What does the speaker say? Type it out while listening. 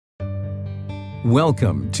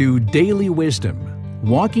Welcome to Daily Wisdom,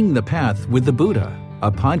 Walking the Path with the Buddha,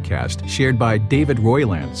 a podcast shared by David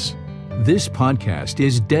Roylance. This podcast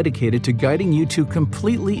is dedicated to guiding you to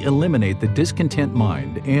completely eliminate the discontent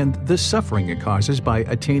mind and the suffering it causes by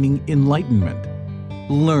attaining enlightenment.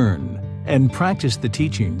 Learn and practice the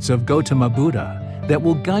teachings of Gautama Buddha that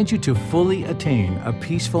will guide you to fully attain a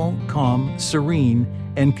peaceful, calm, serene,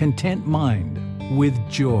 and content mind with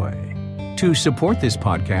joy. To support this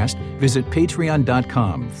podcast, visit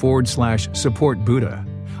patreon.com/supportbuddha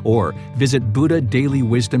or visit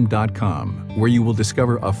buddhadailywisdom.com, where you will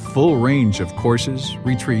discover a full range of courses,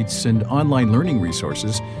 retreats, and online learning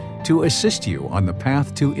resources to assist you on the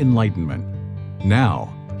path to enlightenment.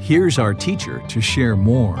 Now, here's our teacher to share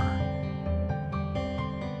more.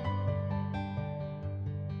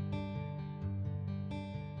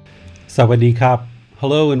 Sawadee Kap.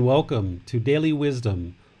 Hello and welcome to Daily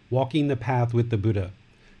Wisdom, Walking the Path with the Buddha.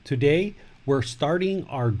 Today, we're starting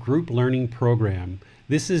our group learning program.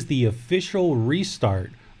 This is the official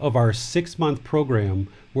restart of our 6-month program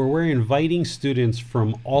where we're inviting students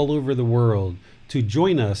from all over the world to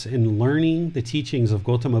join us in learning the teachings of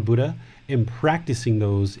Gautama Buddha and practicing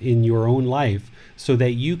those in your own life so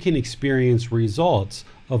that you can experience results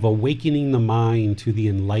of awakening the mind to the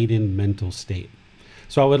enlightened mental state.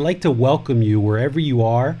 So I would like to welcome you wherever you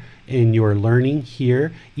are in your learning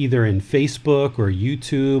here, either in Facebook or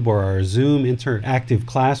YouTube or our Zoom interactive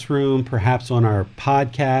classroom, perhaps on our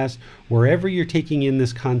podcast, wherever you're taking in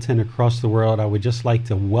this content across the world. I would just like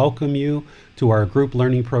to welcome you to our group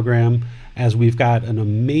learning program, as we've got an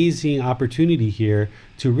amazing opportunity here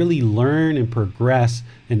to really learn and progress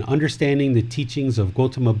in understanding the teachings of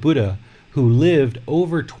Gautama Buddha, who lived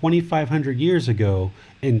over 2,500 years ago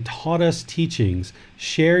and taught us teachings,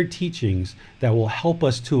 shared teachings that will help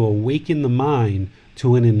us to awaken the mind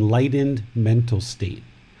to an enlightened mental state.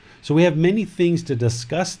 So we have many things to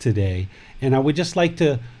discuss today, and I would just like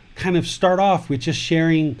to kind of start off with just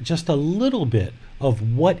sharing just a little bit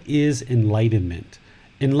of what is enlightenment.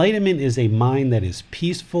 Enlightenment is a mind that is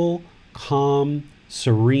peaceful, calm,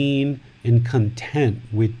 serene, and content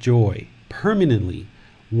with joy permanently.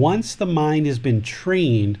 Once the mind has been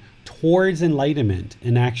trained towards enlightenment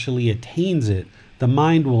and actually attains it, the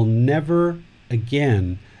mind will never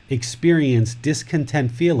again experience discontent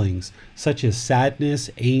feelings such as sadness,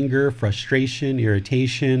 anger, frustration,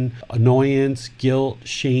 irritation, annoyance, guilt,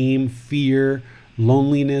 shame, fear,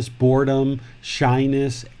 loneliness, boredom,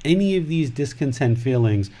 shyness. Any of these discontent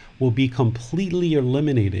feelings will be completely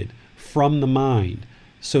eliminated from the mind.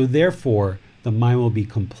 So therefore, the mind will be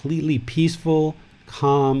completely peaceful,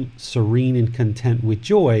 calm, serene, and content with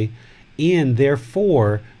joy, and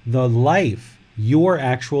therefore the life, your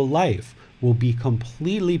actual life, will be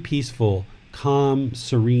completely peaceful, calm,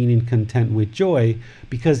 serene, and content with joy,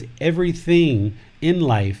 because everything in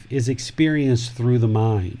life is experienced through the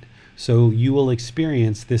mind. So you will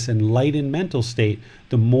experience this enlightened mental state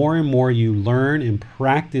the more and more you learn and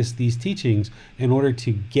practice these teachings in order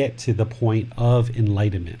to get to the point of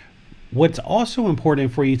enlightenment. What's also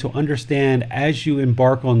important for you to understand as you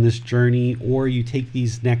embark on this journey, or you take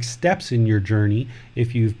these next steps in your journey,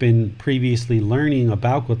 if you've been previously learning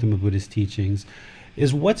about Gautama Buddha's teachings,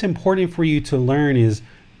 is what's important for you to learn is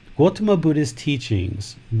Gautama Buddha's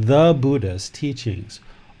teachings, the Buddha's teachings,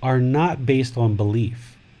 are not based on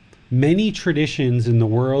belief. Many traditions in the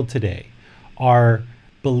world today are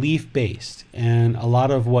belief-based, and a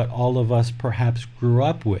lot of what all of us perhaps grew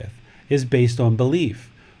up with is based on belief,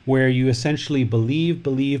 where you essentially believe,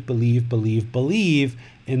 and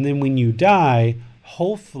then when you die,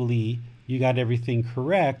 hopefully you got everything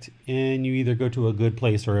correct and you either go to a good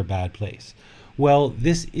place or a bad place. Well,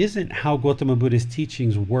 this isn't how Gautama Buddha's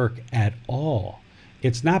teachings work at all.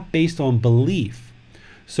 It's not based on belief.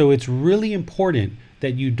 So it's really important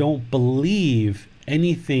that you don't believe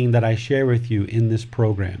anything that I share with you in this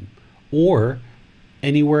program or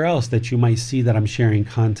anywhere else that you might see that I'm sharing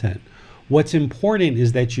content. What's important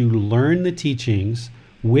is that you learn the teachings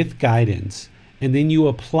with guidance and then you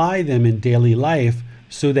apply them in daily life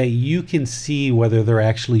so that you can see whether they're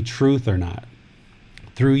actually truth or not.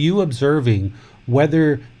 Through you observing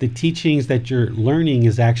whether the teachings that you're learning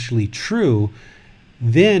is actually true,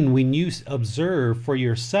 then when you observe for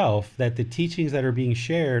yourself that the teachings that are being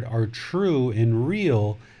shared are true and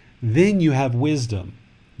real, then you have wisdom.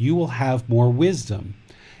 You will have more wisdom.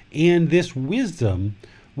 And this wisdom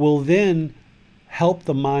will then help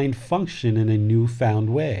the mind function in a newfound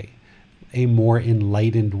way, a more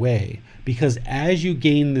enlightened way. Because as you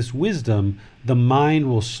gain this wisdom, the mind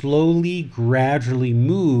will slowly, gradually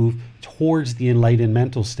move towards the enlightened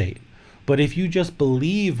mental state. But if you just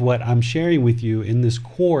believe what I'm sharing with you in this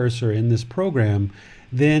course or in this program,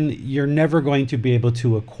 then you're never going to be able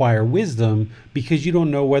to acquire wisdom because you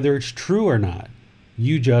don't know whether it's true or not.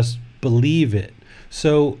 You just believe it.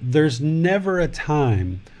 So there's never a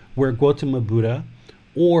time where Gautama Buddha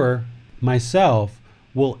or myself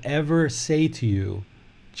will ever say to you,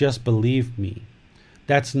 just believe me.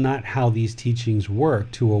 That's not how these teachings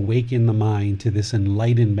work to awaken the mind to this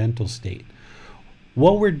enlightened mental state.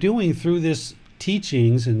 What we're doing through this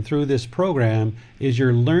teachings and through this program is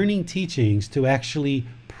you're learning teachings to actually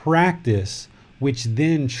practice, which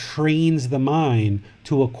then trains the mind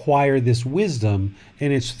to acquire this wisdom.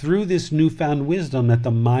 And it's through this newfound wisdom that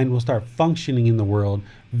the mind will start functioning in the world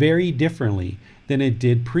very differently than it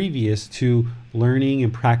did previous to learning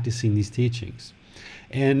and practicing these teachings.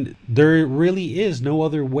 And there really is no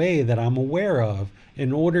other way that I'm aware of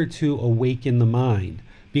in order to awaken the mind,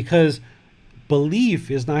 because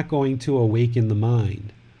belief is not going to awaken the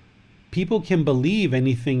mind. People can believe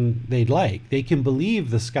anything they'd like. They can believe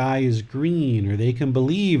the sky is green, or they can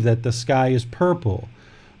believe that the sky is purple,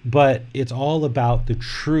 but it's all about the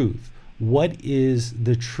truth. What is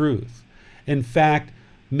the truth? In fact,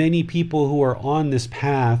 many people who are on this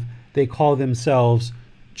path, they call themselves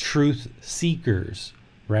truth seekers,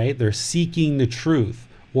 right? They're seeking the truth,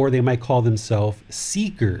 or they might call themselves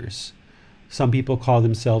seekers. Some people call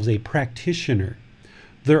themselves a practitioner.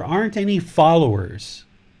 There aren't any followers,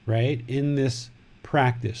 right, in this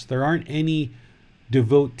practice. There aren't any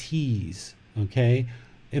devotees, okay?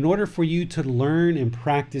 In order for you to learn and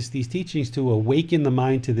practice these teachings to awaken the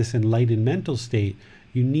mind to this enlightened mental state,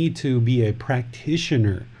 you need to be a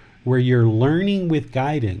practitioner where you're learning with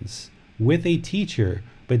guidance, with a teacher,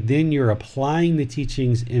 but then you're applying the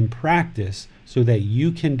teachings in practice so that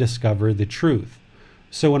you can discover the truth.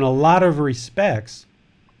 So in a lot of respects,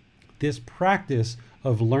 this practice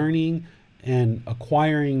of learning and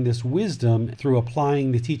acquiring this wisdom through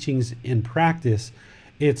applying the teachings in practice,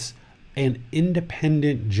 it's an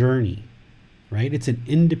independent journey, right? It's an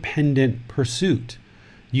independent pursuit.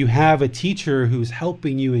 You have a teacher who's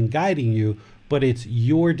helping you and guiding you, but it's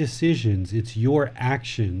your decisions, it's your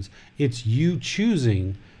actions, it's you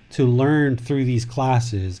choosing to learn through these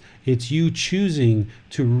classes. It's you choosing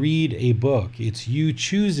to read a book. It's you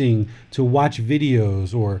choosing to watch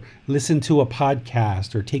videos or listen to a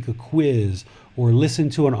podcast or take a quiz or listen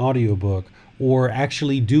to an audiobook or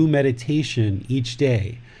actually do meditation each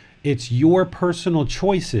day. It's your personal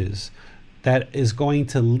choices that is going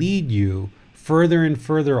to lead you further and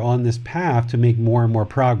further on this path to make more and more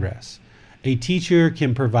progress. A teacher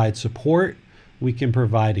can provide support, we can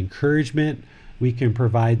provide encouragement, we can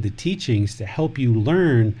provide the teachings to help you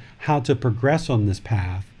learn how to progress on this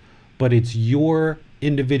path, but it's your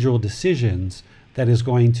individual decisions that is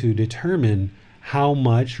going to determine how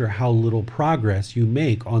much or how little progress you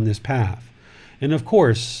make on this path. And of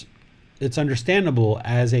course, it's understandable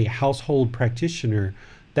as a household practitioner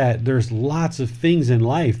that there's lots of things in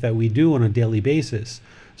life that we do on a daily basis.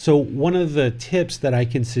 So one of the tips that I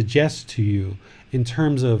can suggest to you in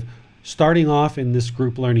terms of starting off in this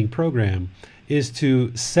group learning program is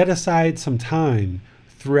to set aside some time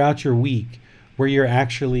throughout your week where you're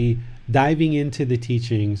actually diving into the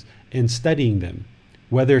teachings and studying them,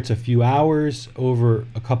 whether it's a few hours over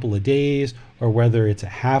a couple of days or whether it's a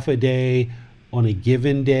half a day on a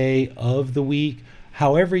given day of the week.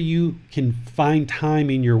 However you can find time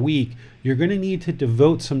in your week, you're going to need to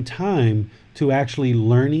devote some time to actually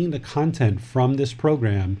learning the content from this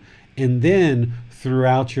program, and then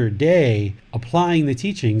throughout your day applying the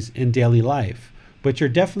teachings in daily life. But you're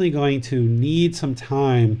definitely going to need some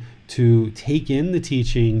time to take in the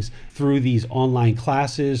teachings through these online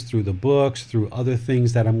classes, through the books, through other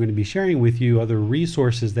things that I'm going to be sharing with you, other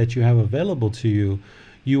resources that you have available to you.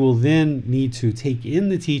 You will then need to take in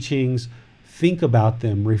the teachings, think about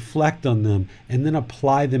them, reflect on them, and then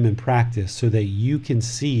apply them in practice so that you can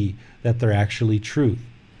see that they're actually truth.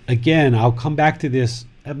 Again, I'll come back to this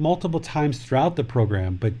at multiple times throughout the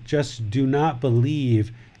program, but just do not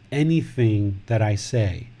believe anything that I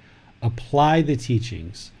say. Apply the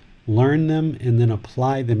teachings, learn them, and then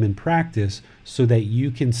apply them in practice so that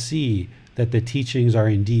you can see that the teachings are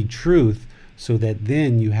indeed truth, so that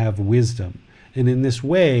then you have wisdom. And in this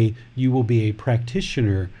way, you will be a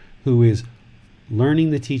practitioner who is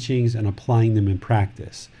learning the teachings and applying them in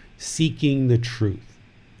practice, seeking the truth.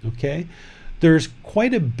 Okay? There's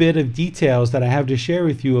quite a bit of details that I have to share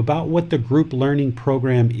with you about what the group learning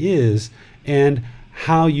program is and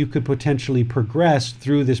how you could potentially progress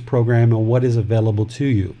through this program and what is available to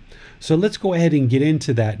you. So let's go ahead and get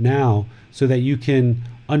into that now so that you can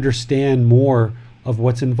understand more of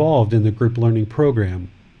what's involved in the group learning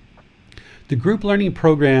program. The group learning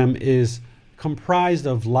program is comprised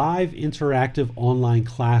of live interactive online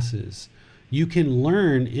classes. You can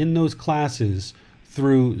learn in those classes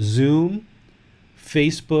through Zoom,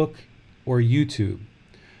 Facebook, or YouTube.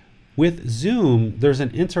 With Zoom, there's an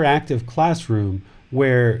interactive classroom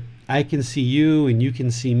where I can see you and you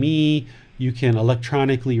can see me. You can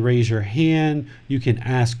electronically raise your hand. You can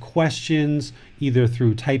ask questions either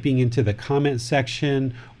through typing into the comment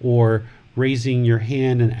section or raising your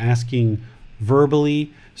hand and asking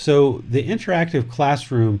verbally. So the interactive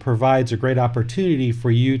classroom provides a great opportunity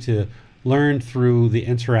for you to learn through the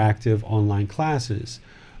interactive online classes.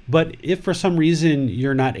 But if for some reason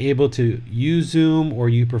you're not able to use Zoom or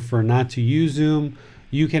you prefer not to use Zoom,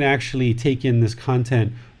 you can actually take in this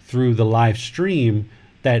content through the live stream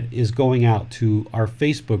that is going out to our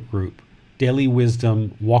Facebook group, Daily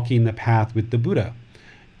Wisdom, Walking the Path with the Buddha.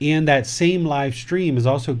 And that same live stream is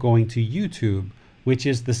also going to YouTube, which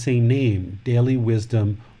is the same name, Daily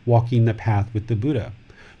Wisdom, Walking the Path with the Buddha.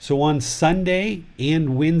 So on Sunday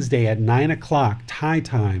and Wednesday at 9 o'clock Thai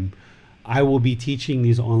time, I will be teaching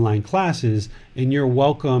these online classes, and you're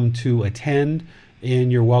welcome to attend,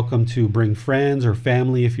 and you're welcome to bring friends or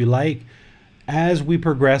family if you like. As we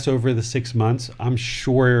progress over the 6 months, I'm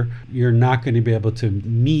sure you're not going to be able to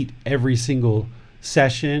meet every single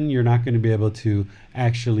session. You're not going to be able to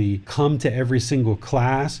actually come to every single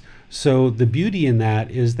class. So the beauty in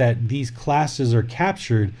that is that these classes are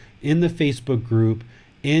captured in the Facebook group,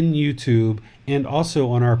 in YouTube, and also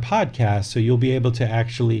on our podcast. So you'll be able to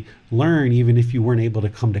actually learn, even if you weren't able to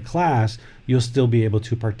come to class, you'll still be able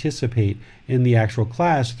to participate in the actual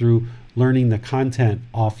class through learning the content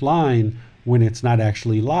offline when it's not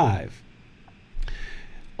actually live.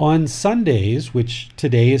 On Sundays, which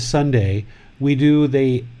today is Sunday, we do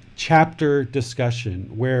the chapter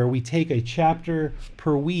discussion where we take a chapter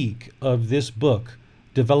per week of this book,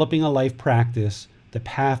 Developing a Life Practice, The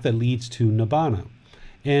Path That Leads to Nibbana.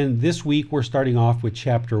 And this week we're starting off with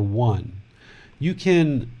chapter 1. You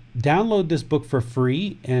can download this book for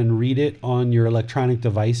free and read it on your electronic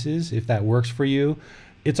devices if that works for you.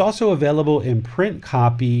 It's also available in print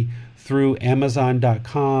copy through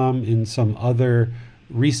Amazon.com and some other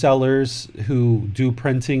resellers who do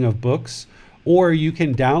printing of books. Or you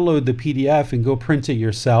can download the PDF and go print it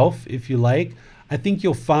yourself if you like. I think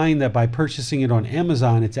you'll find that by purchasing it on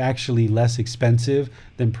Amazon, it's actually less expensive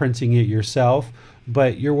than printing it yourself.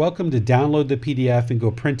 But you're welcome to download the PDF and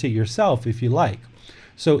go print it yourself if you like.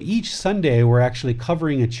 So each Sunday, we're actually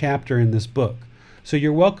covering a chapter in this book. So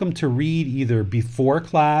you're welcome to read either before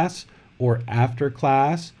class or after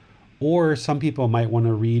class, or some people might want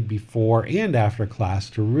to read before and after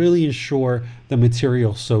class to really ensure the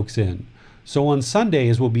material soaks in. So on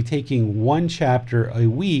Sundays, we'll be taking one chapter a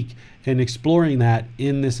week and exploring that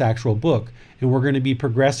in this actual book. And we're going to be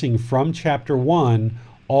progressing from chapter 1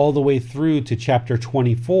 all the way through to chapter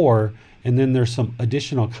 24. And then there's some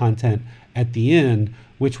additional content at the end,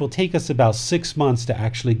 which will take us about 6 months to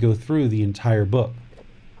actually go through the entire book.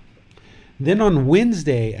 Then on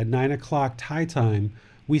Wednesday at 9 o'clock Thai time,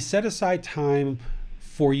 we set aside time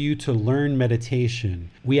for you to learn meditation.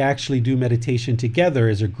 We actually do meditation together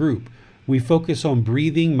as a group. We focus on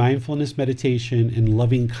breathing, mindfulness meditation, and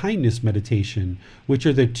loving kindness meditation, which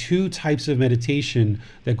are the two types of meditation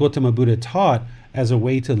that Gautama Buddha taught as a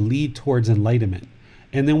way to lead towards enlightenment.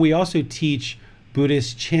 And then we also teach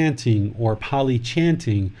Buddhist chanting or Pali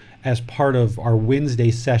chanting as part of our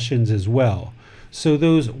Wednesday sessions as well. So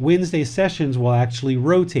those Wednesday sessions will actually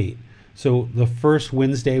rotate. So the first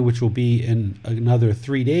Wednesday, which will be in another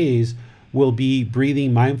 3 days, will be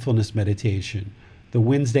breathing mindfulness meditation. The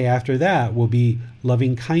Wednesday after that will be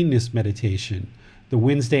loving kindness meditation. The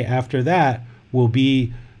Wednesday after that will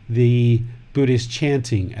be the Buddhist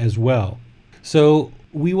chanting as well. So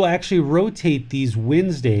we will actually rotate these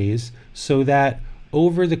Wednesdays so that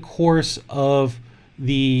over the course of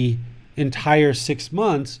the entire 6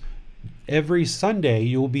 months, every Sunday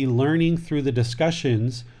you'll be learning through the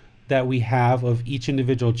discussions that we have of each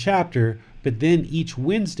individual chapter, but then each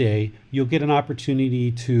Wednesday you'll get an opportunity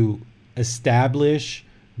to establish,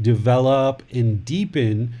 develop, and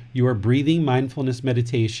deepen your breathing mindfulness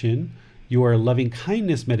meditation, your loving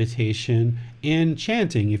kindness meditation, and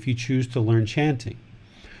chanting if you choose to learn chanting.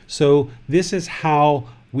 So this is how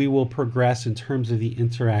we will progress in terms of the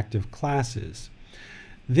interactive classes.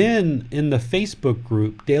 Then in the Facebook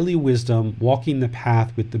group, Daily Wisdom, Walking the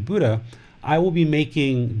Path with the Buddha, I will be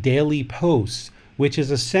making daily posts, which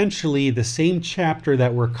is essentially the same chapter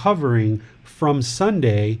that we're covering from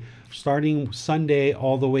Sunday. Starting Sunday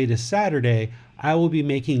all the way to Saturday, I will be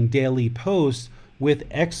making daily posts with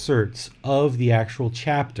excerpts of the actual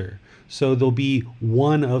chapter. So there'll be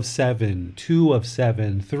 1 of 7, 2 of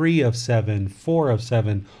 7, 3 of 7, 4 of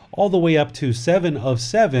 7, all the way up to 7 of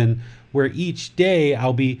 7, where each day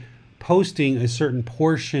I'll be posting a certain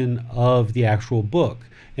portion of the actual book.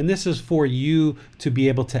 And this is for you to be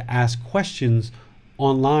able to ask questions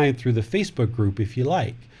online through the Facebook group if you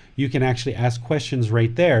like. You can actually ask questions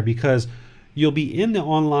right there, because you'll be in the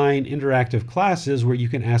online interactive classes where you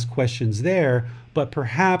can ask questions there, but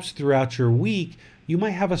perhaps throughout your week, you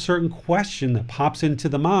might have a certain question that pops into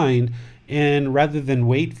the mind, and rather than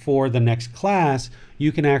wait for the next class,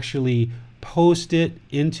 you can actually post it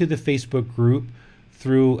into the Facebook group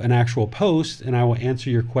through an actual post, and I will answer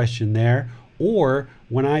your question there. Or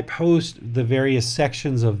when I post the various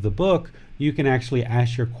sections of the book, you can actually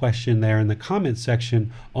ask your question there in the comment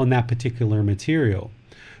section on that particular material.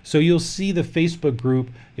 So you'll see the Facebook group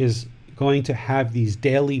is going to have these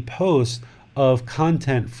daily posts of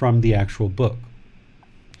content from the actual book.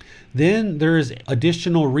 Then there's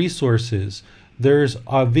additional resources. There's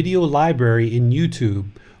a video library in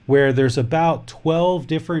YouTube where there's about 12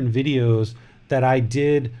 different videos that I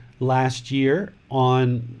did last year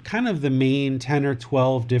on kind of the main 10 or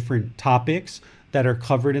 12 different topics that are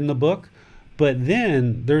covered in the book. But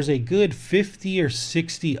then there's a good 50 or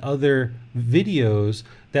 60 other videos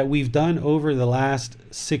that we've done over the last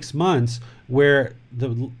 6 months, where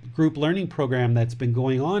the group learning program that's been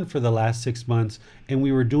going on for the last 6 months, and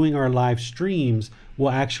we were doing our live streams, will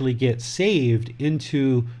actually get saved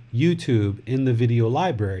into YouTube in the video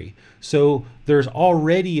library. So there's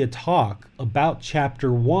already a talk about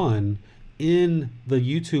chapter 1 in the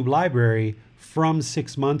YouTube library from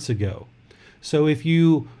 6 months ago. So if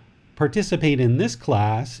you participate in this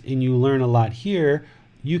class and you learn a lot here,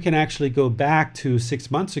 you can actually go back to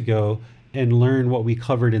 6 months ago and learn what we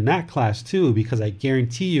covered in that class too, because I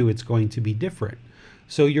guarantee you it's going to be different.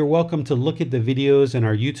 So you're welcome to look at the videos in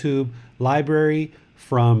our YouTube library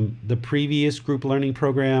from the previous group learning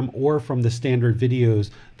program or from the standard videos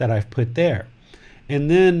that I've put there. And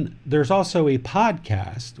then there's also a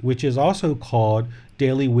podcast, which is also called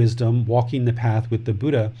Daily Wisdom, Walking the Path with the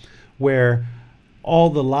Buddha, where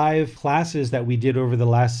all the live classes that we did over the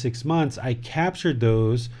last 6 months, I captured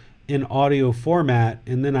those in audio format,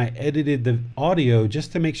 and then I edited the audio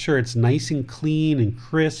just to make sure it's nice and clean and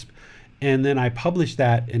crisp. And then I published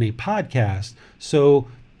that in a podcast. So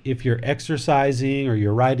if you're exercising or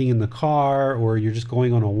you're riding in the car or you're just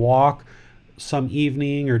going on a walk some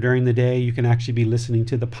evening or during the day, you can actually be listening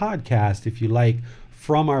to the podcast if you like,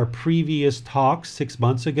 from our previous talks 6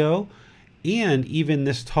 months ago. And even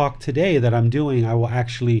this talk today that I'm doing, I will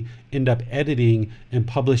actually end up editing and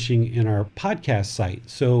publishing in our podcast site.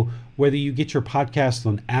 So whether you get your podcast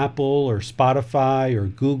on Apple or Spotify or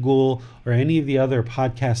Google or any of the other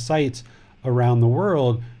podcast sites around the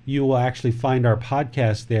world, you will actually find our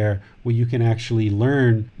podcast there, where you can actually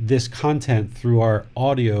learn this content through our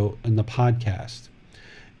audio in the podcast.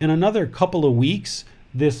 In another couple of weeks,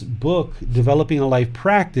 this book, Developing a Life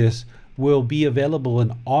Practice, will be available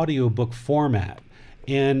in audiobook format.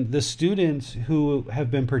 And the students who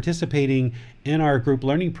have been participating in our group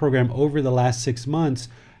learning program over the last 6 months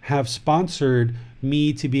have sponsored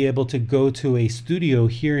me to be able to go to a studio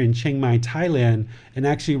here in Chiang Mai, Thailand, and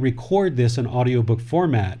actually record this in audiobook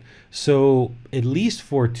format. So at least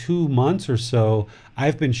for 2 months or so,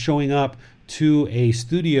 I've been showing up to a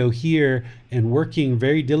studio here and working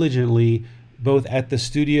very diligently both at the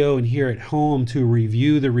studio and here at home to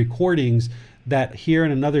review the recordings, that here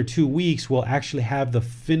in another 2 weeks we'll actually have the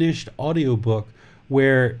finished audiobook,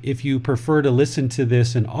 where if you prefer to listen to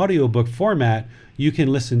this in audiobook format, you can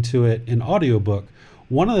listen to it in audiobook.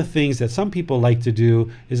 One of the things that some people like to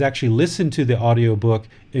do is actually listen to the audiobook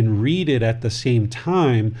and read it at the same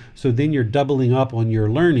time, so then you're doubling up on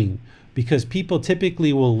your learning, because people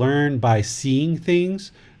typically will learn by seeing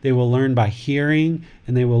things, they will learn by hearing,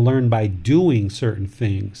 and they will learn by doing certain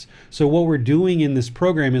things. So what we're doing in this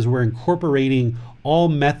program is we're incorporating all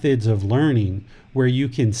methods of learning, where you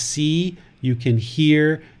can see, you can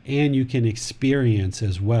hear, and you can experience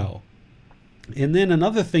as well. And then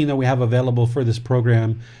another thing that we have available for this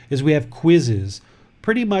program is we have quizzes.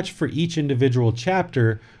 Pretty much for each individual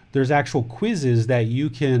chapter, there's actual quizzes that you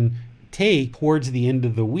can take towards the end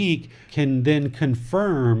of the week, can then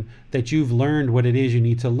confirm that you've learned what it is you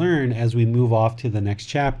need to learn as we move off to the next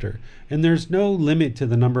chapter. And there's no limit to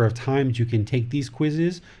the number of times you can take these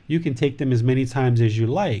quizzes. You can take them as many times as you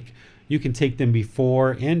like. You can take them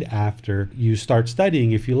before and after you start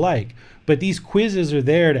studying if you like. But these quizzes are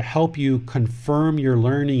there to help you confirm your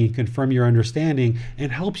learning and confirm your understanding,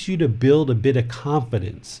 and helps you to build a bit of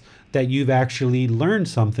confidence that you've actually learned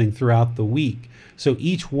something throughout the week. So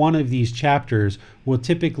each one of these chapters will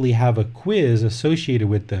typically have a quiz associated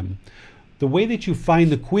with them. The way that you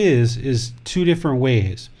find the quiz is two different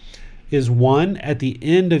ways. Is one, at the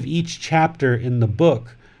end of each chapter in the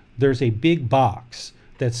book, there's a big box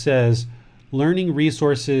that says learning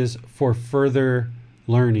resources for further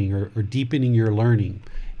learning or deepening your learning.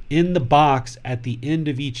 In the box at the end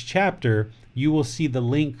of each chapter, you will see the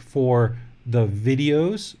link for the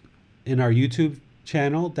videos in our YouTube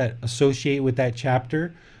channel that associate with that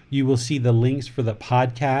chapter. You will see the links for the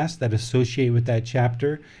podcast that associate with that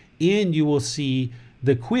chapter, and you will see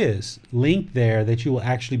the quiz link there that you will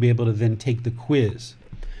actually be able to then take the quiz.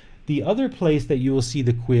 The other place that you will see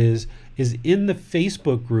the quiz is in the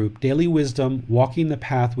Facebook group, Daily Wisdom, Walking the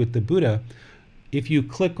Path with the Buddha. If you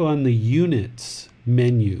click on the units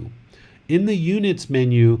menu, in the units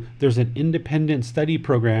menu, there's an independent study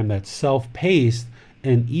program that's self-paced,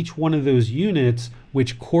 and each one of those units,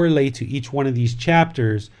 which correlate to each one of these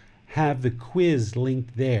chapters, have the quiz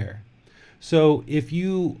linked there. So if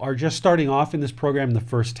you are just starting off in this program the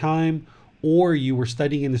first time, or you were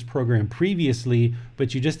studying in this program previously,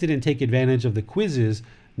 but you just didn't take advantage of the quizzes,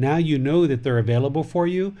 now you know that they're available for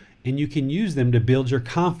you, and you can use them to build your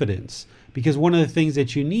confidence. Because one of the things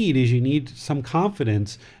that you need some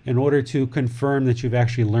confidence in order to confirm that you've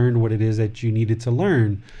actually learned what it is that you needed to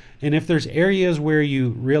learn. And if there's areas where you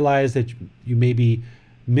realize that you maybe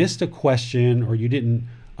missed a question or you didn't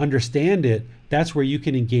understand it, that's where you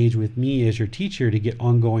can engage with me as your teacher to get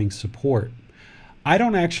ongoing support. I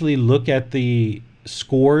don't actually look at the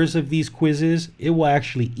scores of these quizzes. It will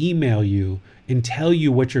actually email you and tell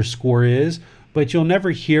you what your score is, but you'll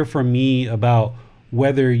never hear from me about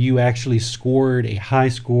whether you actually scored a high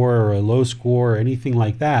score or a low score or anything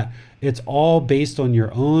like that. It's all based on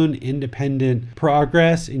your own independent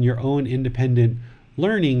progress and your own independent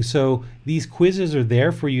learning. So these quizzes are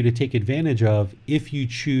there for you to take advantage of if you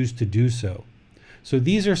choose to do so. So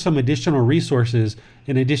these are some additional resources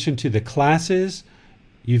in addition to the classes.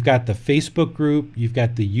 You've got the Facebook group, you've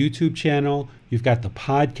got the YouTube channel, you've got the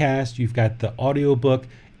podcast, you've got the audiobook,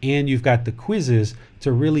 and you've got the quizzes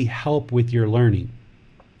to really help with your learning.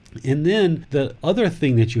 And then the other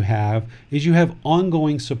thing that you have is you have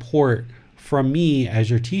ongoing support from me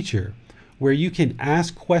as your teacher, where you can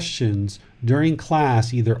ask questions during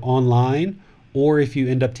class, either online, or if you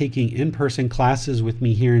end up taking in-person classes with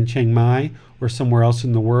me here in Chiang Mai or somewhere else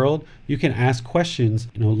in the world, you can ask questions,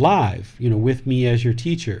 live, with me as your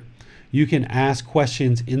teacher. You can ask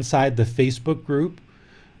questions inside the Facebook group.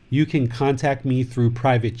 You can contact me through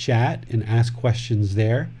private chat and ask questions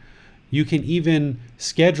there. You can even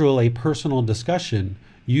schedule a personal discussion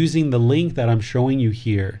using the link that I'm showing you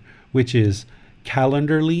here, which is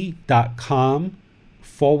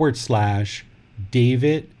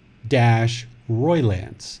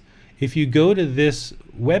calendly.com/David-Roylance. If you go to this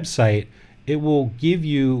website, it will give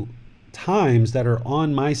you times that are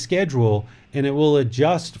on my schedule, and it will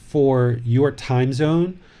adjust for your time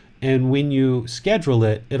zone. And when you schedule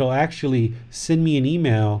it, it'll actually send me an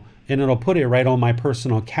email, and it'll put it right on my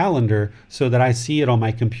personal calendar so that I see it on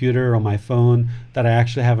my computer or my phone that I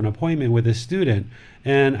actually have an appointment with a student.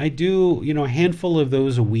 And I do, a handful of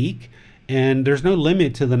those a week, and there's no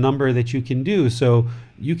limit to the number that you can do. So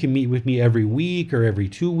you can meet with me every week or every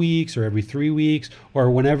 2 weeks or every 3 weeks, or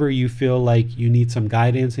whenever you feel like you need some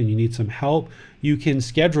guidance and you need some help, you can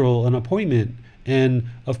schedule an appointment. And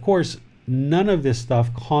of course, none of this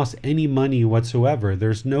stuff costs any money whatsoever.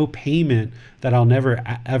 There's no payment that I'll never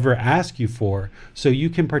ever ask you for. So you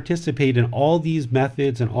can participate in all these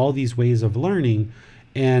methods and all these ways of learning,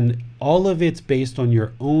 and all of it's based on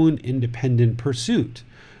your own independent pursuit.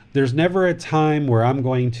 There's never a time where I'm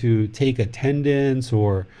going to take attendance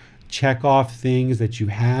or check off things that you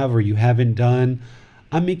have or you haven't done.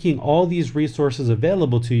 I'm making all these resources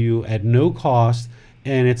available to you at no cost,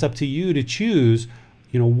 and it's up to you to choose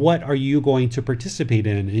what are you going to participate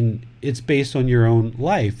in? And it's based on your own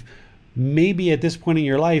life. Maybe at this point in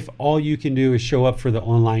your life, all you can do is show up for the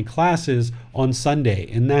online classes on Sunday,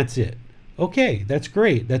 and that's it. Okay, that's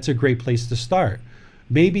great. That's a great place to start.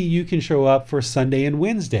 Maybe you can show up for Sunday and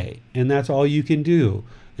Wednesday, and that's all you can do.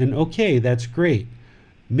 And okay, that's great.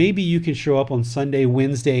 Maybe you can show up on Sunday,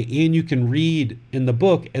 Wednesday, and you can read in the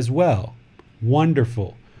book as well.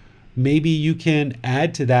 Wonderful. Maybe you can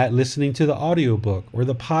add to that listening to the audiobook or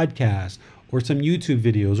the podcast or some YouTube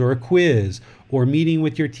videos or a quiz or meeting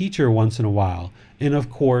with your teacher once in a while. And of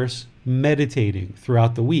course, meditating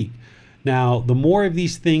throughout the week. Now, the more of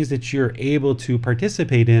these things that you're able to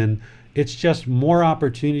participate in, it's just more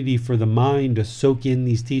opportunity for the mind to soak in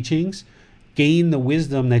these teachings, gain the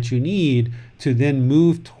wisdom that you need to then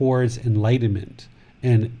move towards enlightenment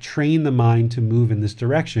and train the mind to move in this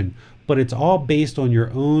direction. But it's all based on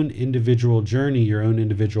your own individual journey, your own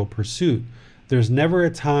individual pursuit. There's never a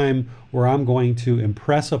time where I'm going to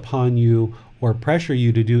impress upon you or pressure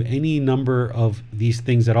you to do any number of these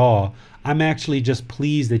things at all. I'm actually just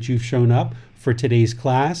pleased that you've shown up for today's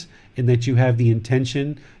class and that you have the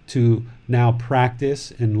intention to now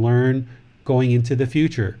practice and learn going into the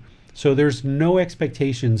future. So there's no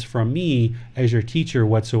expectations from me as your teacher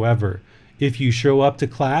whatsoever. If you show up to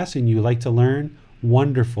class and you like to learn,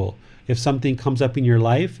 wonderful. If something comes up in your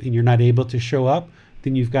life and you're not able to show up,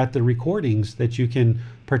 then you've got the recordings that you can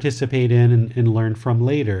participate in and learn from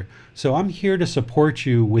later. So I'm here to support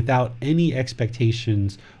you without any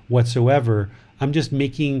expectations whatsoever. I'm just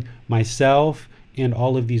making myself and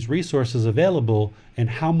all of these resources available, and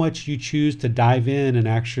how much you choose to dive in and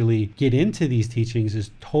actually get into these teachings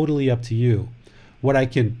is totally up to you. What I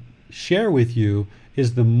can share with you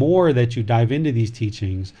is the more that you dive into these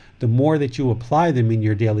teachings, the more that you apply them in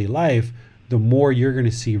your daily life, the more you're going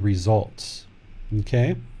to see results.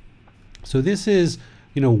 Okay? So this is,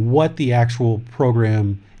 what the actual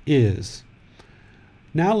program is.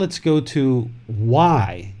 Now let's go to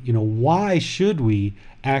why. Why should we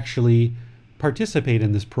actually participate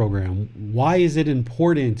in this program? Why is it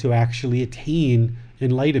important to actually attain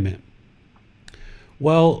enlightenment?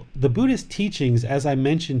 Well, the Buddhist teachings, as I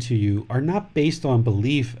mentioned to you, are not based on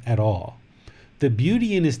belief at all. The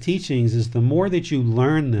beauty in his teachings is the more that you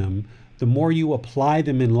learn them, the more you apply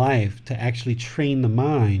them in life to actually train the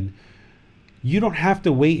mind. You don't have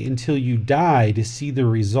to wait until you die to see the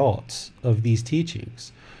results of these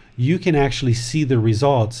teachings. You can actually see the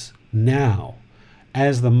results now.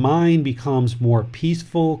 As the mind becomes more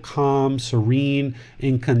peaceful, calm, serene,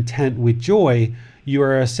 and content with joy, you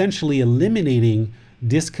are essentially eliminating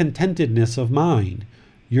discontentedness of mind.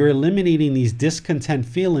 You're eliminating these discontent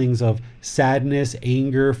feelings of sadness,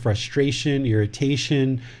 anger, frustration,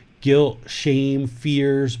 irritation, guilt, shame,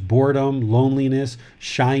 fears, boredom, loneliness,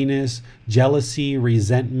 shyness, jealousy,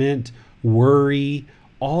 resentment, worry.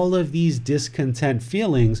 All of these discontent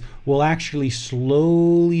feelings will actually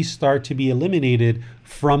slowly start to be eliminated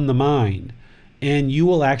from the mind. And you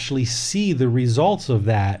will actually see the results of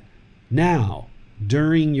that now,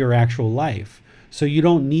 during your actual life. So you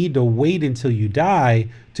don't need to wait until you die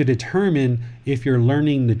to determine if you're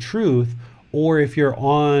learning the truth or if you're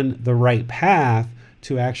on the right path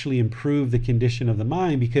to actually improve the condition of the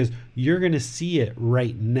mind, because you're going to see it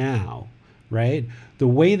right now, right? The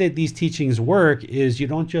way that these teachings work is you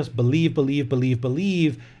don't just believe,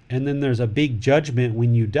 and then there's a big judgment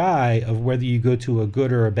when you die of whether you go to a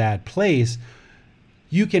good or a bad place.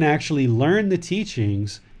 You can actually learn the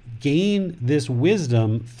teachings, gain this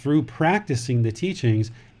wisdom through practicing the teachings,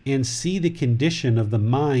 and see the condition of the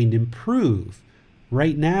mind improve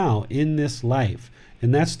right now in this life.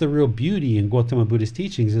 And that's the real beauty in Gautama Buddha's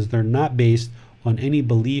teachings, is they're not based on any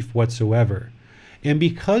belief whatsoever. And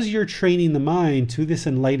because you're training the mind to this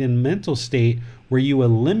enlightened mental state where you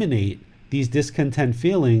eliminate these discontent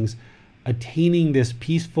feelings, attaining this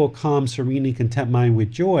peaceful, calm, serene, and content mind with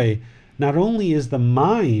joy, not only is the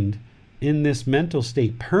mind in this mental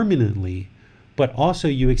state permanently, but also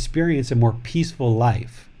you experience a more peaceful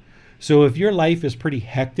life. So if your life is pretty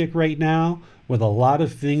hectic right now with a lot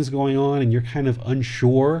of things going on and you're kind of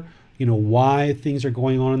unsure, why things are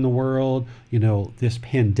going on in the world, this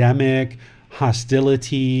pandemic,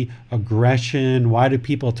 hostility, aggression, why do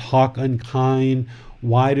people talk unkind?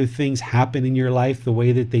 Why do things happen in your life the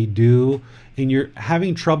way that they do? And you're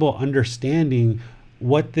having trouble understanding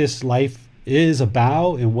what this life is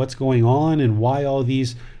about and what's going on and why all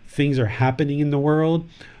these things are happening in the world.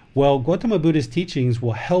 Well, Gautama Buddha's teachings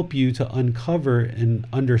will help you to uncover and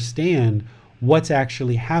understand what's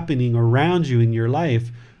actually happening around you in your life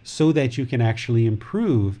so that you can actually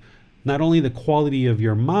improve not only the quality of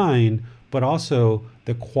your mind, but also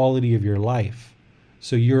the quality of your life.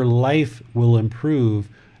 So your life will improve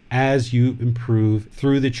as you improve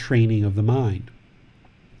through the training of the mind.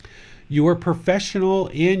 Your professional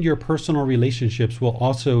and your personal relationships will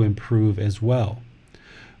also improve as well.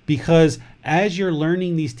 Because as you're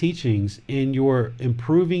learning these teachings and you're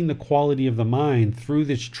improving the quality of the mind through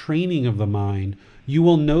this training of the mind, you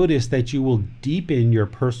will notice that you will deepen your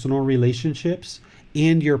personal relationships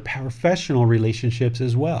and your professional relationships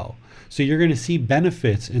as well. So you're going to see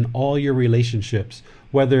benefits in all your relationships,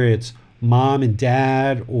 whether it's mom and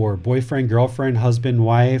dad or boyfriend, girlfriend, husband,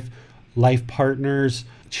 wife, life partners,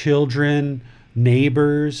 children,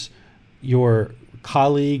 neighbors, your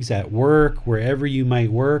colleagues at work, wherever you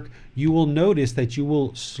might work, you will notice that you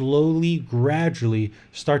will slowly, gradually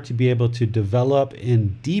start to be able to develop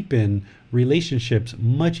and deepen relationships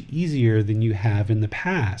much easier than you have in the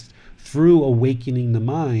past through awakening the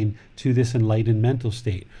mind to this enlightened mental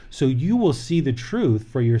state. So you will see the truth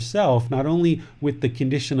for yourself, not only with the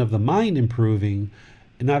condition of the mind improving,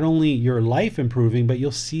 and not only your life improving, but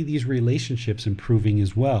you'll see these relationships improving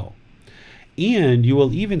as well. And you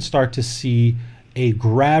will even start to see a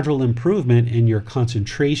gradual improvement in your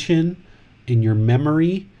concentration, in your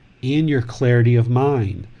memory, and your clarity of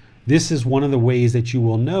mind. This is one of the ways that you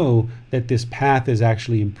will know that this path is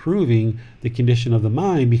actually improving the condition of the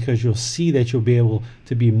mind, because you'll see that you'll be able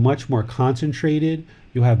to be much more concentrated,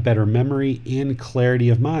 you'll have better memory and clarity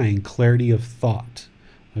of mind, clarity of thought.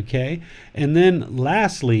 Okay? And then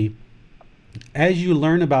lastly, as you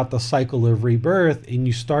learn about the cycle of rebirth and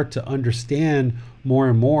you start to understand more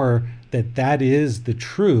and more that that is the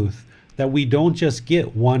truth, that we don't just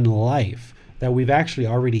get one life, that we've actually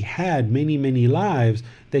already had many, many lives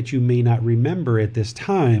that you may not remember at this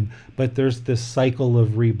time, but there's this cycle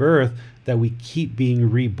of rebirth that we keep being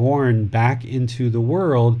reborn back into the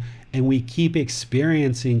world, and we keep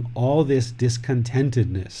experiencing all this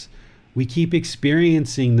discontentedness. We keep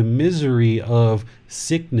experiencing the misery of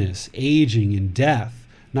sickness, aging, and death.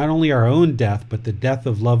 Not only our own death, but the death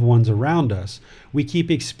of loved ones around us. We keep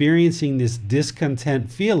experiencing this discontent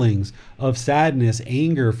feelings of sadness,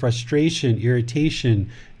 anger, frustration, irritation,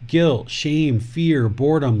 guilt, shame, fear,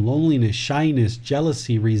 boredom, loneliness, shyness,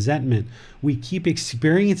 jealousy, resentment. We keep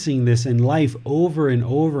experiencing this in life over and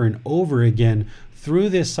over and over again through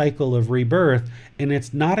this cycle of rebirth. And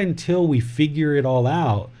it's not until we figure it all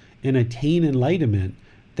out and attain enlightenment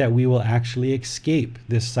that we will actually escape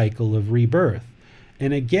this cycle of rebirth.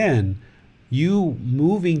 And again, you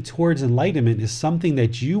moving towards enlightenment is something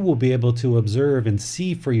that you will be able to observe and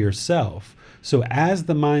see for yourself. So as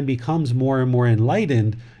the mind becomes more and more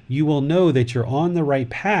enlightened, you will know that you're on the right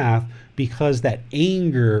path, because that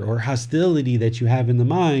anger or hostility that you have in the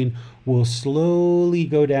mind will slowly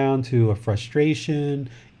go down to a frustration,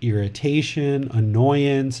 irritation,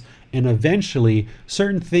 annoyance, and eventually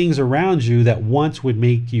certain things around you that once would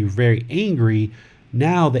make you very angry,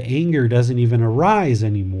 now the anger doesn't even arise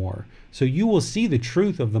anymore. So you will see the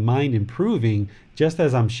truth of the mind improving just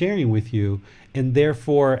as I'm sharing with you. And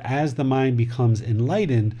therefore, as the mind becomes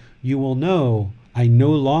enlightened, you will know, I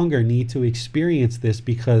no longer need to experience this,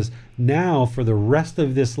 because now for the rest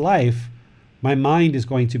of this life, my mind is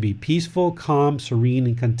going to be peaceful, calm, serene,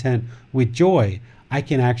 and content with joy. I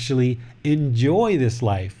can actually enjoy this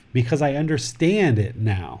life because I understand it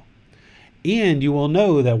now. And you will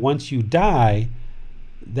know that once you die,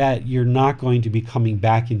 that you're not going to be coming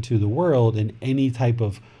back into the world in any type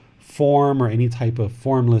of form or any type of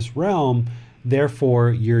formless realm.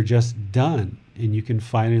 Therefore, you're just done, and you can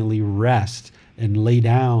finally rest and lay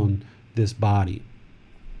down this body.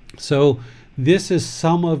 So this is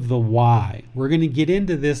some of the why. We're going to get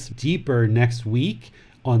into this deeper next week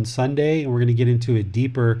on Sunday, and we're going to get into it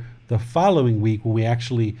deeper the following week when we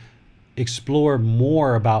actually explore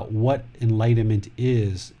more about what enlightenment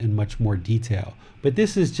is in much more detail. But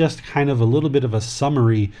this is just kind of a little bit of a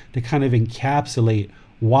summary to kind of encapsulate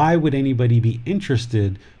why would anybody be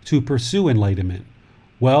interested to pursue enlightenment.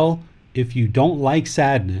 Well, if you don't like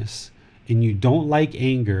sadness, and you don't like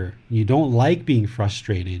anger, you don't like being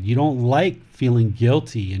frustrated, you don't like feeling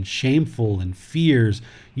guilty and shameful and fears,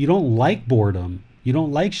 you don't like boredom, you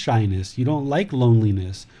don't like shyness, you don't like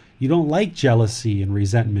loneliness, you don't like jealousy and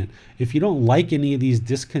resentment. If you don't like any of these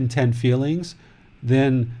discontent feelings,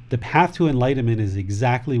 then the path to enlightenment is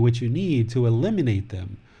exactly what you need to eliminate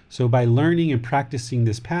them. So by learning and practicing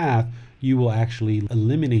this path, you will actually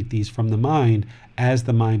eliminate these from the mind as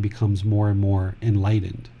the mind becomes more and more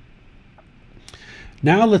enlightened.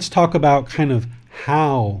 Now let's talk about kind of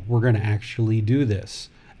how we're going to actually do this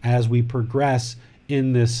as we progress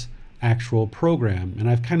in this actual program. And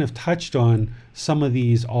I've kind of touched on some of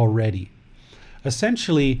these already.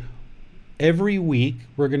 Essentially, every week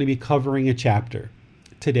we're going to be covering a chapter.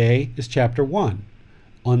 Today is chapter 1.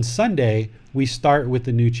 On Sunday, we start with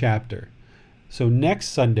the new chapter. So next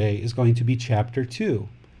Sunday is going to be chapter 2.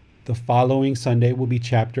 The following Sunday will be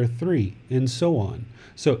chapter 3, and so on.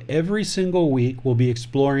 So every single week we'll be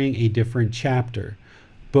exploring a different chapter,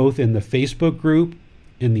 both in the Facebook group,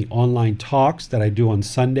 in the online talks that I do on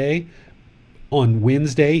Sunday. On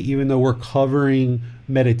Wednesday, even though we're covering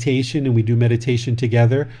meditation and we do meditation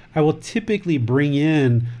together, I will typically bring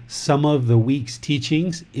in some of the week's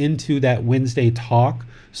teachings into that Wednesday talk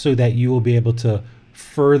so that you will be able to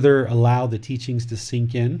further allow the teachings to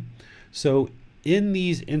sink in. So in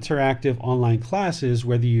these interactive online classes,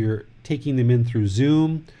 whether you're taking them in through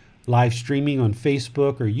Zoom, live streaming on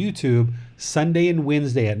Facebook or YouTube, Sunday and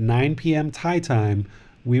Wednesday at 9 p.m. Thai time,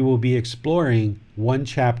 we will be exploring one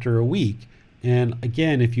chapter a week. And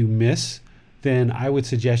again, if you miss, then I would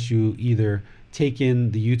suggest you either take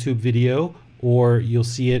in the YouTube video, or you'll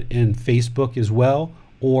see it in Facebook as well,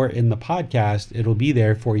 or in the podcast. It'll be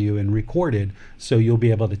there for you and recorded, so you'll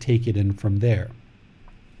be able to take it in from there.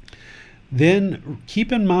 Then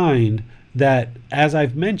keep in mind that, as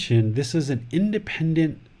I've mentioned, this is an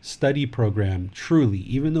independent study program, truly.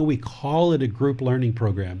 Even though we call it a group learning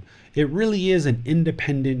program, it really is an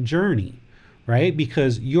independent journey, right?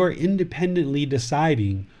 Because you're independently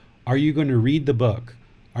deciding, are you going to read the book?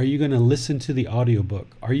 Are you going to listen to the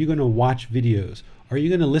audiobook? Are you going to watch videos? Are you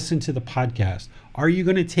going to listen to the podcast? Are you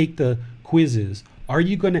going to take the quizzes? Are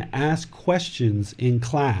you going to ask questions in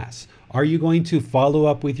class? Are you going to follow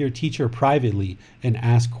up with your teacher privately and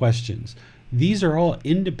ask questions? These are all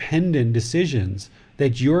independent decisions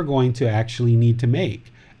that you're going to actually need to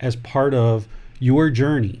make as part of your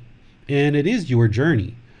journey. And it is your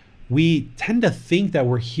journey. We tend to think that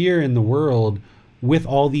we're here in the world with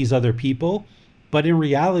all these other people, but in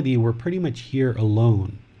reality, we're pretty much here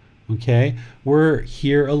alone. Okay? We're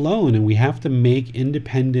here alone, and we have to make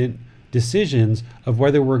independent decisions of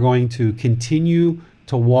whether we're going to continue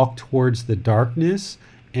to walk towards the darkness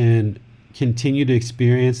and continue to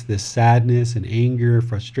experience this sadness and anger,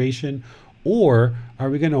 frustration, or are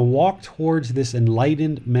we going to walk towards this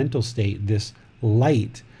enlightened mental state, this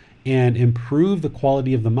light, and improve the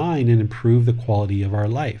quality of the mind and improve the quality of our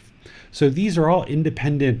life? So these are all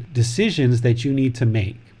independent decisions that you need to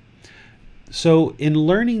make. So in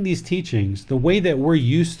learning these teachings, the way that we're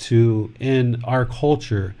used to in our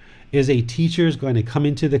culture is a teacher is going to come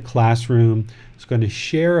into the classroom, is going to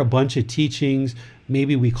share a bunch of teachings.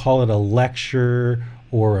 Maybe we call it a lecture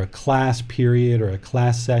or a class period or a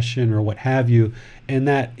class session or what have you. And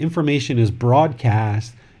that information is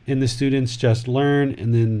broadcast and the students just learn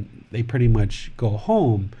and then they pretty much go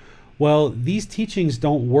home. Well, these teachings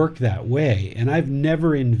don't work that way. And I've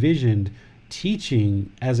never envisioned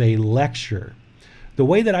teaching as a lecture. The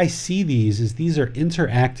way that I see these are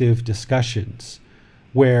interactive discussions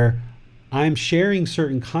where I'm sharing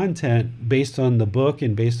certain content based on the book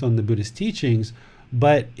and based on the Buddhist teachings,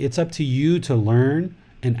 but it's up to you to learn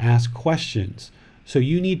and ask questions. So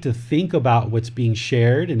you need to think about what's being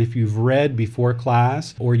shared. And if you've read before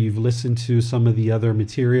class or you've listened to some of the other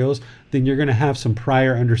materials, then you're going to have some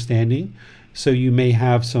prior understanding. So you may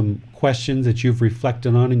have some questions that you've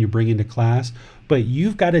reflected on and you bring into class, but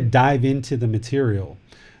you've got to dive into the material.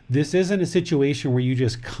 This isn't a situation where you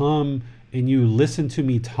just come and you listen to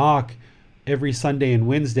me talk every Sunday and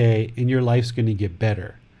Wednesday and your life's going to get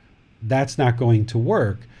better. That's not going to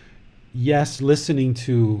work. Yes, listening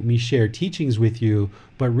to me share teachings with you,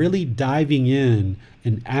 but really diving in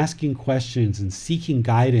and asking questions and seeking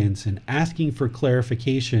guidance and asking for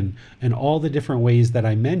clarification and all the different ways that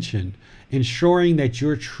I mentioned, ensuring that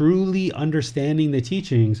you're truly understanding the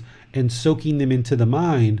teachings and soaking them into the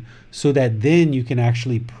mind so that then you can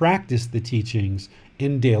actually practice the teachings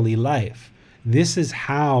in daily life. This is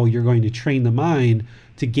how you're going to train the mind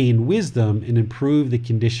to gain wisdom and improve the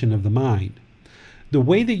condition of the mind. The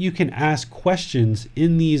way that you can ask questions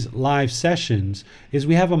in these live sessions is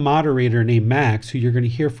we have a moderator named Max, who you're going to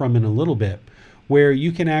hear from in a little bit, where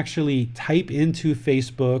you can actually type into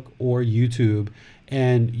Facebook or YouTube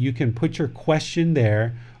and you can put your question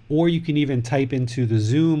there, or you can even type into the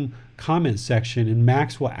Zoom comment section and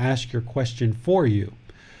Max will ask your question for you.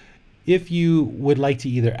 If you would like to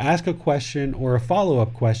either ask a question or a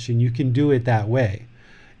follow-up question, you can do it that way.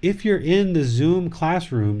 If you're in the Zoom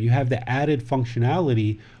classroom, you have the added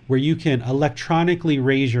functionality where you can electronically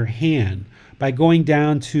raise your hand. By going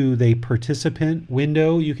down to the participant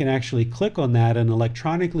window, you can actually click on that and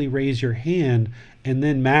electronically raise your hand, and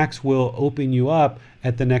then Max will open you up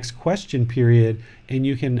at the next question period, and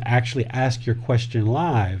you can actually ask your question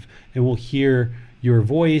live, and we'll hear your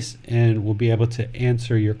voice and we'll be able to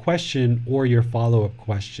answer your question or your follow-up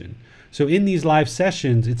question. So in these live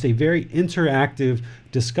sessions, it's a very interactive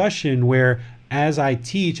discussion where as I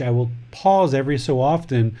teach, I will pause every so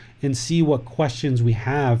often and see what questions we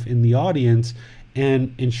have in the audience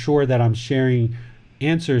and ensure that I'm sharing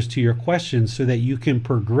answers to your questions so that you can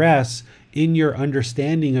progress in your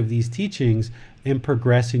understanding of these teachings and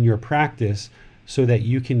progress in your practice so that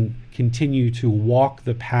you can continue to walk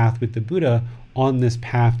the path with the Buddha on this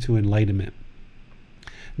path to enlightenment.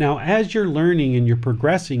 Now, as you're learning and you're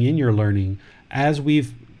progressing in your learning, as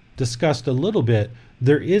we've discussed a little bit,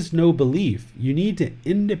 there is no belief. You need to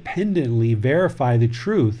independently verify the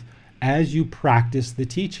truth as you practice the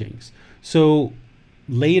teachings. So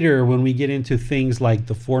later, when we get into things like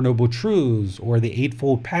the Four Noble Truths or the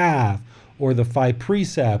Eightfold Path or the Five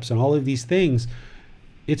Precepts and all of these things,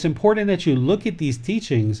 it's important that you look at these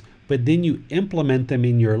teachings, but then you implement them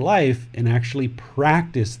in your life and actually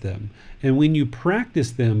practice them. And when you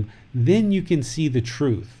practice them, then you can see the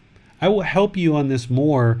truth. I will help you on this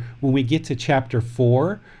more when we get to chapter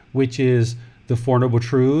 4, which is the Four Noble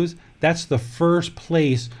Truths. That's the first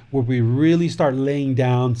place where we really start laying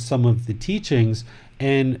down some of the teachings.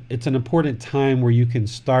 And it's an important time where you can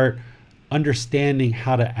start understanding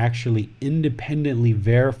how to actually independently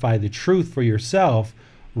verify the truth for yourself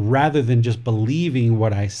rather than just believing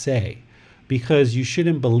what I say. Because you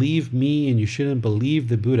shouldn't believe me and you shouldn't believe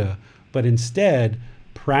the Buddha, but instead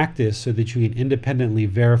practice so that you can independently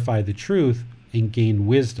verify the truth and gain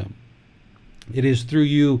wisdom. It is through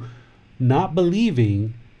you not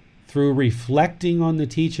believing, through reflecting on the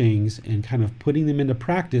teachings and kind of putting them into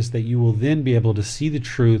practice, that you will then be able to see the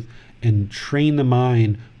truth and train the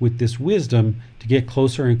mind with this wisdom to get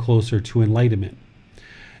closer and closer to enlightenment.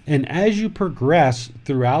 And as you progress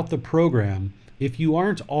throughout the program, if you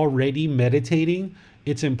aren't already meditating,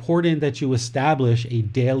 it's important that you establish a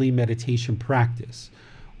daily meditation practice.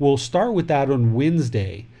 We'll start with that on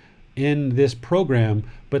Wednesday in this program,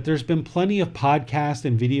 but there's been plenty of podcasts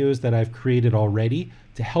and videos that I've created already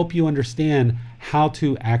to help you understand how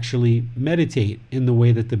to actually meditate in the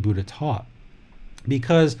way that the Buddha taught.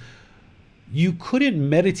 Because you couldn't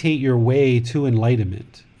meditate your way to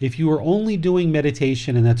enlightenment. If you are only doing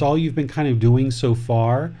meditation and that's all you've been kind of doing so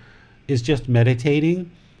far is just meditating,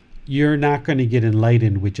 you're not going to get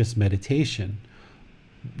enlightened with just meditation.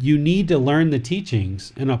 You need to learn the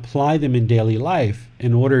teachings and apply them in daily life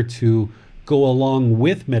in order to go along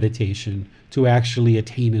with meditation to actually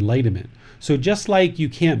attain enlightenment. So just like you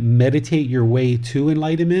can't meditate your way to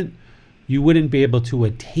enlightenment, you wouldn't be able to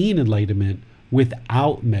attain enlightenment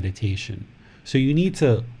without meditation. So you need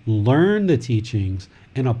to learn the teachings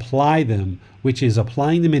and apply them, which is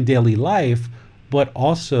applying them in daily life, but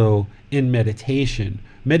also in meditation.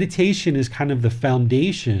 Meditation is kind of the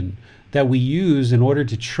foundation that we use in order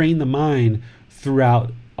to train the mind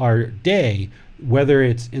throughout our day, whether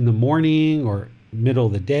it's in the morning or middle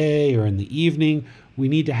of the day or in the evening. We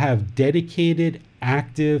need to have dedicated,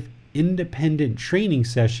 active, independent training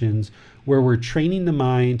sessions where we're training the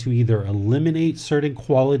mind to either eliminate certain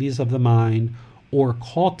qualities of the mind or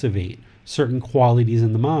cultivate certain qualities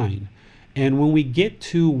in the mind. And when we get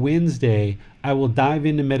to Wednesday, I will dive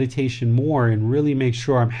into meditation more and really make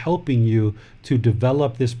sure I'm helping you to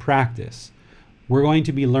develop this practice. We're going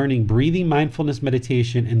to be learning breathing mindfulness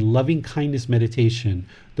meditation and loving kindness meditation.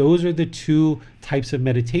 Those are the two types of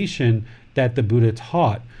meditation that the Buddha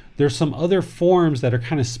taught. There's some other forms that are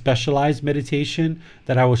kind of specialized meditation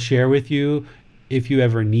that I will share with you if you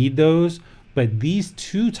ever need those. But these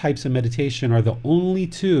two types of meditation are the only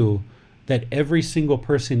two that every single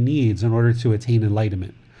person needs in order to attain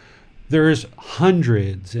enlightenment. There's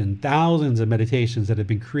hundreds and thousands of meditations that have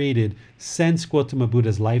been created since Gautama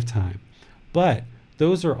Buddha's lifetime. But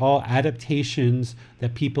those are all adaptations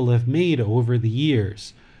that people have made over the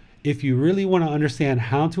years. If you really want to understand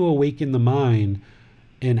how to awaken the mind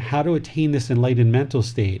and how to attain this enlightened mental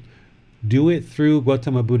state, do it through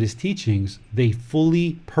Gautama Buddha's teachings, the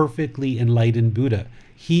fully, perfectly enlightened Buddha.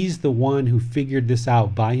 He's the one who figured this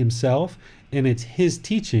out by himself, and it's his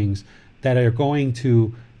teachings that are going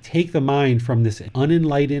to take the mind from this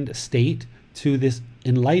unenlightened state to this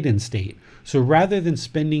enlightened state. So rather than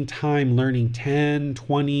spending time learning 10,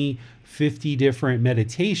 20, 50 different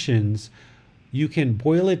meditations, you can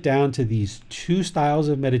boil it down to these two styles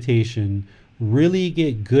of meditation, really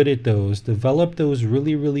get good at those, develop those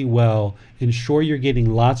really, really well, ensure you're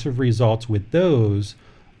getting lots of results with those,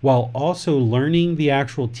 while also learning the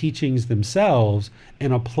actual teachings themselves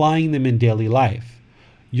and applying them in daily life.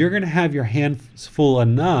 You're going to have your hands full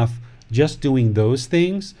enough just doing those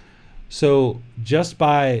things. So just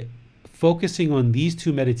by focusing on these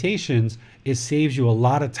two meditations, it saves you a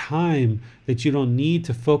lot of time that you don't need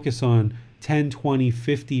to focus on 10, 20,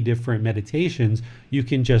 50 different meditations. You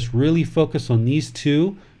can just really focus on these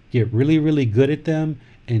two, get really, really good at them,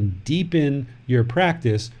 and deepen your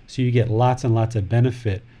practice so you get lots and lots of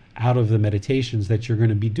benefit out of the meditations that you're going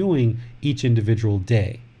to be doing each individual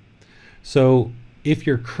day. So if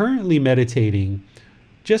you're currently meditating,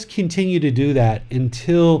 just continue to do that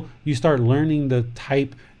until you start learning the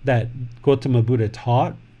type that Gautama Buddha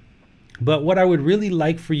taught. But what I would really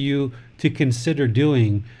like for you to consider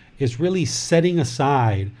doing is really setting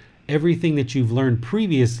aside everything that you've learned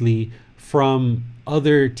previously from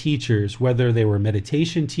other teachers, whether they were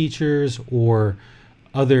meditation teachers or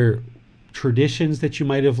other traditions that you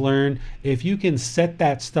might have learned, if you can set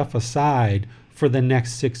that stuff aside for the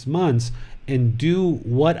next 6 months and do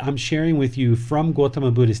what I'm sharing with you from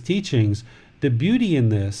Gautama Buddha's teachings, the beauty in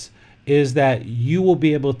this is that you will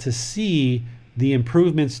be able to see the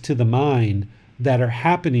improvements to the mind that are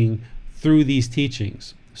happening through these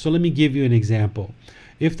teachings. So let me give you an example.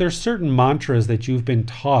 If there's certain mantras that you've been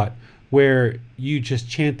taught where you just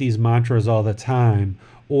chant these mantras all the time,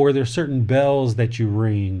 or there's certain bells that you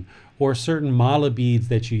ring, or certain mala beads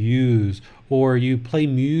that you use, or you play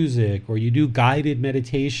music, or you do guided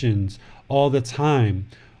meditations all the time,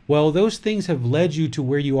 well, those things have led you to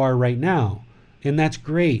where you are right now. And that's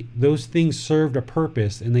great. Those things served a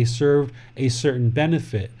purpose and they served a certain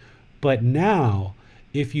benefit. But now,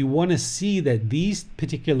 if you want to see that these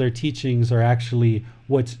particular teachings are actually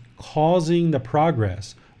what's causing the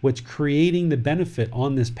progress, what's creating the benefit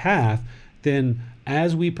on this path, then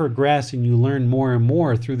as we progress and you learn more and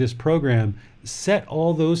more through this program, set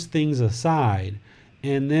all those things aside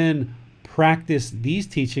and then practice these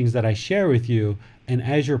teachings that I share with you. And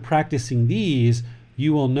as you're practicing these,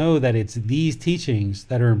 you will know that it's these teachings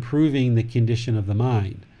that are improving the condition of the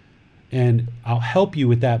mind. And I'll help you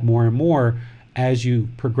with that more and more as you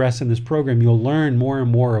progress in this program. You'll learn more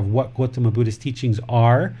and more of what Gautama Buddha's teachings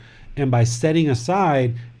are. And by setting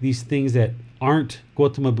aside these things that aren't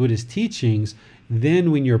Gautama Buddha's teachings, then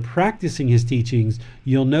when you're practicing his teachings,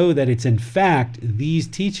 you'll know that it's in fact these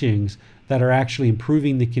teachings that are actually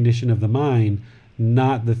improving the condition of the mind,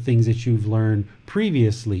 not the things that you've learned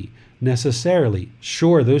previously necessarily.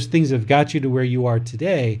 Sure, those things have got you to where you are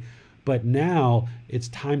today, but now it's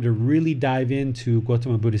time to really dive into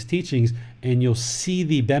Gautama Buddha's teachings, and you'll see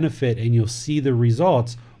the benefit and you'll see the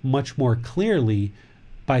results much more clearly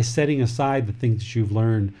by setting aside the things that you've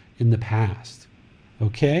learned in the past.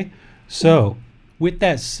 Okay? So, with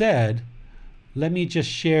that said, let me just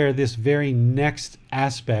share this very next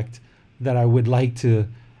aspect that I would like to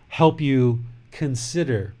help you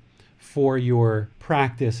consider for your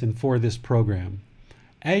practice and for this program.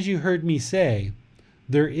 As you heard me say,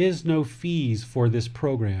 there is no fees for this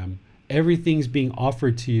program. Everything's being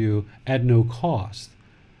offered to you at no cost.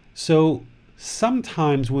 So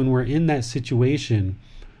sometimes when we're in that situation,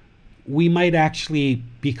 we might actually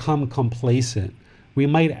become complacent. We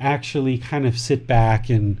might actually kind of sit back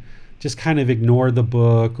and just kind of ignore the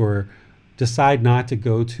book or decide not to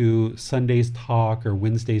go to Sunday's talk or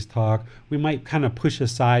Wednesday's talk. We might kind of push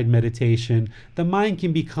aside meditation. The mind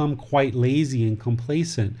can become quite lazy and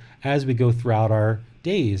complacent as we go throughout our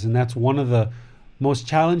days. And that's one of the most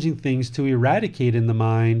challenging things to eradicate in the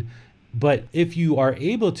mind. But if you are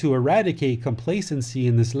able to eradicate complacency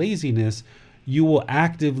and this laziness, you will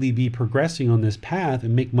actively be progressing on this path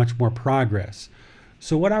and make much more progress.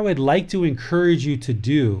 So what I would like to encourage you to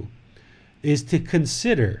do is to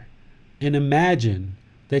consider and imagine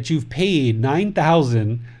that you've paid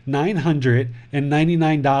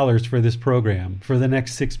 $9,999 for this program for the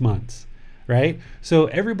next 6 months, right? So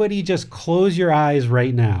everybody just close your eyes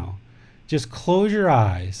right now. Just close your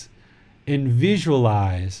eyes and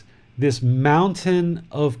visualize this mountain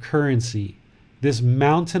of currency, this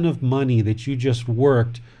mountain of money that you just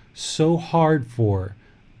worked so hard for,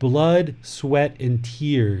 blood, sweat, and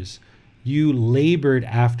tears. You labored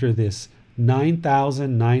after this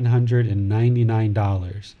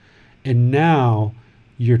 $9,999. And now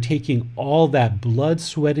you're taking all that blood,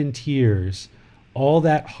 sweat, and tears, all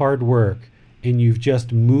that hard work, and you've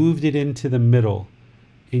just moved it into the middle,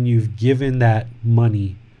 and you've given that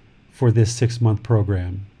money for this 6-month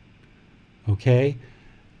program. Okay?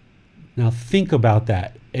 Now think about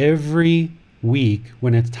that. Every week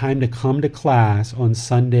when it's time to come to class on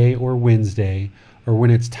Sunday or Wednesday, or when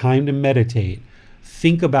it's time to meditate,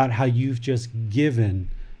 think about how you've just given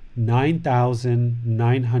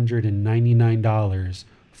 $9,999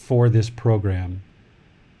 for this program.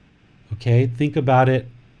 Okay, think about it.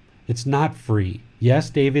 It's not free. Yes,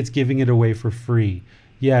 David's giving it away for free.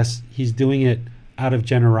 Yes, he's doing it out of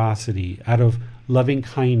generosity, out of loving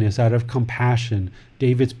kindness, out of compassion.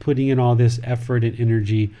 David's putting in all this effort and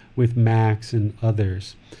energy with Max and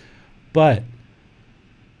others. But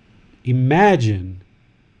imagine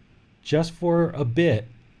just for a bit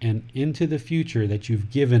and into the future that you've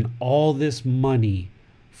given all this money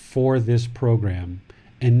for this program,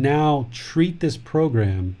 and now treat this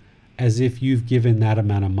program as if you've given that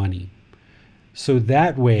amount of money. So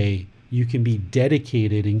that way you can be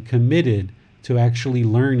dedicated and committed to actually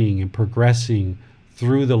learning and progressing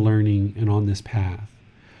through the learning and on this path.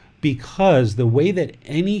 Because the way that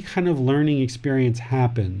any kind of learning experience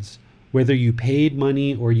happens, whether you paid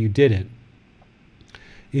money or you didn't,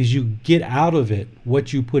 is you get out of it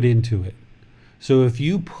what you put into it. So if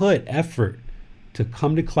you put effort to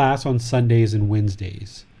come to class on Sundays and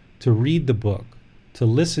Wednesdays, to read the book, to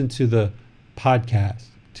listen to the podcast,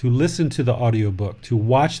 to listen to the audiobook, to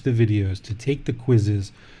watch the videos, to take the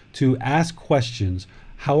quizzes, to ask questions,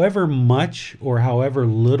 however much or however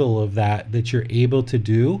little of that you're able to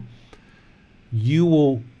do, you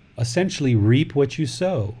will essentially reap what you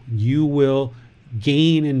sow. You will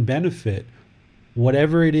gain and benefit.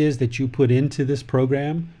 Whatever it is that you put into this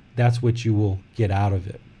program, that's what you will get out of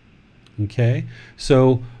it. Okay?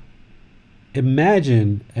 So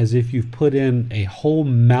imagine as if you've put in a whole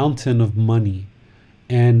mountain of money,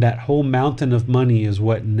 and that whole mountain of money is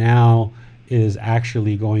what now is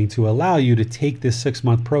actually going to allow you to take this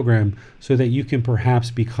 6-month program so that you can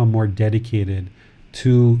perhaps become more dedicated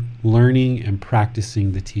to learning and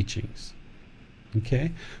practicing the teachings.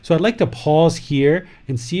 Okay, so I'd like to pause here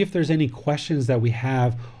and see if there's any questions that we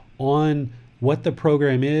have on what the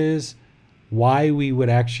program is, why we would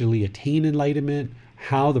actually attain enlightenment,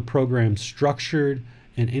 how the program's structured,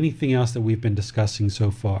 and anything else that we've been discussing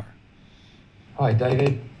so far. Hi,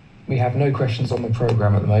 David. We have no questions on the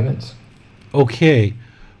program at the moment. Okay.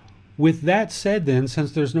 With that said then,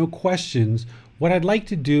 since there's no questions, what I'd like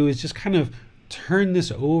to do is just kind of turn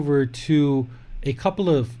this over to a couple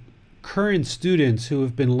of current students who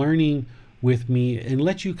have been learning with me and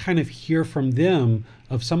let you kind of hear from them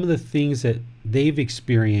of some of the things that they've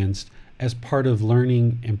experienced as part of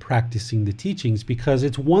learning and practicing the teachings, because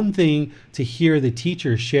it's one thing to hear the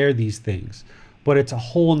teacher share these things, but it's a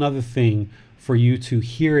whole nother thing for you to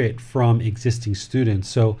hear it from existing students.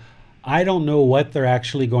 So I don't know what they're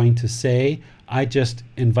actually going to say. I just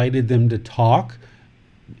invited them to talk.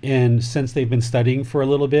 And since they've been studying for a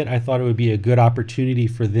little bit, I thought it would be a good opportunity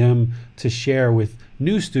for them to share with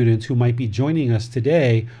new students who might be joining us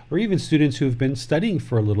today, or even students who've been studying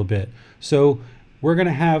for a little bit. So we're going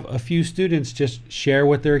to have a few students just share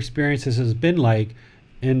what their experiences has been like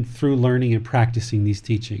and through learning and practicing these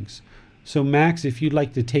teachings. So Max, if you'd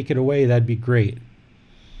like to take it away, that'd be great.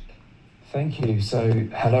 Thank you. So,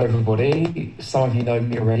 hello everybody. Some of you know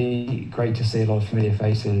me already. Great to see a lot of familiar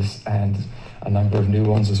faces and a number of new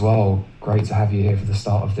ones as well. Great to have you here for the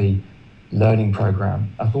start of the learning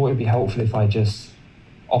program. I thought it would be helpful if I just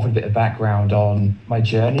offered a bit of background on my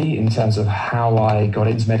journey in terms of how I got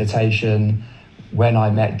into meditation, when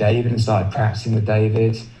I met David and started practicing with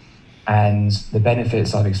David, and the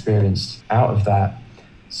benefits I've experienced out of that.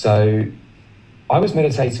 So I was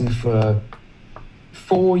meditating for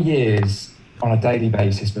 4 years on a daily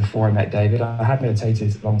basis before I met David. I had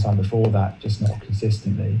meditated a long time before that, just not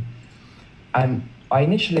consistently. And I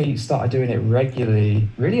initially started doing it regularly,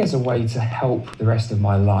 really as a way to help the rest of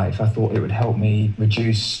my life. I thought it would help me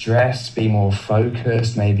reduce stress, be more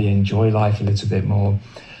focused, maybe enjoy life a little bit more.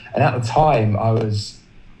 And at the time, I was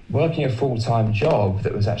working a full-time job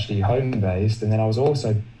that was actually home-based, and then I was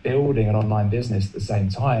also building an online business at the same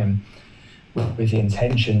time with the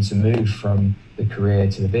intention to move from the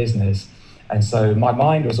career to the business. And so my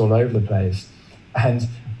mind was all over the place. And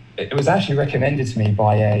it was actually recommended to me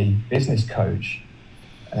by a business coach,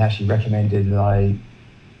 and actually recommended that I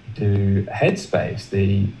do Headspace,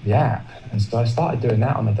 the app. And so I started doing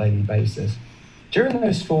that on a daily basis. During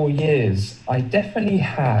those 4 years, I definitely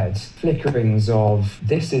had flickerings of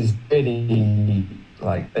this is really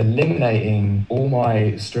like eliminating all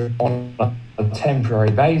my stress on a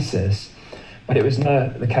temporary basis. But it was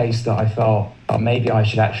not the case that I felt maybe I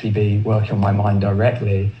should actually be working on my mind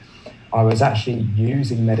directly. I was actually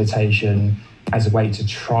using meditation as a way to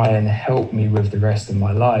try and help me with the rest of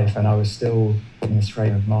my life. And I was still in this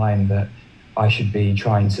frame of mind that I should be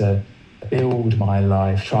trying to build my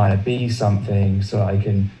life, trying to be something so I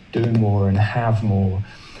can do more and have more.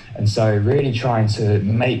 And so really trying to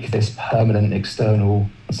make this permanent external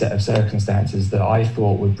set of circumstances that I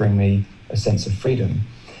thought would bring me a sense of freedom.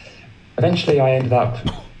 Eventually I ended up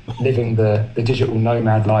living the digital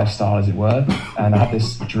nomad lifestyle, as it were, and I had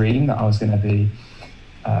this dream that I was going to be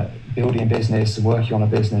building a business, working on a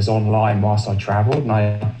business online whilst I traveled, and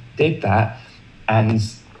I did that, and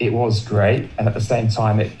it was great, and at the same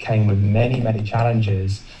time it came with many, many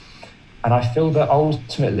challenges. And I feel that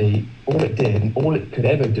ultimately all it did, and all it could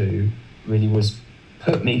ever do, really was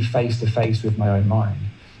put me face to face with my own mind.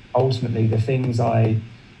 Ultimately, the things I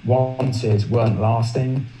wanted weren't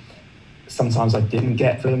lasting. Sometimes I didn't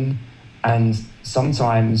get them, and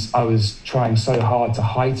sometimes I was trying so hard to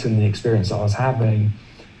heighten the experience that I was having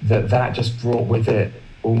that just brought with it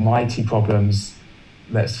almighty problems,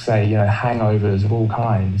 let's say, hangovers of all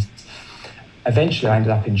kinds. Eventually I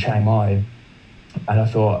ended up in Chiang Mai, and I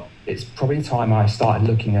thought it's probably time I started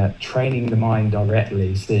looking at training the mind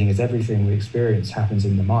directly, seeing as everything we experience happens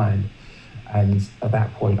in the mind. And at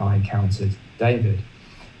that point, I encountered David.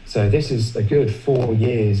 So this is a good 4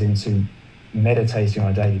 years into meditating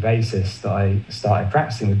on a daily basis that I started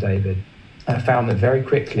practicing with David. And I found that very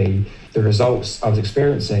quickly the results I was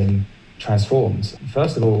experiencing transformed.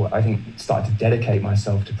 First of all, I think started to dedicate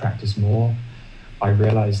myself to practice more. I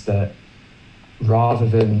realized that rather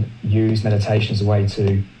than use meditation as a way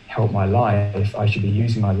to help my life, I should be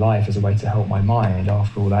using my life as a way to help my mind.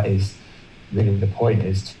 After all, that is really the point,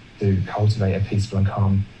 is to cultivate a peaceful and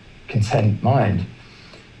calm, content mind.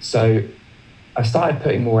 So I started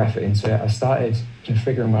putting more effort into it. I started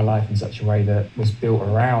configuring my life in such a way that was built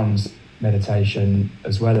around meditation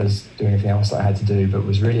as well as doing everything else that I had to do, but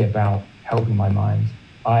was really about helping my mind.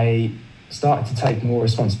 I started to take more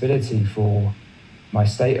responsibility for my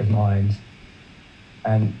state of mind.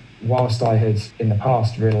 And whilst I had in the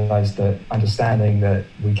past realized that understanding that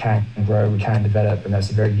we can grow, we can develop, and that's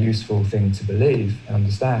a very useful thing to believe and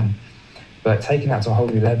understand, but taking that to a whole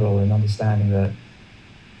new level and understanding that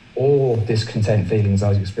all discontent feelings I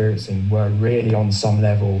was experiencing were really on some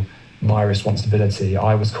level my responsibility.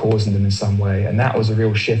 I was causing them in some way. And that was a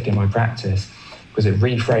real shift in my practice, because it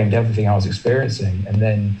reframed everything I was experiencing and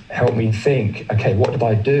then helped me think, okay, what did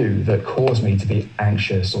I do that caused me to be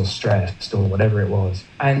anxious or stressed or whatever it was?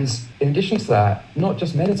 And in addition to that, not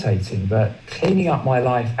just meditating, but cleaning up my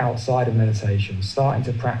life outside of meditation, starting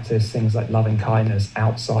to practice things like loving kindness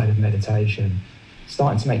outside of meditation,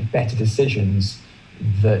 starting to make better decisions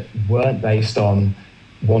that weren't based on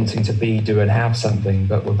wanting to be, do, and have something,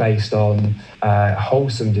 but were based on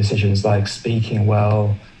wholesome decisions like speaking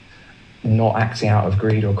well, not acting out of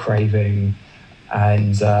greed or craving,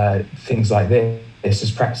 and things like this. It's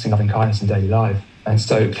just practicing loving kindness in daily life. And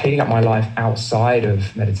so cleaning up my life outside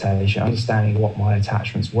of meditation, understanding what my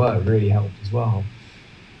attachments were, really helped as well.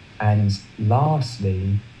 And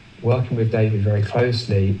lastly, working with David very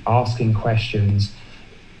closely, asking questions,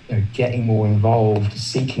 getting more involved,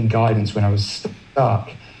 seeking guidance when I was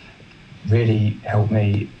stuck, really helped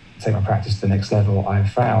me take my practice to the next level,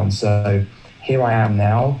 I've found. So here I am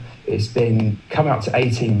now. It's been coming up to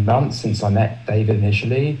 18 months since I met David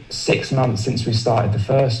initially, 6 months since we started the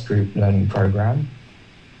first group learning program.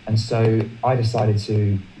 And so I decided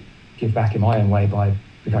to give back in my own way by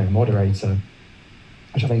becoming a moderator,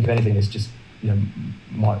 which I think, if anything, is just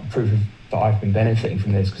my proof that I've been benefiting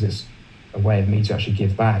from this, because it's a way of me to actually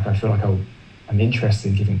give back. I feel like I'm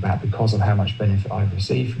interested in giving back because of how much benefit I've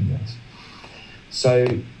received from this. So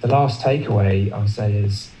the last takeaway I would say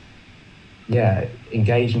is,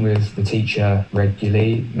 engaging with the teacher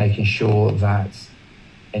regularly, making sure that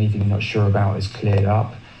anything you're not sure about is cleared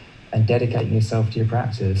up, and dedicating yourself to your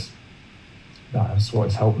practice. That's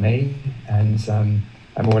what's helped me, and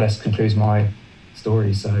that more or less concludes my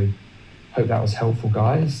story. So hope that was helpful,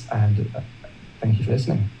 guys, and thank you for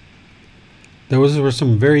listening. Those were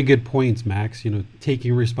some very good points, Max.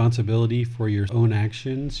 Taking responsibility for your own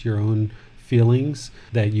actions, your own feelings,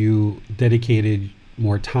 that you dedicated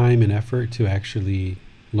more time and effort to actually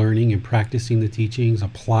learning and practicing the teachings,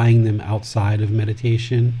 applying them outside of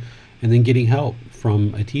meditation, and then getting help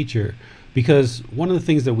from a teacher. Because one of the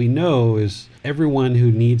things that we know is everyone who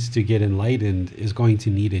needs to get enlightened is going to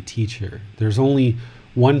need a teacher. There's only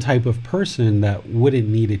one type of person that wouldn't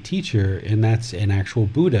need a teacher, and that's an actual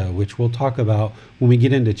Buddha, which we'll talk about when we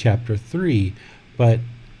get into chapter 3. But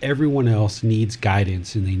everyone else needs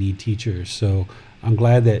guidance and they need teachers. So I'm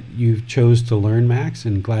glad that you chose to learn, Max,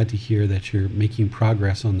 and glad to hear that you're making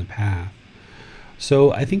progress on the path.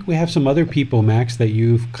 So I think we have some other people, Max, that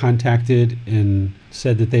you've contacted and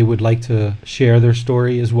said that they would like to share their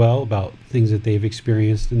story as well about things that they've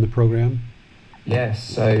experienced in the program. Yes,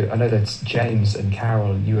 so I know that James and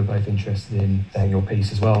Carol, you were both interested in your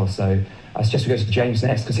piece as well. So I suggest we go to James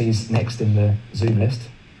next, because he's next in the Zoom list.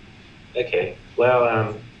 Okay.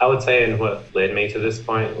 Well, I would say what led me to this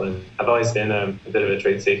point was I've always been a bit of a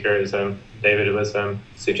truth seeker, as David was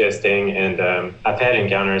suggesting, and I've had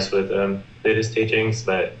encounters with Buddhist teachings,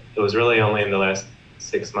 but it was really only in the last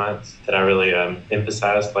 6 months that I really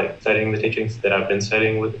emphasized studying the teachings that I've been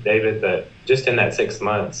studying with David. But just in that 6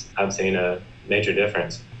 months, I've seen a major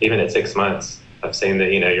difference. Even at 6 months, I've seen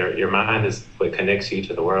that your mind is what connects you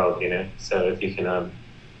to the world. So if you can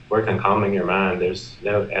work on calming your mind, there's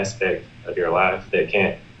no aspect of your life that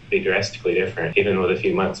can't be drastically different, even with a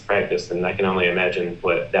few months practice. And I can only imagine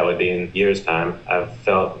what that would be in years' time. I've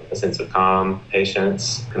felt a sense of calm,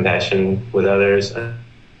 patience, compassion with others,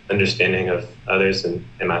 understanding of others and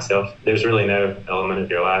myself. There's really no element of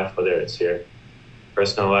your life, whether it's your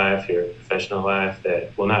personal life, your professional life,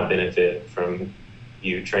 that will not benefit from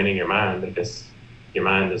you training your mind, because your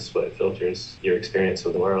mind is what filters your experience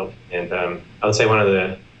with the world. And I would say one of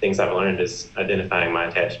the things I've learned is identifying my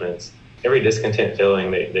attachments. Every discontent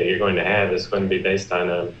feeling that you're going to have is going to be based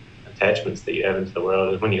on attachments that you have into the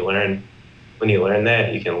world. And when you learn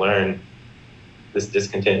that, you can learn this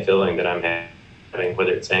discontent feeling that I'm having,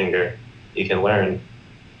 whether it's anger. You can learn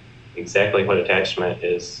exactly what attachment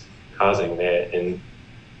is causing that, and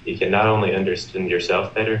you can not only understand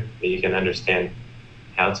yourself better, but you can understand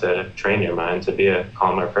how to train your mind to be a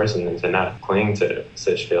calmer person and to not cling to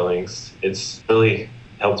such feelings. It's really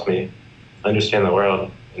helped me understand the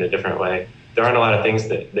world in a different way. There aren't a lot of things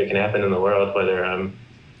that can happen in the world, whether on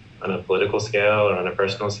a political scale or on a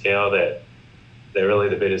personal scale, that really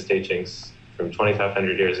the Buddhist teachings from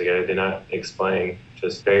 2,500 years ago do not explain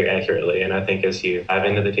just very accurately. And I think as you dive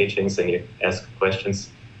into the teachings and you ask questions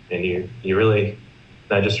and you really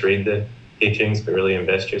not just read the teachings, but really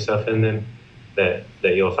invest yourself in them, that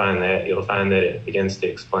you'll find that it begins to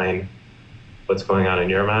explain what's going on in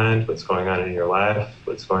your mind, what's going on in your life,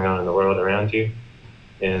 what's going on in the world around you.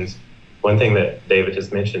 And one thing that David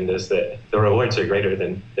has mentioned is that the rewards are greater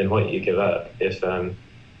than what you give up. If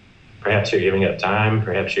perhaps you're giving up time,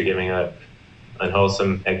 perhaps you're giving up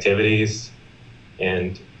unwholesome activities,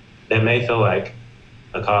 and that may feel like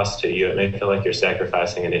a cost to you. It may feel like you're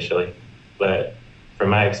sacrificing initially, but from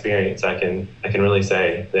my experience, I can really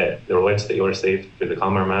say that the rewards that you'll receive through the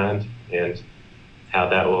calmer mind and how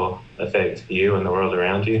that will affect you and the world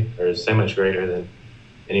around you are so much greater than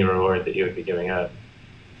any reward that you would be giving up.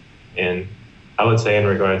 And I would say in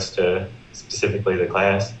regards to specifically the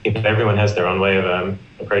class, everyone has their own way of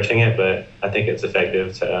approaching it, but I think it's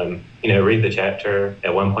effective to read the chapter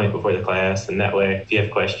at one point before the class, and that way, if you have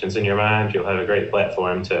questions in your mind, you'll have a great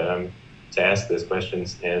platform to ask those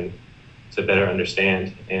questions and to better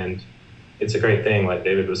understand. And it's a great thing, like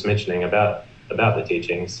David was mentioning about the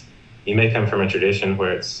teachings. You may come from a tradition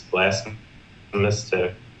where it's blasphemous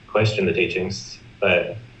to question the teachings,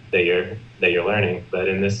 but that you're learning. But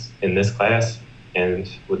in this class and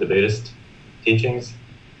with the Buddhist teachings,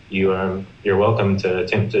 you're welcome to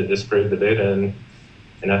attempt to disprove the Buddha,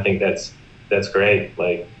 and I think that's great.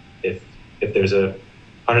 Like if there's a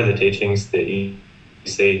part of the teachings that you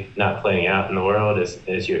see not playing out in the world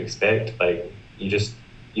as you expect, like you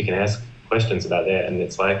can ask questions about that, and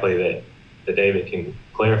it's likely that David can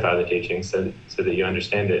clarify the teachings so that you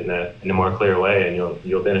understand it in a more clear way, and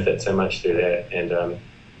you'll benefit so much through that. And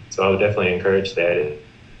so I would definitely encourage that.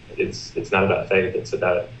 It's not about faith; it's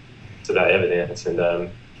about evidence,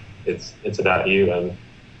 and it's about you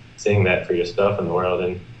seeing that for yourself in the world.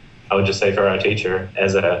 And I would just say for our teacher,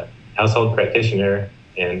 as a household practitioner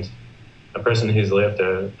and a person who's lived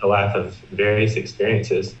a life of various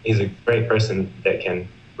experiences, he's a great person that can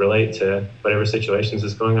relate to whatever situations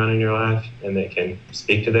is going on in your life, and that can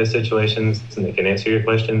speak to those situations, and that can answer your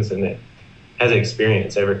questions, and that has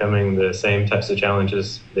experience overcoming the same types of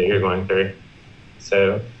challenges that you're going through.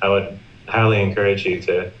 So I would highly encourage you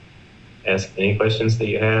to ask any questions that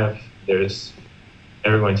you have. There's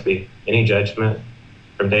never going to be any judgment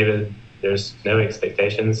from David. There's no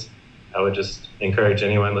expectations. I would just encourage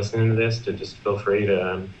anyone listening to this to just feel free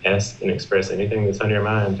to ask and express anything that's on your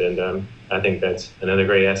mind. And I think that's another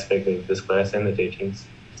great aspect of this class and the teachings.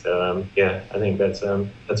 So I think that's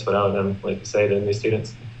what I would like to say to new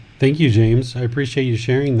students. Thank you, James. I appreciate you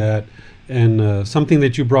sharing that. And something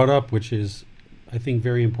that you brought up, which is, I think,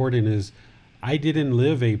 very important, is I didn't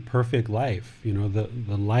live a perfect life. The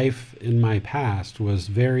life in my past was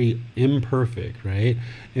very imperfect, right?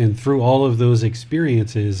 And through all of those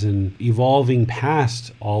experiences and evolving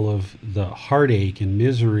past all of the heartache and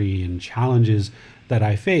misery and challenges that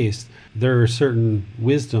I faced, there are certain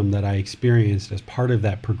wisdom that I experienced as part of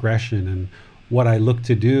that progression. And what I look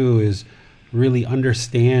to do is really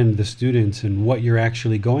understand the students and what you're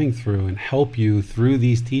actually going through, and help you through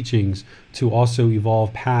these teachings to also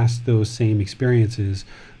evolve past those same experiences.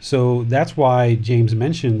 So that's why James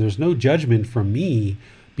mentioned there's no judgment from me,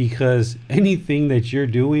 because anything that you're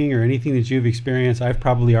doing or anything that you've experienced, I've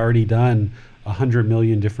probably already done 100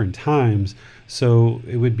 million different times. So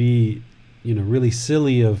it would be, really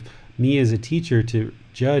silly of me as a teacher to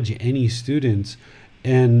judge any students.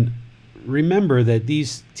 And remember that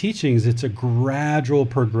these teachings, it's a gradual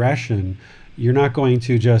progression. You're not going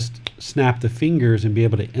to just snap the fingers and be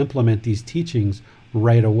able to implement these teachings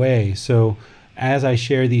right away. So as I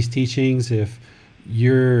share these teachings, if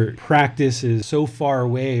your practice is so far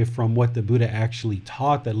away from what the Buddha actually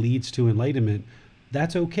taught that leads to enlightenment,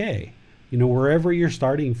 that's okay. Wherever you're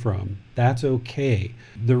starting from, that's okay.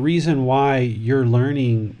 The reason why you're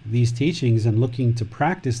learning these teachings and looking to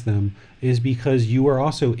practice them is because you are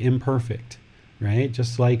also imperfect, right?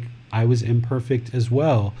 Just like I was imperfect as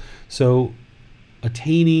well. So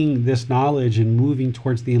attaining this knowledge and moving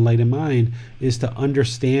towards the enlightened mind is to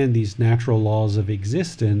understand these natural laws of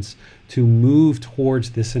existence, to move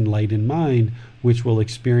towards this enlightened mind, which will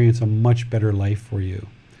experience a much better life for you.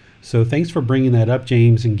 So thanks for bringing that up,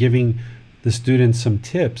 James, and giving the students some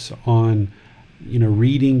tips on,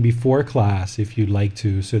 reading before class if you'd like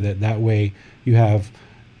to, so that way you have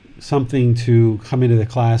something to come into the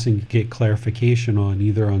class and get clarification on,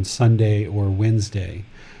 either on Sunday or Wednesday.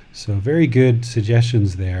 So very good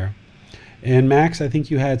suggestions there. And Max, I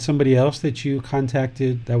think you had somebody else that you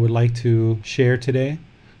contacted that would like to share today.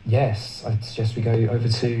 Yes, I suggest we go over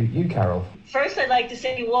to you, Carol. First, I'd like to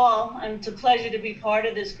say to you all, it's a pleasure to be part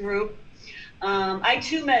of this group. I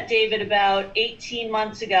too met David about 18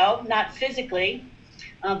 months ago, not physically,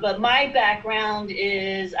 but my background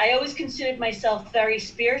is I always considered myself very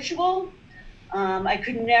spiritual. I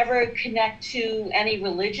could never connect to any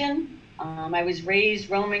religion. I was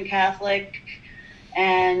raised Roman Catholic,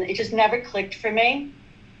 and it just never clicked for me.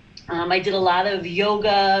 I did a lot of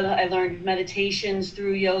yoga. I learned meditations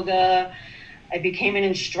through yoga. I became an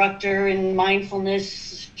instructor in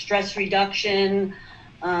mindfulness, stress reduction.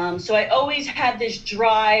 So I always had this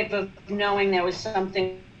drive of knowing there was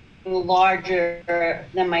something larger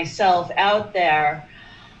than myself out there.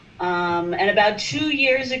 And about 2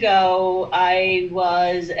 years ago, I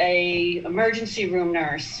was an emergency room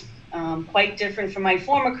nurse. Quite different from my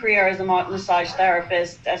former career as a massage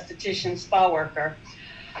therapist, esthetician, spa worker,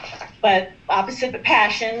 but opposite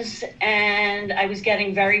passions. And I was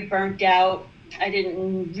getting very burnt out. I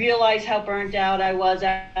didn't realize how burnt out I was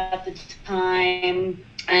at the time.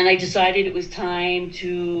 And I decided it was time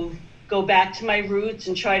to go back to my roots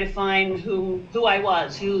and try to find who I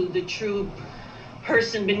was, who the true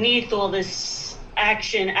person beneath all this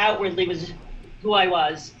action outwardly was, who I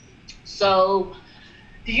was. So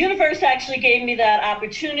the universe actually gave me that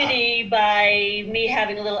opportunity by me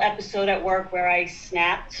having a little episode at work where I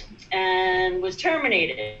snapped and was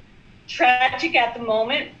terminated. Tragic at the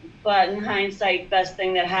moment, but in hindsight, best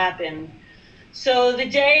thing that happened. So the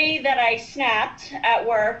day that I snapped at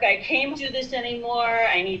work, I can't do this anymore.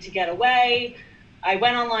 I need to get away. I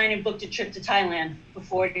went online and booked a trip to Thailand for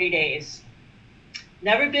 40 days.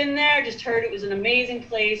 Never been there, just heard it was an amazing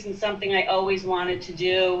place and something I always wanted to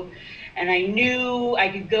do. And I knew I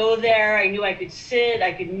could go there. I knew I could sit,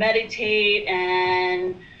 I could meditate.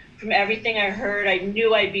 And from everything I heard, I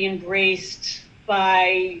knew I'd be embraced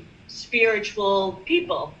by spiritual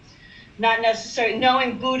people. Not necessarily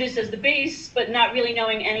knowing Buddhist as the base, but not really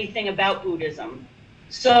knowing anything about Buddhism.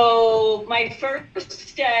 So my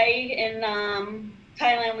first day in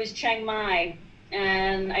Thailand was Chiang Mai.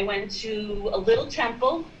 And I went to a little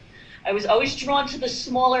temple. I was always drawn to the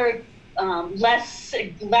smaller, less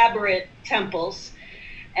elaborate temples.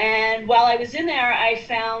 And while I was in there, I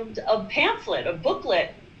found a pamphlet, a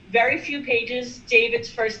booklet, very few pages,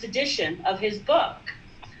 David's first edition of his book.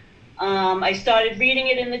 I started reading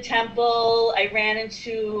it in the temple. I ran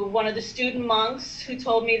into one of the student monks who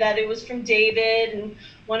told me that it was from David and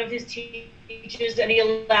one of his teachers, and he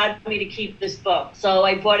allowed me to keep this book. So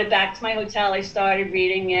I brought it back to my hotel. I started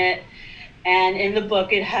reading it. And in the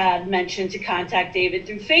book, it had mentioned to contact David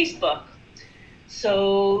through Facebook.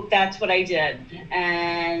 So that's what I did.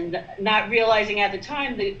 And not realizing at the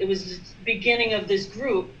time that it was the beginning of this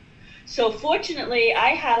group. So fortunately, I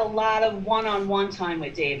had a lot of one-on-one time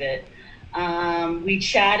with David. We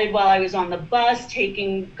chatted while I was on the bus,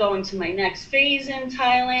 going to my next phase in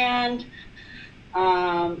Thailand.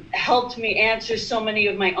 Helped me answer so many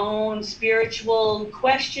of my own spiritual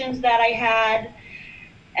questions that I had,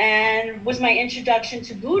 and was my introduction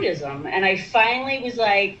to Buddhism. And I finally was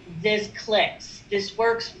like, this clicks, this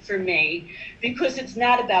works for me, because it's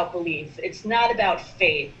not about belief, it's not about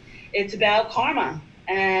faith, it's about karma,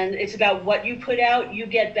 and it's about what you put out, you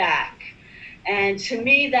get back. And to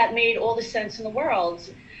me, that made all the sense in the world.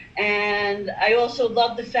 And I also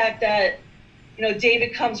love the fact that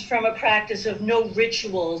David comes from a practice of no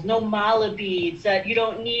rituals, no mala beads, that you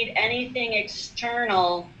don't need anything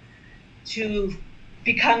external to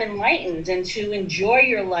become enlightened and to enjoy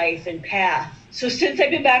your life and path. So since I've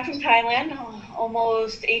been back from Thailand,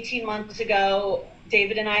 almost 18 months ago,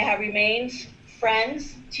 David and I have remained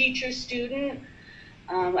friends, teacher, student.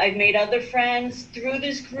 I've made other friends through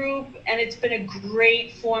this group, and it's been a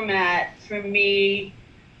great format for me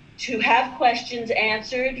to have questions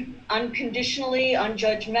answered unconditionally,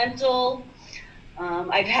 unjudgmental.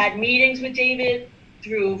 I've had meetings with David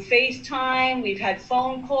through FaceTime. We've had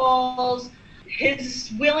phone calls.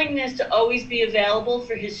 His willingness to always be available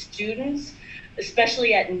for his students,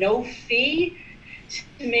 especially at no fee,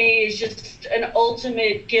 to me is just an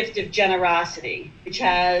ultimate gift of generosity, which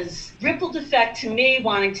has rippled effect to me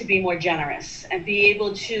wanting to be more generous and be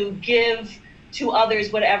able to give to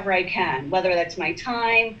others whatever I can, whether that's my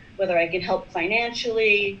time, whether I can help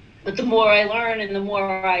financially. But the more I learn and the more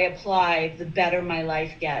I apply, the better my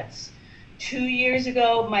life gets. 2 years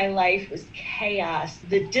ago, my life was chaos.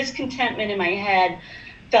 The discontentment in my head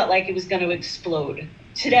felt like it was going to explode.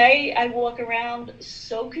 Today, I walk around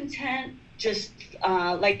so content. Just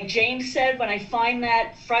like James said, when I find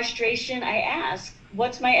that frustration, I ask,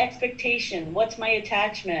 what's my expectation? What's my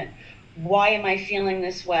attachment? Why am I feeling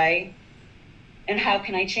this way? And how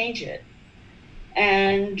can I change it?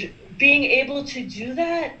 And being able to do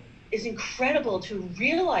that is incredible, to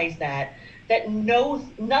realize that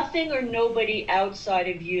nothing or nobody outside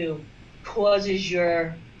of you causes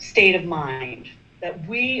your state of mind, that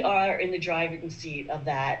we are in the driving seat of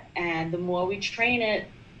that. And the more we train it,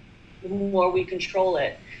 the more we control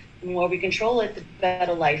it. The more we control it, the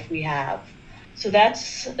better life we have. So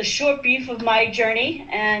that's a short brief of my journey,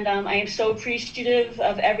 and I am so appreciative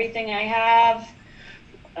of everything I have.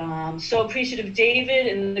 So appreciative of David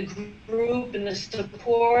and the group and the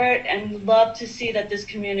support, and love to see that this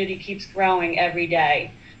community keeps growing every day.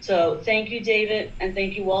 So thank you, David, and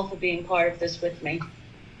thank you all for being part of this with me.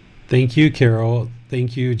 Thank you, Carol.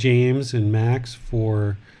 Thank you, James and Max,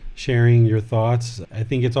 for sharing your thoughts. I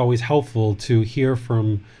think it's always helpful to hear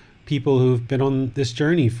from people who've been on this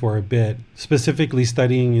journey for a bit, specifically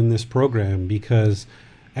studying in this program, because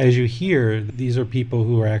as you hear, these are people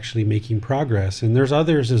who are actually making progress, and there's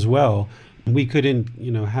others as well. We couldn't,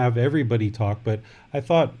 have everybody talk, but I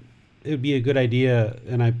thought it would be a good idea,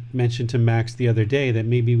 and I mentioned to Max the other day that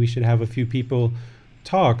maybe we should have a few people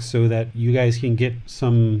talk so that you guys can get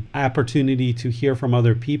some opportunity to hear from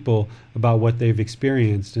other people about what they've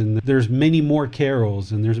experienced. And there's many more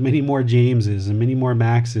Carols, and there's many more Jameses, and many more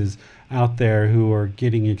Maxes out there who are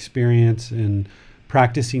getting experience and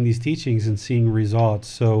practicing these teachings and seeing results.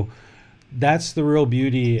 So that's the real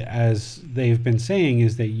beauty, as they've been saying,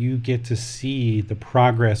 is that you get to see the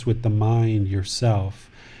progress with the mind yourself.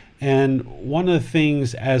 And one of the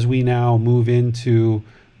things, as we now move into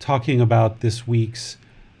talking about this week's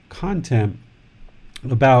content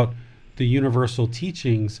about the universal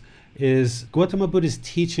teachings, is Gautama Buddha's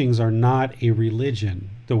teachings are not a religion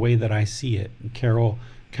the way that I see it. Carol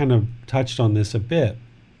kind of touched on this a bit.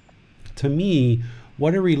 To me,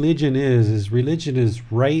 what a religion is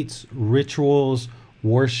rites, rituals,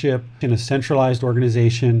 worship in a centralized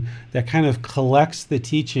organization that kind of collects the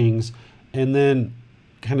teachings and then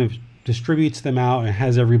kind of distributes them out and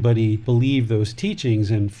has everybody believe those teachings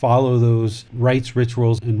and follow those rites,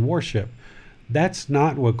 rituals, and worship. That's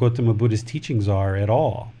not what Gautama Buddha's teachings are at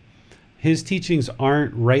all. His teachings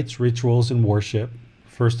aren't rites, rituals, and worship.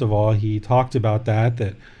 First of all, he talked about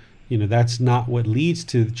that that's not what leads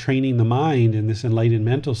to training the mind in this enlightened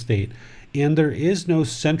mental state. And there is no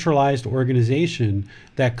centralized organization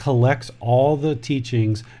that collects all the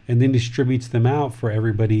teachings and then distributes them out for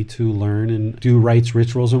everybody to learn and do rites,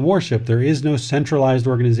 rituals, and worship. There is no centralized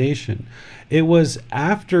organization. It was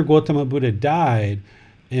after Gautama Buddha died,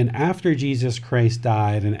 and after Jesus Christ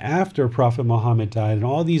died, and after Prophet Muhammad died, and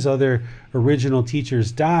all these other original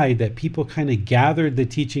teachers died, that people kind of gathered the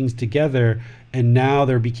teachings together, and now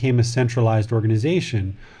there became a centralized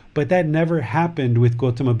organization. But that never happened with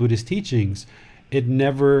Gautama Buddha's teachings. It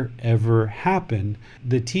never, ever happened.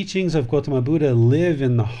 The teachings of Gautama Buddha live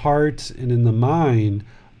in the heart and in the mind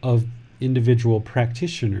of individual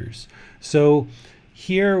practitioners. So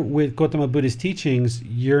here with Gautama Buddha's teachings,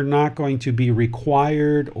 you're not going to be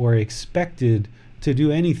required or expected to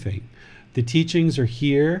do anything. The teachings are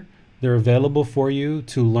here. They're available for you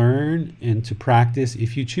to learn and to practice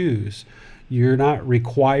if you choose. You're not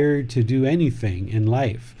required to do anything in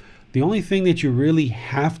life. The only thing that you really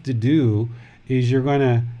have to do is you're going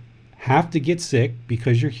to have to get sick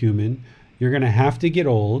because you're human. You're going to have to get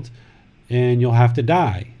old, and you'll have to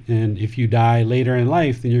die. And if you die later in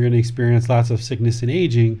life, then you're going to experience lots of sickness and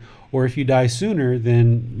aging. Or if you die sooner,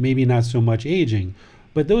 then maybe not so much aging.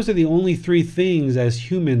 But those are the only three things as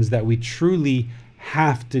humans that we truly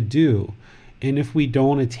have to do. And if we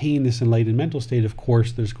don't attain this enlightened mental state, of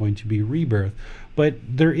course, there's going to be rebirth. But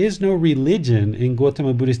there is no religion in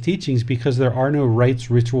Gautama Buddha's teachings because there are no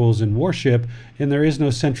rites, rituals, and worship, and there is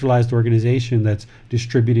no centralized organization that's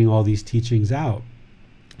distributing all these teachings out.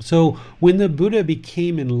 So when the Buddha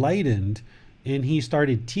became enlightened and he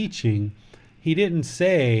started teaching, he didn't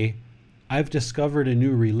say, I've discovered a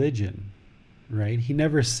new religion, right? He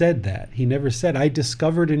never said that. He never said, I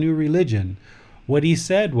discovered a new religion. What he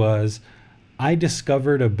said was, I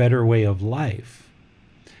discovered a better way of life.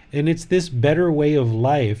 And it's this better way of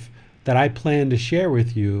life that I plan to share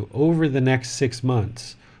with you over the next 6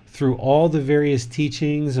 months through all the various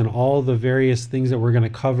teachings and all the various things that we're going to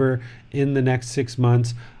cover in the next 6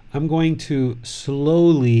 months. I'm going to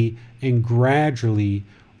slowly and gradually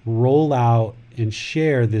roll out and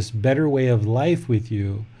share this better way of life with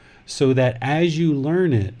you, so that as you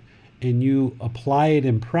learn it and you apply it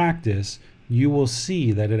in practice, you will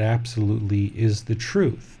see that it absolutely is the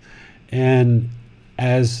truth. And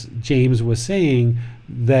as James was saying,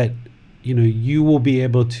 that you will be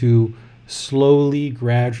able to slowly,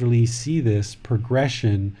 gradually see this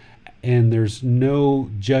progression, and there's no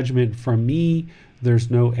judgment from me, there's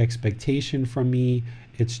no expectation from me.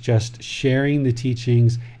 It's just sharing the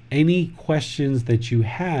teachings. Any questions that you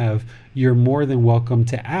have, you're more than welcome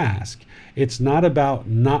to ask. It's not about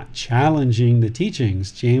not challenging the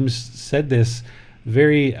teachings. James said this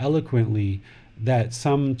very eloquently, that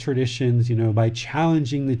some traditions, by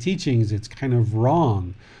challenging the teachings, it's kind of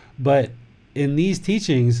wrong. But in these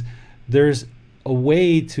teachings, there's a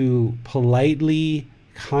way to politely,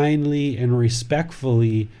 kindly, and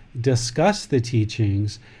respectfully discuss the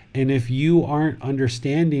teachings. And if you aren't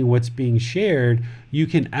understanding what's being shared, you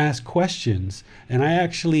can ask questions. And I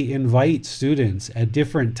actually invite students at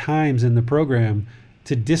different times in the program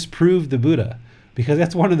to disprove the Buddha, because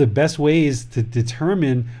that's one of the best ways to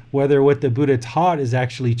determine whether what the Buddha taught is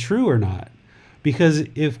actually true or not. Because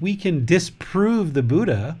if we can disprove the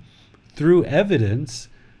Buddha through evidence,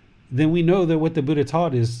 then we know that what the Buddha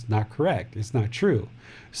taught is not correct. It's not true.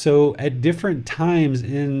 So at different times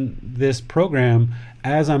in this program,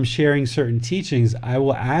 as I'm sharing certain teachings, I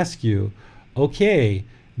will ask you, okay,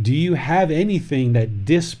 do you have anything that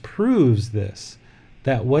disproves this,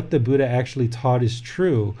 that what the Buddha actually taught is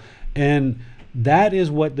true? And that is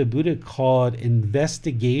what the Buddha called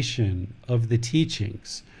investigation of the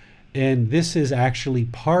teachings. And this is actually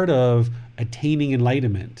part of attaining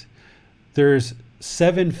enlightenment. There's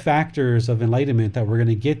 7 factors of enlightenment that we're going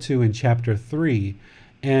to get to in chapter 3.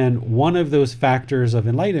 And one of those factors of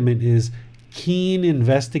enlightenment is keen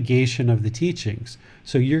investigation of the teachings.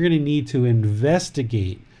 So you're going to need to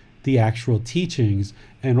investigate the actual teachings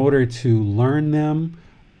in order to learn them,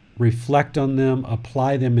 reflect on them,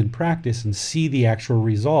 apply them in practice, and see the actual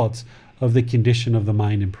results of the condition of the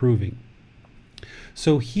mind improving.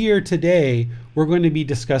 So here today, we're going to be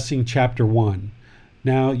discussing chapter 1.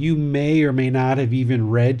 Now, you may or may not have even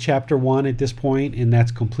read chapter 1 at this point, and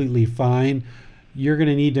that's completely fine. You're going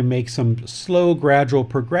to need to make some slow, gradual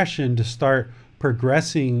progression to start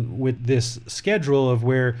progressing with this schedule of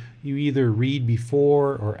where you either read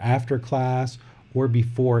before or after class, or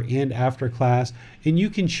before and after class, and you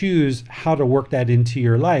can choose how to work that into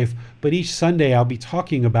your life. But each Sunday I'll be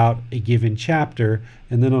talking about a given chapter,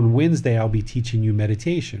 and then on Wednesday I'll be teaching you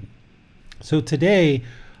meditation. So today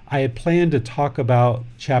I had planned to talk about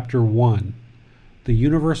chapter 1, the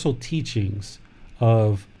universal teachings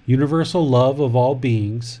of universal love of all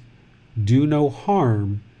beings, do no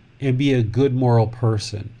harm, and be a good moral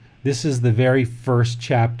person. This is the very first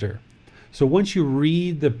chapter. So once you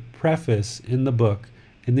read the preface in the book,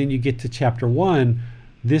 and then you get to chapter 1,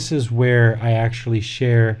 this is where I actually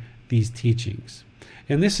share these teachings.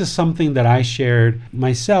 And this is something that I shared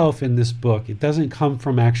myself in this book. It doesn't come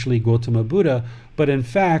from actually Gautama Buddha, but in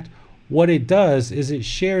fact, what it does is it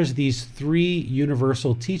shares these 3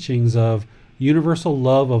 universal teachings of universal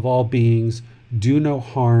love of all beings, do no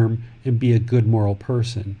harm, and be a good moral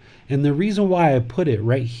person. And the reason why I put it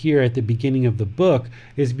right here at the beginning of the book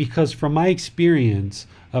is because from my experience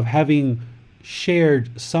of having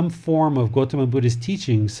shared some form of Gautama Buddha's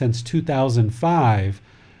teaching since 2005,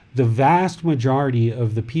 the vast majority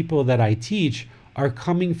of the people that I teach are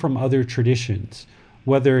coming from other traditions,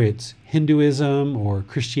 whether it's Hinduism or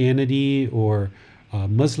Christianity or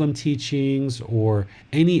Muslim teachings or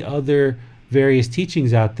any other various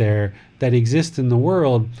teachings out there that exist in the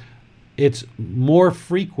world. It's more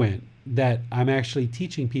frequent that I'm actually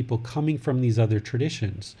teaching people coming from these other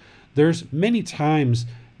traditions. There's many times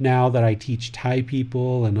now that I teach Thai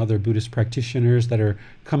people and other Buddhist practitioners that are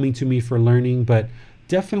coming to me for learning, but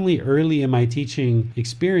definitely early in my teaching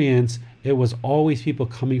experience, it was always people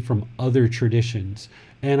coming from other traditions.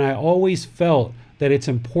 And I always felt that it's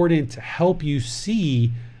important to help you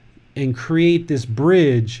see and create this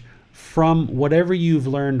bridge from whatever you've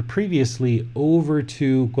learned previously over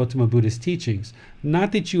to Gautama Buddha's teachings.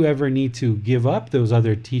 Not that you ever need to give up those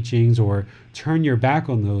other teachings or turn your back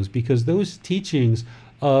on those, because those teachings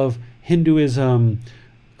of Hinduism,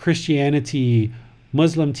 Christianity,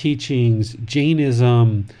 Muslim teachings,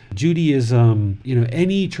 Jainism, Judaism,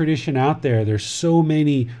 any tradition out there, there's so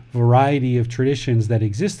many variety of traditions that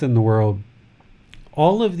exist in the world.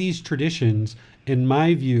 All of these traditions, in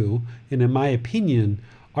my view and in my opinion,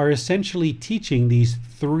 are essentially teaching these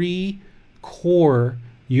three core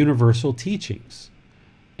universal teachings.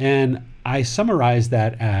 And I summarize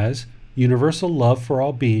that as universal love for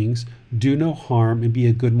all beings, do no harm, and be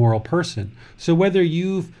a good moral person. So whether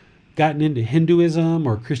you've gotten into Hinduism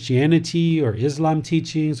or Christianity or Islam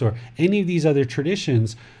teachings or any of these other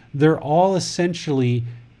traditions, they're all essentially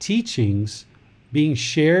teachings being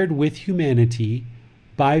shared with humanity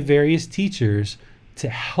by various teachers to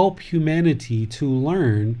help humanity to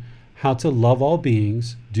learn how to love all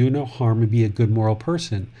beings, do no harm, and be a good moral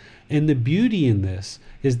person. And the beauty in this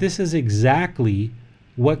is exactly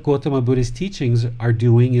what Gautama Buddha's teachings are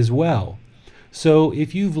doing as well. So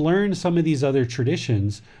if you've learned some of these other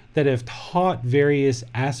traditions that have taught various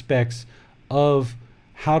aspects of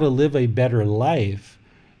how to live a better life,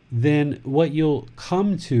 then what you'll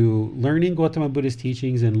come to learning Gautama Buddha's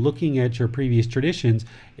teachings and looking at your previous traditions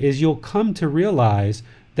is you'll come to realize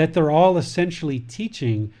that they're all essentially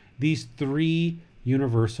teaching these three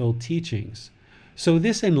universal teachings. So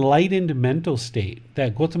this enlightened mental state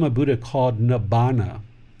that Gautama Buddha called nibbana,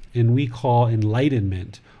 and we call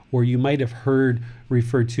enlightenment, or you might have heard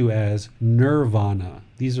referred to as nirvana.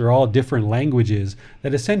 These are all different languages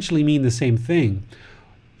that essentially mean the same thing.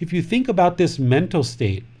 If you think about this mental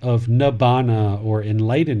state of nibbana or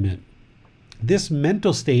enlightenment, this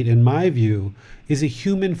mental state, in my view, is a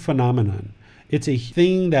human phenomenon. It's a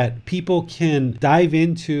thing that people can dive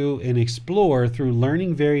into and explore through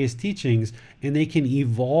learning various teachings, and they can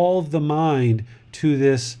evolve the mind to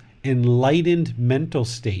this enlightened mental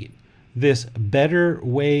state, this better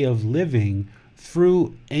way of living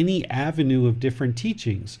through any avenue of different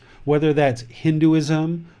teachings, whether that's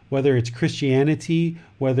Hinduism, whether it's Christianity,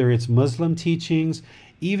 whether it's Muslim teachings.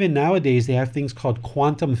 Even nowadays, they have things called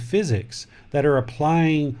quantum physics that are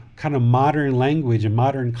applying kind of modern language and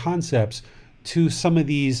modern concepts to some of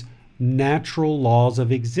these natural laws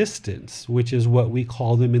of existence, which is what we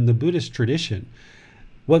call them in the Buddhist tradition.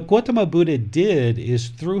 What Gautama Buddha did is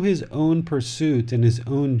through his own pursuit and his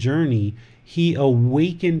own journey, he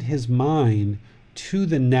awakened his mind to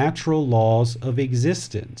the natural laws of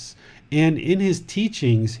existence. And in his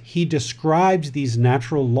teachings, he describes these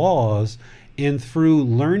natural laws, and through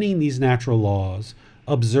learning these natural laws,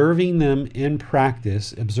 observing them in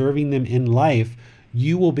practice, observing them in life,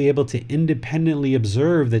 you will be able to independently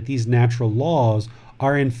observe that these natural laws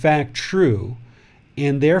are in fact true,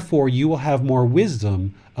 and therefore you will have more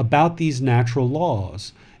wisdom about these natural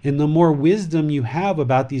laws. And the more wisdom you have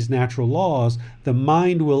about these natural laws, the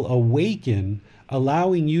mind will awaken,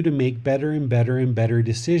 allowing you to make better and better and better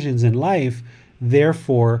decisions in life,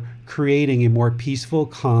 therefore creating a more peaceful,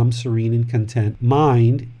 calm, serene, and content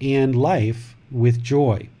mind and life with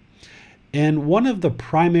joy. And one of the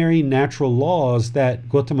primary natural laws that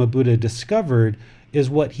Gautama Buddha discovered is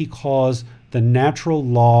what he calls the natural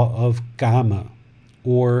law of Kama,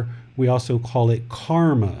 or we also call it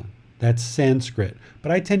karma. That's Sanskrit.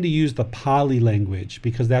 But I tend to use the Pali language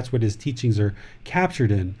because that's what his teachings are captured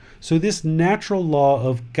in. So this natural law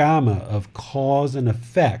of Kama, of cause and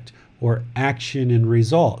effect, or action and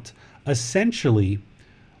result, essentially,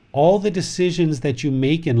 all the decisions that you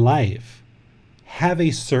make in life have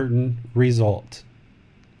a certain result,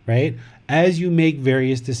 right? As you make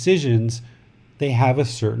various decisions, they have a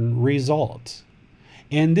certain result.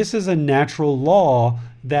 And this is a natural law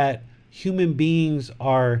that human beings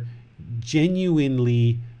are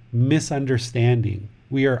genuinely misunderstanding.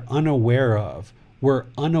 We are unaware of. We're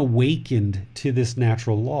unawakened to this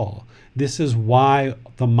natural law. This is why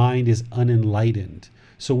the mind is unenlightened.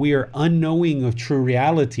 So we are unknowing of true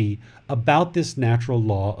reality about this natural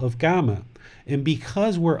law of Kama. And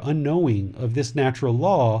because we're unknowing of this natural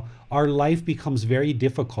law, our life becomes very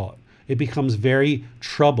difficult. It becomes very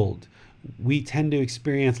troubled. We tend to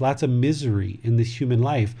experience lots of misery in this human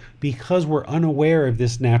life because we're unaware of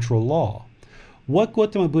this natural law. What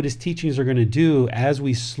Gautama Buddha's teachings are going to do as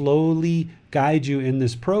we slowly guide you in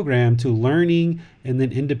this program to learning and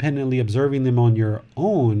then independently observing them on your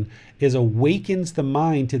own is awakens the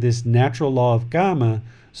mind to this natural law of Kama,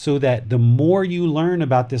 so that the more you learn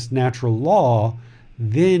about this natural law,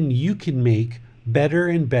 then you can make better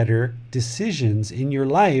and better decisions in your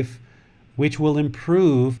life, which will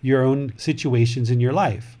improve your own situations in your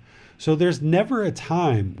life. So there's never a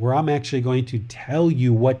time where I'm actually going to tell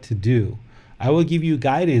you what to do. I will give you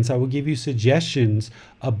guidance, I will give you suggestions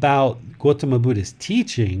about Gautama Buddha's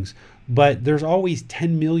teachings, but there's always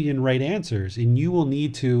 10 million right answers, and you will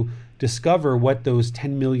need to discover what those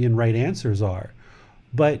 10 million right answers are.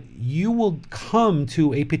 But you will come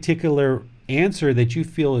to a particular answer that you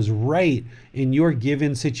feel is right in your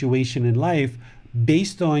given situation in life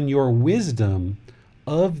based on your wisdom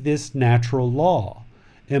of this natural law.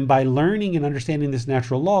 And by learning and understanding this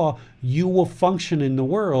natural law, you will function in the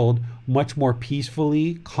world much more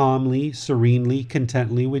peacefully, calmly, serenely,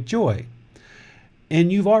 contently, with joy.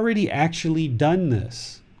 And you've already actually done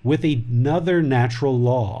this with another natural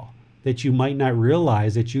law that you might not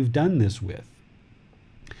realize that you've done this with.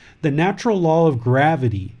 The natural law of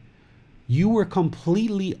gravity. You were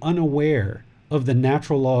completely unaware of the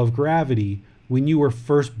natural law of gravity when you were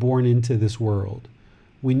first born into this world.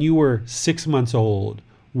 When you were 6 months old,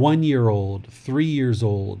 1 year old, 3 years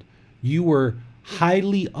old, you were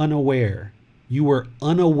highly unaware. You were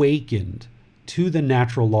unawakened to the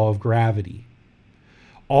natural law of gravity.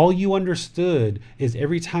 All you understood is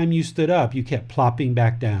every time you stood up, you kept plopping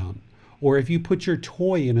back down. Or if you put your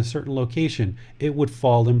toy in a certain location, it would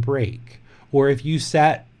fall and break. Or if you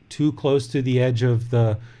sat too close to the edge of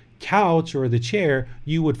the couch or the chair,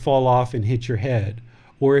 you would fall off and hit your head.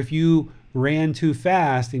 Or if you ran too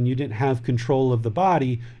fast and you didn't have control of the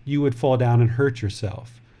body, you would fall down and hurt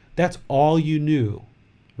yourself. That's all you knew,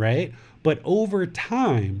 right? But over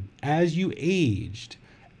time, as you aged,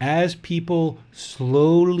 as people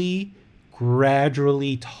slowly,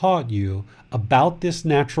 gradually taught you about this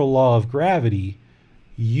natural law of gravity,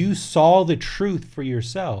 you saw the truth for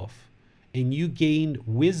yourself and you gained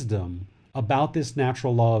wisdom about this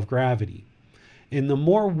natural law of gravity. And the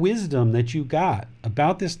more wisdom that you got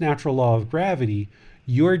about this natural law of gravity,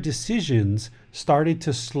 your decisions started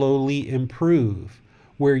to slowly improve,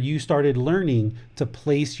 where you started learning to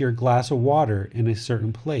place your glass of water in a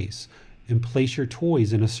certain place and place your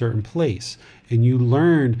toys in a certain place. And you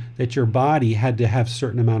learned that your body had to have a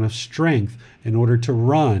certain amount of strength in order to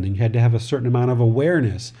run, and you had to have a certain amount of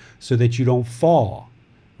awareness so that you don't fall,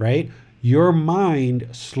 right? Your mind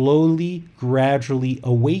slowly, gradually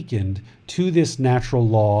awakened to this natural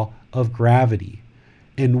law of gravity.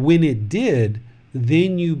 And when it did,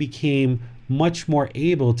 then you became much more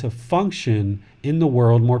able to function in the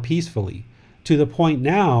world more peacefully, to the point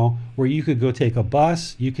now where you could go take a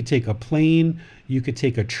bus, you could take a plane, you could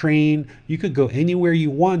take a train, you could go anywhere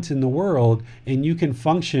you want in the world, and you can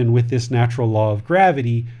function with this natural law of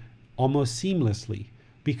gravity almost seamlessly,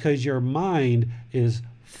 because your mind is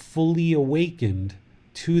fully awakened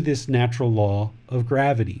to this natural law of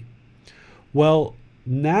gravity. Well,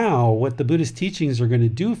 now what the Buddhist teachings are going to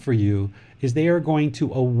do for you is they are going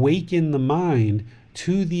to awaken the mind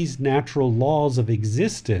to these natural laws of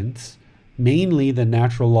existence, mainly the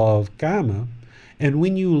natural law of karma. And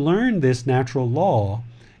when you learn this natural law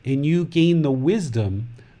and you gain the wisdom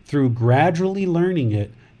through gradually learning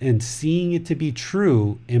it and seeing it to be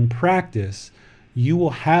true in practice, you will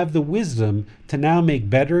have the wisdom to now make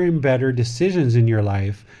better and better decisions in your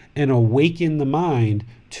life and awaken the mind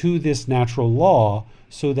to this natural law,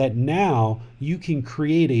 so that now you can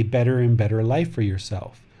create a better and better life for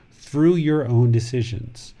yourself through your own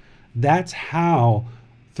decisions. That's how,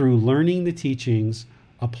 through learning the teachings,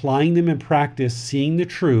 applying them in practice, seeing the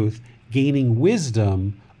truth, gaining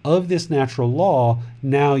wisdom of this natural law,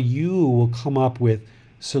 now you will come up with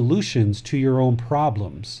solutions to your own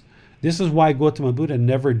problems. This is why Gautama Buddha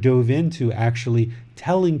never dove into actually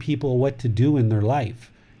telling people what to do in their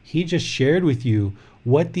life. He just shared with you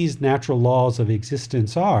what these natural laws of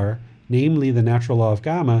existence are, namely the natural law of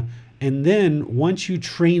karma, and then once you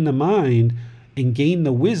train the mind and gain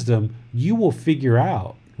the wisdom, you will figure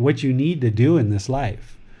out what you need to do in this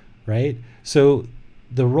life, right? So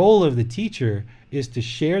the role of the teacher is to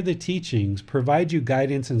share the teachings, provide you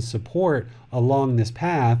guidance and support along this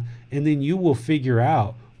path, and then you will figure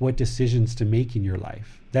out what decisions to make in your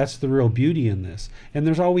life. That's the real beauty in this. And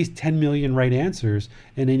there's always 10 million right answers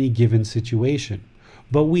in any given situation.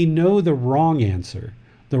 But we know the wrong answer.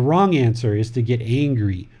 The wrong answer is to get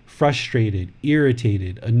angry, frustrated,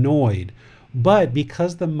 irritated, annoyed. But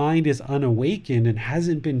because the mind is unawakened and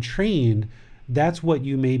hasn't been trained, that's what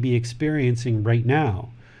you may be experiencing right now.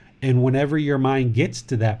 And whenever your mind gets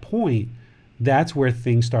to that point, that's where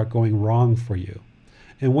things start going wrong for you.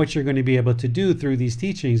 And what you're going to be able to do through these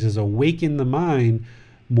teachings is awaken the mind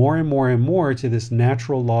more and more and more to this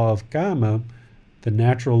natural law of karma, the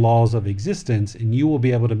natural laws of existence, and you will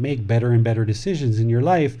be able to make better and better decisions in your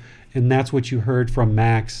life. And that's what you heard from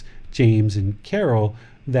Max, James, and Carol,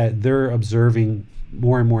 that they're observing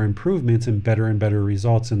more and more improvements and better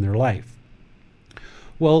results in their life.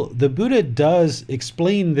 Well, the Buddha does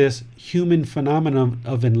explain this human phenomenon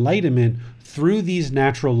of enlightenment through these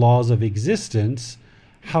natural laws of existence.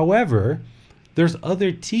 However, there's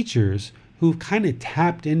other teachers who've kind of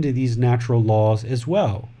tapped into these natural laws as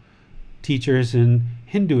well. Teachers in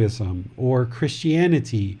Hinduism or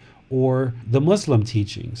Christianity or the Muslim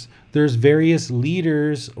teachings. There's various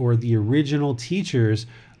leaders or the original teachers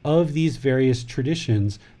of these various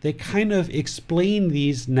traditions that kind of explain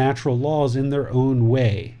these natural laws in their own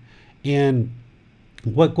way. And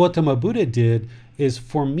what Gautama Buddha did is,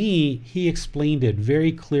 for me, he explained it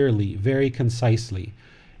very clearly, very concisely.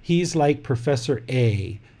 He's like Professor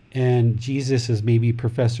A, and Jesus is maybe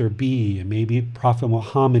Professor B, and maybe Prophet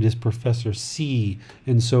Muhammad is Professor C,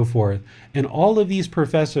 and so forth. And all of these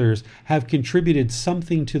professors have contributed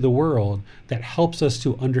something to the world that helps us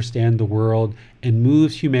to understand the world and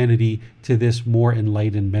moves humanity to this more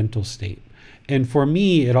enlightened mental state. And for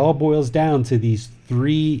me, it all boils down to these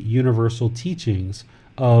three universal teachings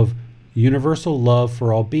of universal love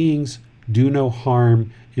for all beings, do no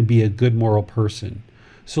harm, and be a good moral person.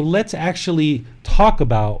 So let's actually talk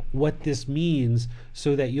about what this means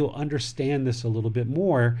so that you'll understand this a little bit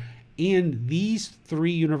more. And these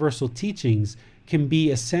three universal teachings can be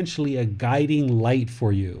essentially a guiding light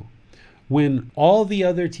for you. When all the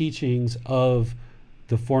other teachings of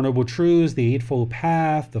the Four Noble Truths, the Eightfold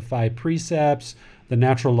Path, the Five Precepts, the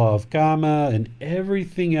Natural Law of Karma, and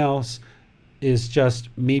everything else is just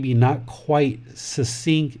maybe not quite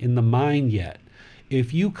succinct in the mind yet,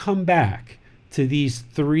 if you come back to these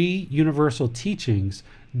three universal teachings,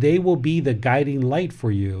 they will be the guiding light for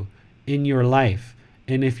you in your life.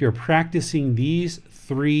 And if you're practicing these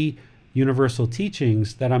three universal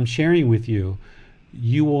teachings that I'm sharing with you,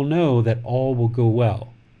 you will know that all will go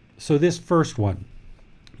well. So this first one,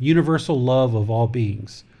 universal love of all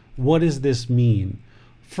beings. What does this mean?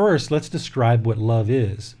 First, let's describe what love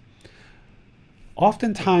is.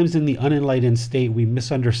 Oftentimes in the unenlightened state, we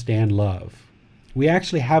misunderstand love. We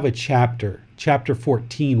actually have a chapter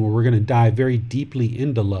 14, where we're going to dive very deeply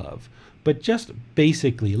into love. But just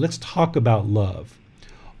basically, let's talk about love.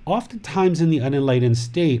 Oftentimes in the unenlightened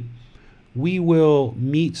state, we will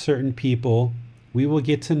meet certain people, we will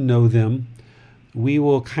get to know them, we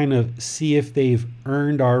will kind of see if they've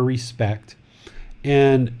earned our respect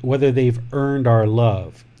and whether they've earned our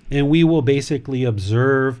love. And we will basically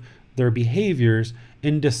observe their behaviors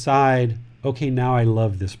and decide, okay, now I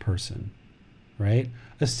love this person, right?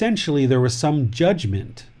 Essentially, there was some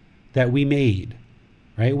judgment that we made,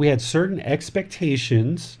 right? We had certain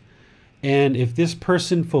expectations, and if this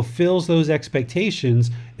person fulfills those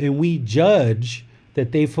expectations and we judge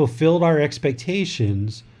that they fulfilled our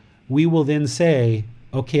expectations, we will then say,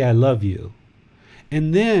 okay, I love you.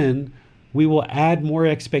 And then we will add more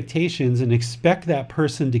expectations and expect that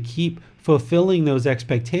person to keep fulfilling those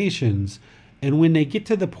expectations. And when they get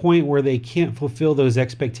to the point where they can't fulfill those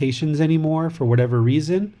expectations anymore for whatever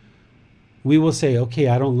reason, we will say, okay,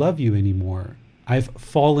 I don't love you anymore. I've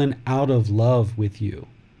fallen out of love with you.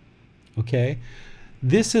 Okay?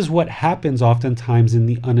 This is what happens oftentimes in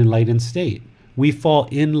the unenlightened state. We fall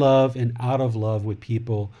in love and out of love with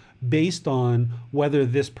people based on whether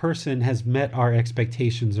this person has met our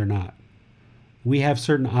expectations or not. We have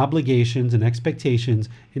certain obligations and expectations,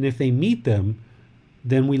 and if they meet them,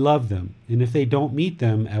 then we love them. And if they don't meet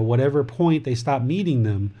them, at whatever point they stop meeting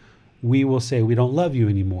them, we will say we don't love you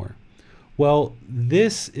anymore. Well,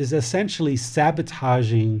 this is essentially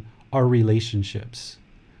sabotaging our relationships.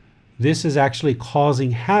 This is actually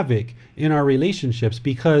causing havoc in our relationships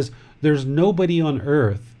because there's nobody on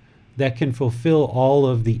earth that can fulfill all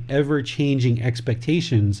of the ever-changing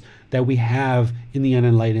expectations that we have in the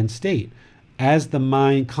unenlightened state. As the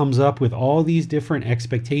mind comes up with all these different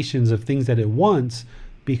expectations of things that it wants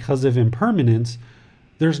because of impermanence,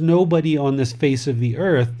 there's nobody on this face of the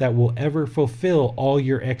earth that will ever fulfill all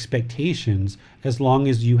your expectations as long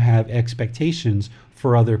as you have expectations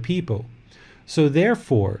for other people. So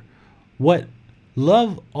therefore, what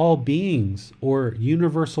love all beings or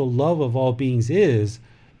universal love of all beings is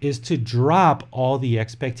to drop all the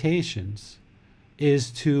expectations,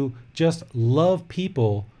 is to just love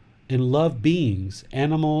people and love beings,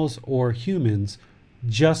 animals or humans,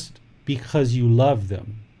 just because you love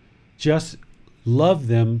them. Just love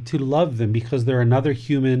them to love them because they're another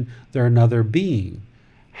human, they're another being.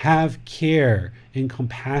 Have care and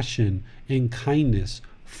compassion and kindness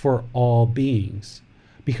for all beings.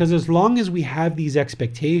 Because as long as we have these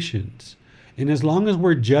expectations, and as long as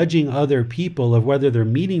we're judging other people of whether they're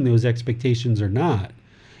meeting those expectations or not,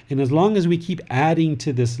 and as long as we keep adding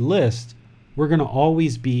to this list, we're going to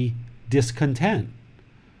always be discontent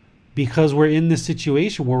because we're in this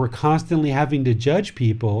situation where we're constantly having to judge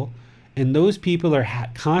people, and those people are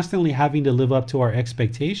constantly having to live up to our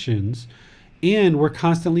expectations, and we're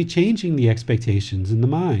constantly changing the expectations in the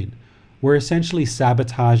mind. We're essentially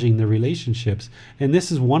sabotaging the relationships. And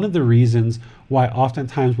this is one of the reasons why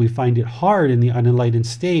oftentimes we find it hard in the unenlightened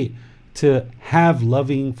state to have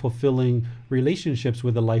loving, fulfilling relationships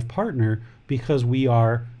with a life partner because we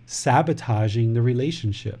are sabotaging the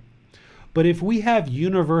relationship. But if we have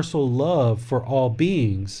universal love for all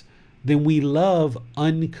beings, then we love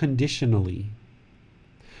unconditionally.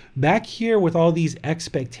 Back here with all these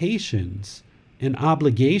expectations and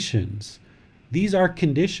obligations, these are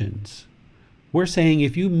conditions. We're saying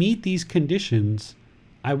if you meet these conditions,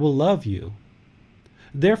 I will love you.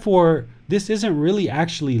 Therefore, this isn't really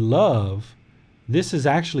actually love. This is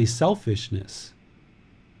actually selfishness.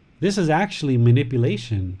 This is actually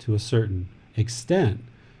manipulation to a certain extent.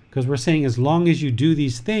 Because we're saying as long as you do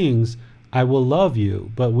these things, I will love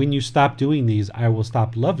you. But when you stop doing these, I will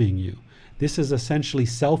stop loving you. This is essentially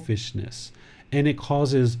selfishness. And it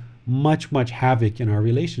causes much, much havoc in our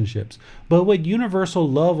relationships. But what universal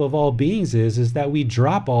love of all beings is that we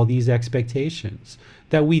drop all these expectations,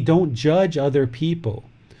 that we don't judge other people.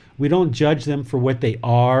 We don't judge them for what they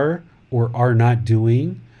are or are not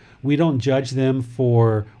doing. We don't judge them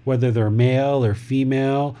for whether they're male or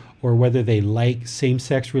female, or whether they like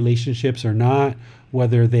same-sex relationships or not,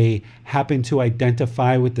 whether they happen to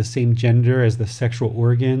identify with the same gender as the sexual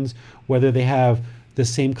organs, whether they have the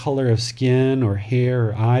same color of skin or hair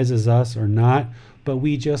or eyes as us or not. But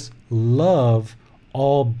we just love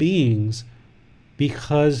all beings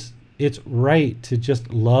because it's right to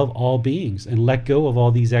just love all beings and let go of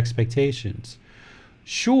all these expectations.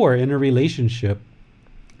 Sure, in a relationship,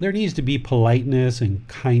 there needs to be politeness and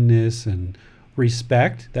kindness and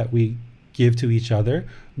respect that we give to each other.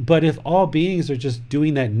 But if all beings are just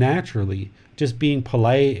doing that naturally, just being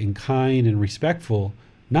polite and kind and respectful,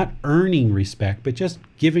 not earning respect, but just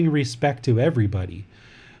giving respect to everybody,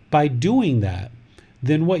 by doing that,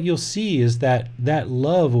 then what you'll see is that that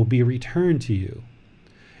love will be returned to you.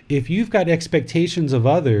 If you've got expectations of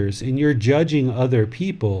others and you're judging other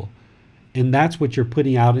people, and that's what you're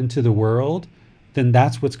putting out into the world, then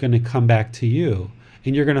that's what's going to come back to you.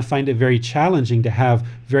 And you're going to find it very challenging to have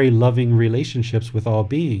very loving relationships with all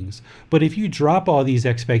beings. But if you drop all these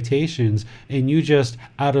expectations and you just,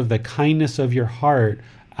 out of the kindness of your heart,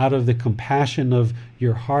 out of the compassion of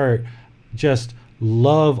your heart, just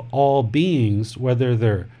love all beings, whether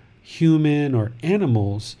they're human or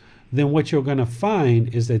animals, then what you're going to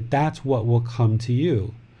find is that that's what will come to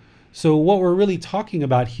you. So what we're really talking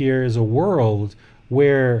about here is a world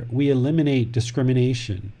where we eliminate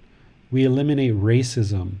discrimination, we eliminate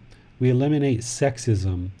racism, we eliminate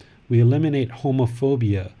sexism, we eliminate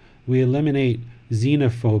homophobia, we eliminate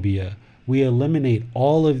xenophobia, we eliminate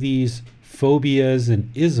all of these phobias and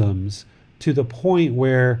isms to the point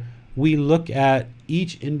where we look at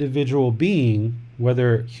each individual being,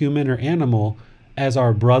 whether human or animal, as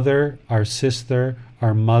our brother, our sister,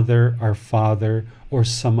 our mother, our father, or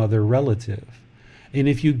some other relative. And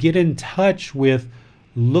if you get in touch with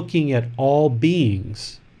looking at all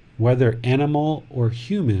beings, whether animal or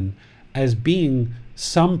human, as being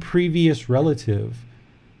some previous relative,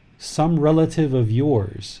 some relative of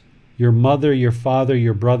yours, your mother, your father,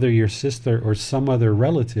 your brother, your sister, or some other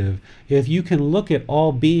relative, if you can look at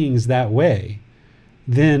all beings that way,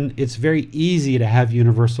 then it's very easy to have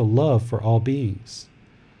universal love for all beings.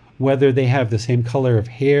 Whether they have the same color of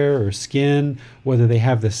hair or skin, whether they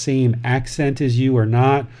have the same accent as you or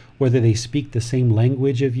not, whether they speak the same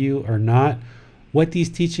language of you or not, what these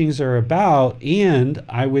teachings are about, and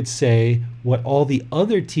I would say what all the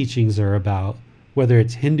other teachings are about, whether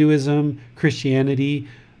it's Hinduism, Christianity,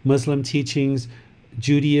 Muslim teachings,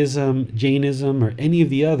 Judaism, Jainism, or any of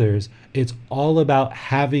the others, it's all about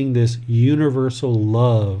having this universal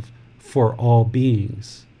love for all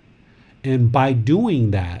beings. And by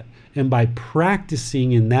doing that, and by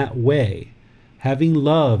practicing in that way, having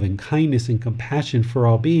love and kindness and compassion for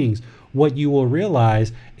all beings, what you will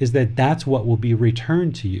realize is that that's what will be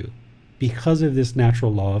returned to you because of this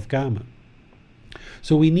natural law of karma.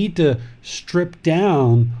 So we need to strip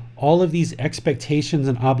down all of these expectations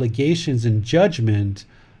and obligations and judgment.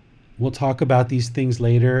 We'll talk about these things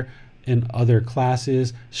later in other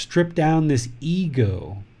classes. Strip down this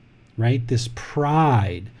ego, right? This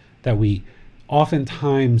pride that we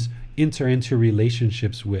oftentimes enter into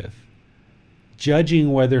relationships with.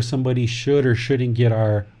 Judging whether somebody should or shouldn't get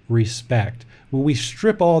our respect. When we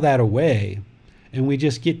strip all that away and we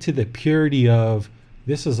just get to the purity of,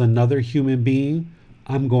 this is another human being,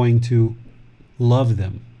 I'm going to love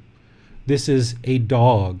them. This is a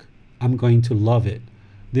dog, I'm going to love it.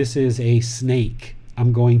 This is a snake,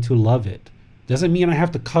 I'm going to love it. Doesn't mean I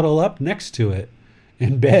have to cuddle up next to it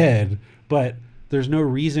in bed, but there's no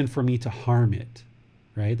reason for me to harm it,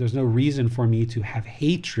 right? There's no reason for me to have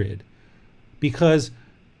hatred, because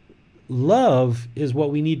love is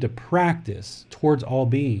what we need to practice towards all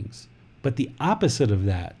beings. But the opposite of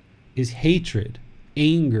that is hatred,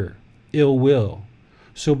 anger, ill will.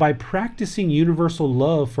 So by practicing universal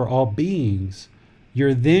love for all beings,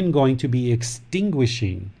 you're then going to be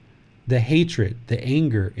extinguishing the hatred, the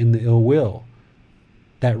anger, and the ill will,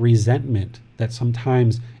 that resentment that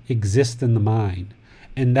sometimes exists in the mind.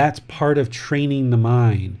 And that's part of training the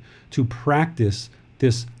mind to practice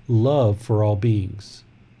this love for all beings.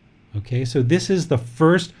 Okay, so this is the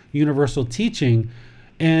first universal teaching,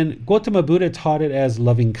 and Gautama Buddha taught it as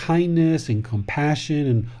loving kindness and compassion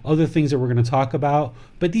and other things that we're going to talk about.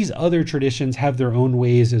 But these other traditions have their own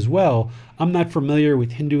ways as well. I'm not familiar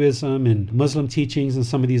with Hinduism and Muslim teachings and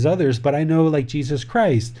some of these others, but I know, like Jesus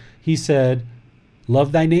Christ, he said,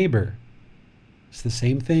 love thy neighbor. It's the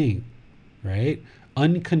same thing, right?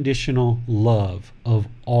 Unconditional love of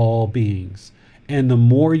all beings. And the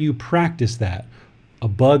more you practice that, a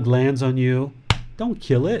bug lands on you, don't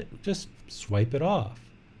kill it, just swipe it off,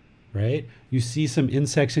 right? You see some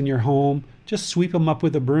insects in your home, just sweep them up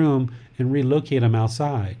with a broom and relocate them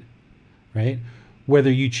outside, right?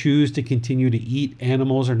 Whether you choose to continue to eat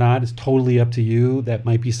animals or not is totally up to you. That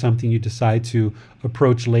might be something you decide to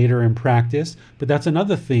approach later in practice. But that's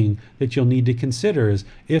another thing that you'll need to consider is,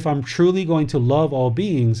 if I'm truly going to love all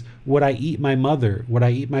beings, would I eat my mother? Would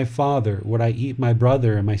I eat my father? Would I eat my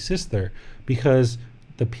brother and my sister? Because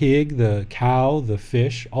the pig, the cow, the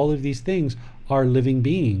fish, all of these things are living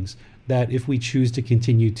beings that if we choose to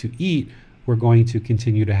continue to eat, we're going to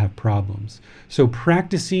continue to have problems. So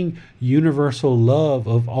practicing universal love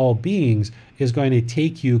of all beings is going to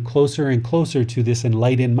take you closer and closer to this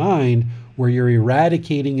enlightened mind where you're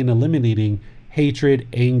eradicating and eliminating hatred,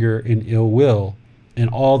 anger, and ill will, and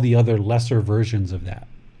all the other lesser versions of that.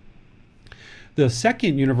 The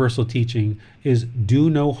second universal teaching is do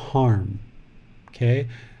no harm. Okay?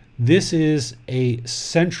 This is a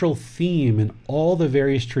central theme in all the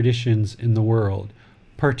various traditions in the world,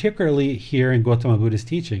 particularly here in Gautama Buddha's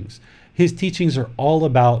teachings. His teachings are all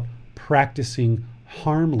about practicing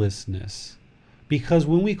harmlessness, because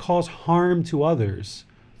when we cause harm to others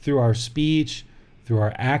through our speech, through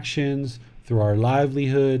our actions, through our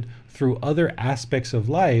livelihood, through other aspects of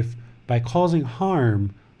life, by causing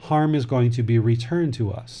harm, harm is going to be returned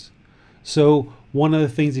to us. So one of the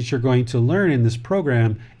things that you're going to learn in this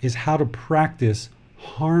program is how to practice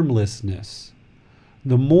harmlessness.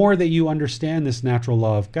 The more that you understand this natural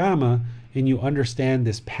law of karma and you understand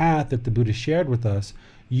this path that the Buddha shared with us,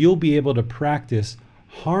 you'll be able to practice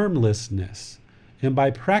harmlessness. And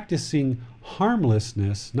by practicing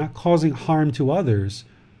harmlessness, not causing harm to others,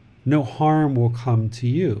 no harm will come to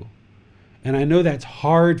you. And I know that's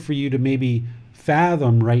hard for you to maybe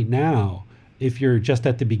fathom right now if you're just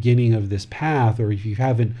at the beginning of this path, or if you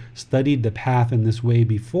haven't studied the path in this way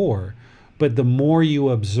before. But the more you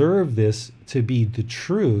observe this to be the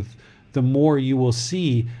truth, the more you will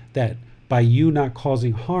see that by you not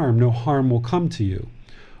causing harm, no harm will come to you.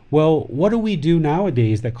 Well, what do we do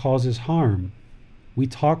nowadays that causes harm? We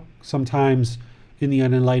talk sometimes in the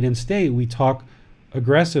unenlightened state, we talk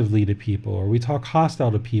aggressively to people, or we talk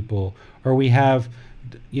hostile to people, or we have,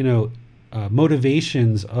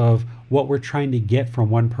 motivations of what we're trying to get from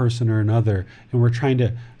one person or another, and we're trying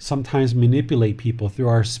to sometimes manipulate people through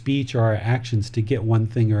our speech or our actions to get one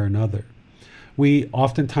thing or another. We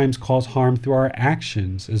oftentimes cause harm through our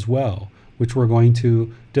actions as well, which we're going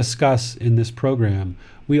to discuss in this program.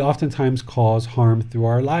 We oftentimes cause harm through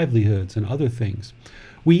our livelihoods and other things.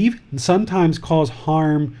 We even sometimes cause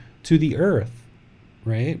harm to the earth,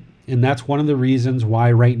 right? And that's one of the reasons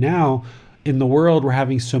why right now in the world we're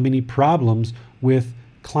having so many problems with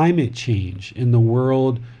climate change, and the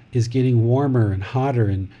world is getting warmer and hotter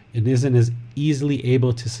and it isn't as easily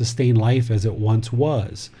able to sustain life as it once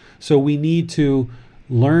was. So we need to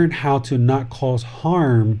learn how to not cause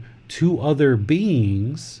harm to other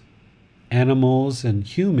beings, animals and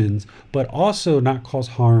humans, but also not cause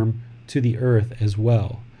harm to the earth as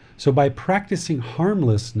well. So by practicing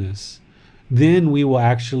harmlessness, then we will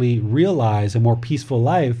actually realize a more peaceful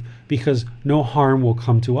life, because no harm will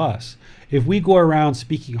come to us. If we go around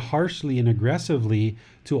speaking harshly and aggressively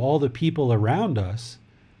to all the people around us,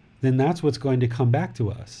 then that's what's going to come back to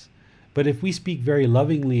us. But if we speak very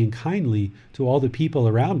lovingly and kindly to all the people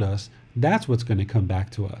around us, that's what's going to come back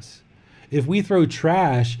to us. If we throw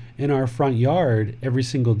trash in our front yard every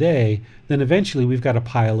single day, then eventually we've got a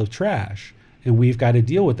pile of trash, and we've got to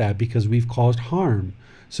deal with that because we've caused harm.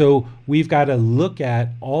 So we've got to look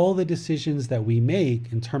at all the decisions that we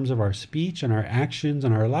make in terms of our speech and our actions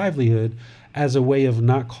and our livelihood as a way of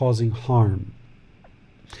not causing harm.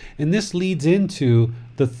 And this leads into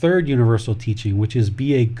the third universal teaching, which is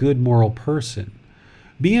be a good moral person.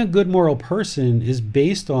 Being a good moral person is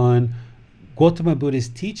based on Gautama Buddha's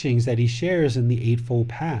teachings that he shares in the Eightfold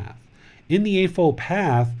Path. In the Eightfold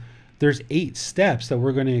Path, there's 8 steps that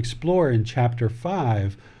we're going to explore in chapter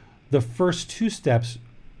 5. The first 2 steps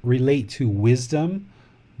relate to wisdom,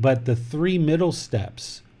 but the 3 middle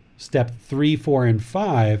steps, step 3, 4, and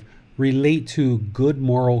 5, relate to good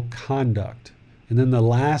moral conduct. And then the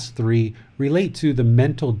last 3 relate to the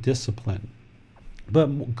mental discipline.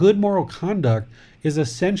 But good moral conduct is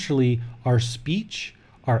essentially our speech,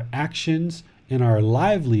 our actions, and our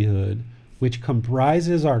livelihood, which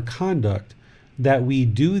comprises our conduct, that we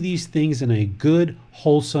do these things in a good,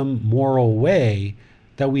 wholesome, moral way,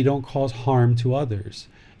 that we don't cause harm to others.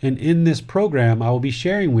 And in this program, I will be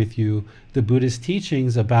sharing with you the Buddhist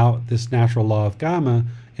teachings about this natural law of karma.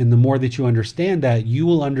 And the more that you understand that, you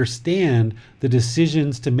will understand the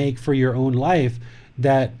decisions to make for your own life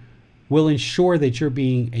that will ensure that you're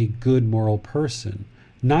being a good moral person.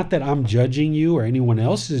 Not that I'm judging you or anyone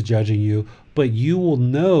else is judging you, but you will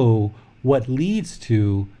know what leads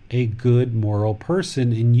to a good moral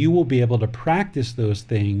person, and you will be able to practice those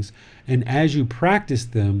things. And as you practice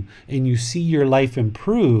them and you see your life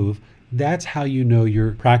improve, that's how you know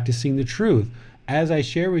you're practicing the truth. As I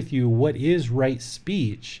share with you what is right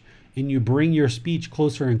speech, and you bring your speech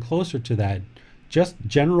closer and closer to that, just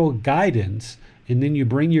general guidance, and then you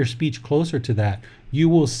bring your speech closer to that, you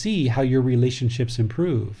will see how your relationships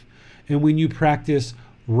improve. And when you practice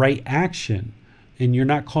right action, and you're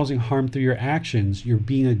not causing harm through your actions, you're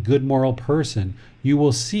being a good moral person, you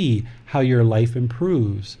will see how your life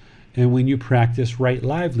improves. And when you practice right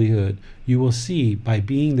livelihood, you will see by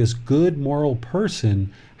being this good moral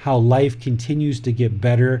person how life continues to get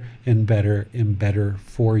better and better and better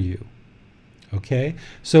for you. Okay?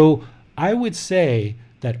 So I would say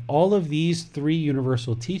that all of these 3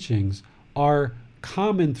 universal teachings are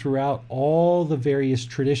common throughout all the various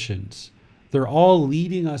traditions. They're all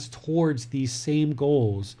leading us towards these same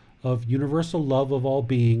goals of universal love of all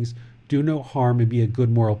beings, do no harm, and be a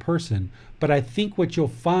good moral person. But I think what you'll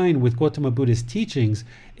find with Gautama Buddha's teachings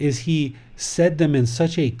is he said them in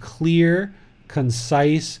such a clear,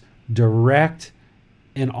 concise, direct,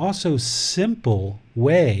 and also simple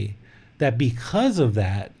way that because of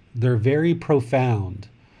that, they're very profound.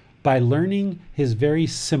 By learning his very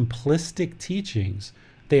simplistic teachings,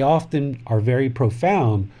 they often are very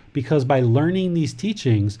profound, because by learning these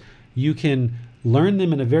teachings, you can learn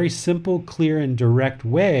them in a very simple, clear, and direct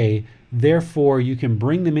way. Therefore, you can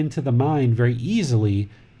bring them into the mind very easily,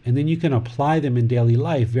 and then you can apply them in daily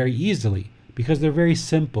life very easily because they're very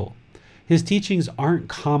simple. His teachings aren't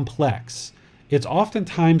complex. It's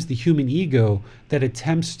oftentimes the human ego that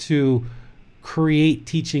attempts to create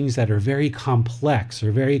teachings that are very complex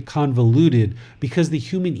or very convoluted, because the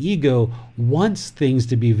human ego wants things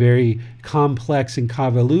to be very complex and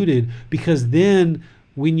convoluted, because then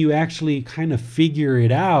when you actually kind of figure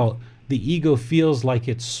it out, the ego feels like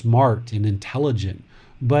it's smart and intelligent.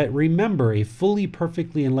 But remember, a fully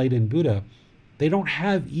perfectly enlightened Buddha, they don't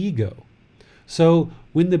have ego. So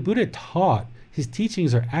when the Buddha taught, his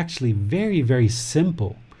teachings are actually very, very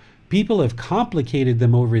simple. People have complicated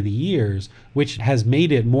them over the years, which has made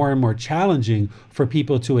it more and more challenging for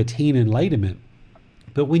people to attain enlightenment.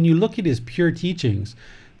 But when you look at his pure teachings,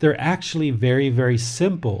 they're actually very, very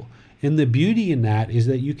simple. And the beauty in that is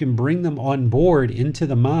that you can bring them on board into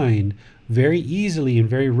the mind very easily and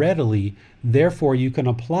very readily. Therefore, you can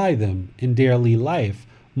apply them in daily life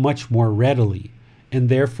much more readily, and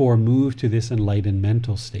therefore move to this enlightened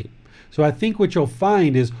mental state. So I think what you'll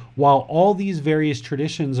find is, while all these various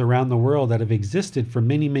traditions around the world that have existed for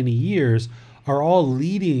many, many years are all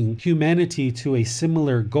leading humanity to a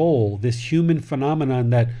similar goal, this human phenomenon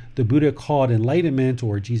that the Buddha called enlightenment,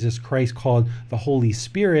 or Jesus Christ called the Holy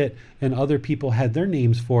Spirit, and other people had their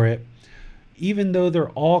names for it, even though they're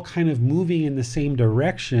all kind of moving in the same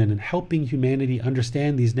direction and helping humanity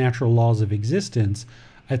understand these natural laws of existence,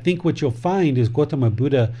 I think what you'll find is Gautama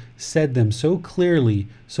Buddha said them so clearly,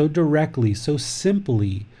 so directly, so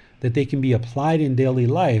simply, that they can be applied in daily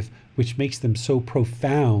life, which makes them so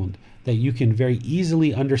profound that you can very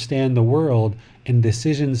easily understand the world and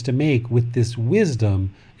decisions to make with this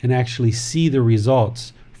wisdom and actually see the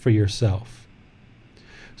results for yourself.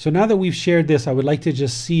 So now that we've shared this, I would like to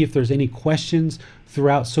just see if there's any questions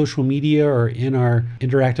throughout social media or in our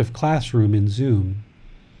interactive classroom in Zoom.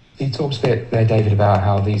 You talked a bit there, David, about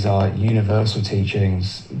how these are universal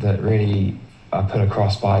teachings that really are put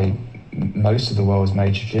across by most of the world's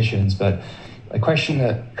major traditions. But a question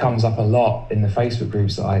that comes up a lot in the Facebook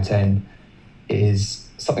groups that I attend is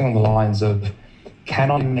something on the lines of,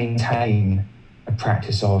 can I maintain a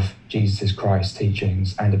practice of Jesus Christ's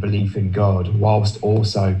teachings and a belief in God whilst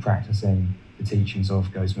also practicing the teachings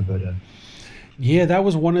of Gautama Buddha? Yeah, that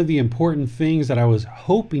was one of the important things that I was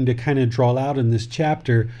hoping to kind of draw out in this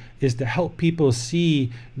chapter, is to help people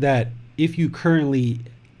see that if you currently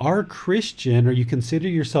are Christian or you consider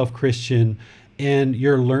yourself Christian and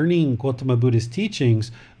you're learning Gautama Buddha's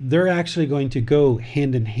teachings, they're actually going to go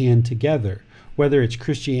hand in hand together. Whether it's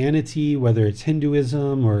Christianity, whether it's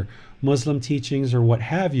Hinduism or Muslim teachings or what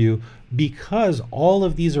have you, because all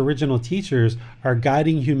of these original teachers are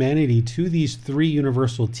guiding humanity to these three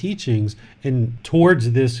universal teachings and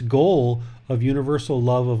towards this goal of universal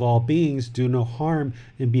love of all beings, do no harm,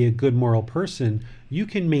 and be a good moral person. You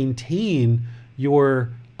can maintain your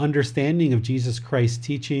understanding of Jesus Christ's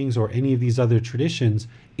teachings or any of these other traditions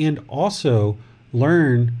and also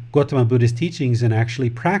learn Gautama Buddha's teachings and actually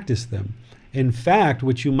practice them. In fact,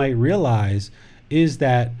 what you might realize is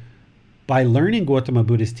that by learning Gautama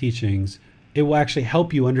Buddha's teachings, it will actually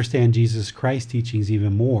help you understand Jesus Christ's teachings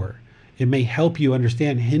even more. It may help you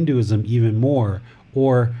understand Hinduism even more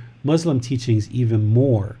or Muslim teachings even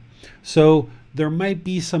more. So there might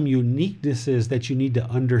be some uniquenesses that you need to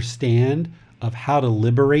understand of how to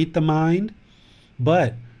liberate the mind,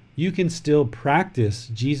 but you can still practice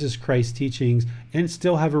Jesus Christ's teachings and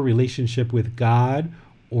still have a relationship with God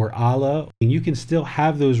or Allah. And you can still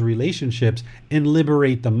have those relationships and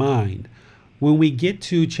liberate the mind. When we get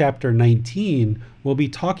to chapter 19, we'll be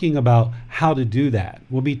talking about how to do that.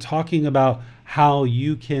 We'll be talking about how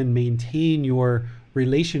you can maintain your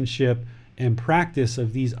relationship and practice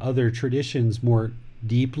of these other traditions more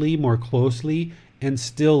deeply, more closely, and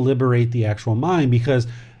still liberate the actual mind. Because,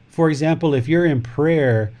 for example, if you're in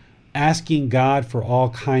prayer asking God for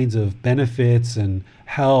all kinds of benefits and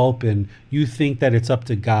help, and you think that it's up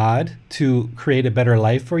to God to create a better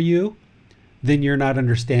life for you, then you're not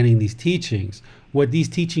understanding these teachings. What these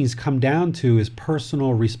teachings come down to is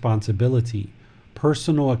personal responsibility,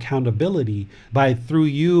 personal accountability. Through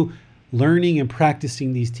you learning and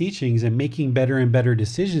practicing these teachings and making better and better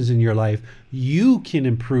decisions in your life, you can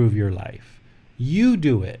improve your life. You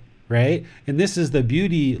do it, right? And this is the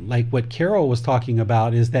beauty, like what Carol was talking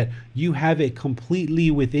about, is that you have it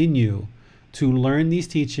completely within you to learn these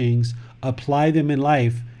teachings, apply them in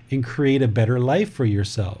life, and create a better life for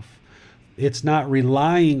yourself. It's not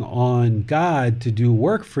relying on God to do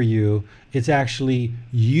work for you. It's actually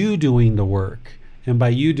you doing the work. And by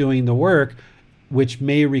you doing the work, which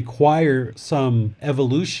may require some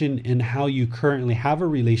evolution in how you currently have a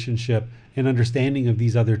relationship and understanding of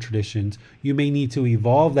these other traditions, you may need to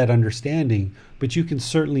evolve that understanding, but you can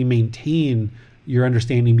certainly maintain your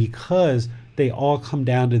understanding because they all come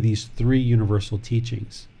down to these three universal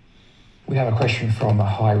teachings. We have a question from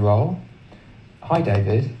High Roll. Hi,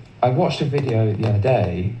 David. I watched a video the other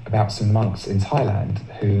day about some monks in Thailand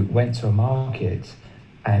who went to a market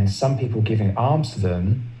and some people giving alms to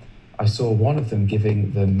them. I saw one of them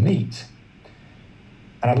giving them meat.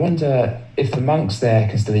 And I wonder if the monks there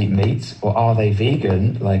can still eat meat, or are they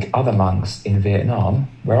vegan like other monks in Vietnam,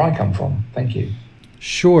 where I come from? Thank you.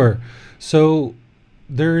 Sure. So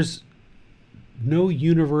there's no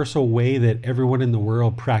universal way that everyone in the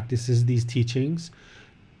world practices these teachings.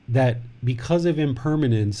 That because of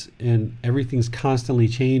impermanence and everything's constantly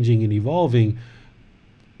changing and evolving,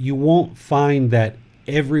 you won't find that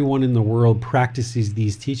everyone in the world practices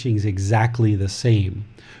these teachings exactly the same.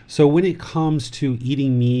 So when it comes to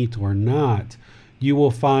eating meat or not, you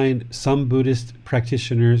will find some Buddhist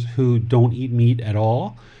practitioners who don't eat meat at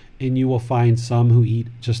all, and you will find some who eat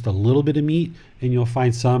just a little bit of meat, and you'll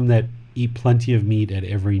find some that eat plenty of meat at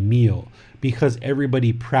every meal, because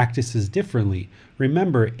everybody practices differently.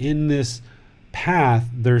 Remember, in this path,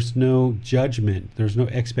 there's no judgment, there's no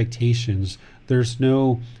expectations, there's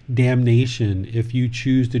no damnation if you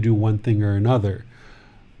choose to do one thing or another.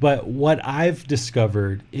 But what I've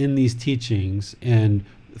discovered in these teachings and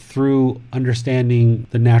through understanding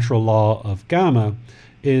the natural law of Gamma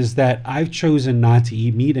is that I've chosen not to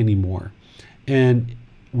eat meat anymore. And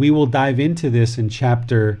we will dive into this in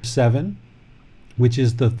chapter 7, which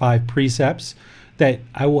is the 5 precepts, that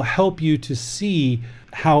I will help you to see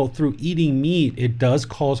how through eating meat, it does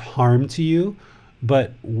cause harm to you.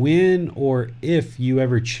 But when or if you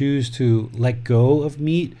ever choose to let go of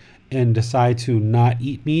meat and decide to not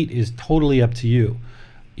eat meat is totally up to you.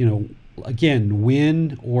 You know, again,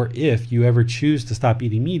 when or if you ever choose to stop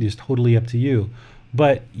eating meat is totally up to you.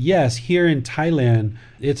 But yes, here in Thailand,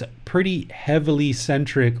 it's pretty heavily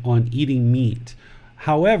centric on eating meat.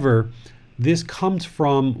 However, this comes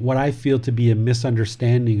from what I feel to be a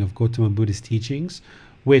misunderstanding of Gautama Buddha's teachings,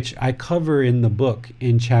 which I cover in the book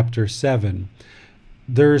in chapter 7.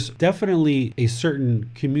 There's definitely a certain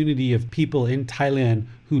community of people in Thailand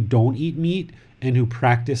who don't eat meat and who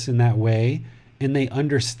practice in that way. and they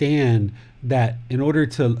understand that in order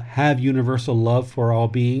to have universal love for all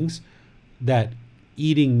beings, that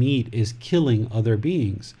eating meat is killing other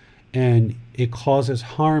beings, and it causes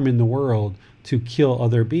harm in the world to kill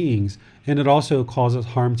other beings. And it also causes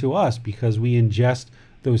harm to us because we ingest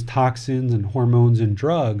those toxins and hormones and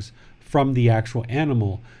drugs from the actual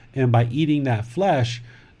animal. And by eating that flesh,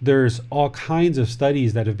 there's all kinds of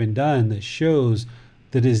studies that have been done that shows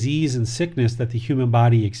the disease and sickness that the human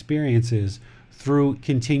body experiences through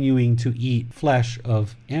continuing to eat flesh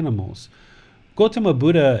of animals. Gautama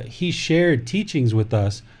Buddha, he shared teachings with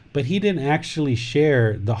us, but he didn't actually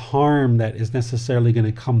share the harm that is necessarily going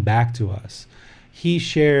to come back to us. He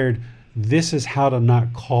shared, this is how to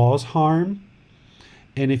not cause harm,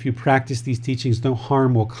 and if you practice these teachings, no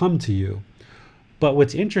harm will come to you. But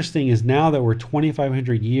what's interesting is now that we're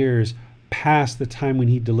 2,500 years past the time when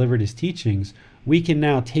he delivered his teachings, we can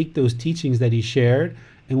now take those teachings that he shared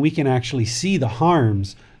and we can actually see the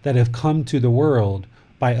harms that have come to the world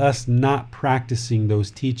by us not practicing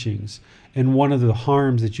those teachings. And one of the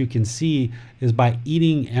harms that you can see is by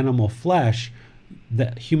eating animal flesh,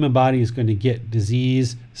 the human body is going to get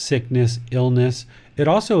disease, sickness, illness. It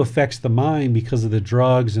also affects the mind because of the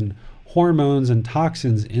drugs and hormones and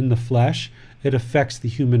toxins in the flesh. It affects the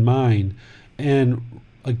human mind. And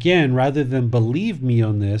again, rather than believe me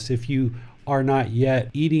on this, if you are not yet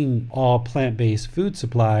eating all plant-based food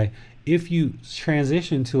supply, if you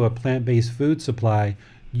transition to a plant-based food supply,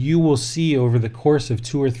 you will see over the course of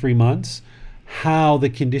 2 or 3 months how the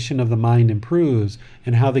condition of the mind improves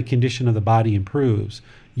and how the condition of the body improves.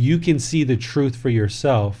 You can see the truth for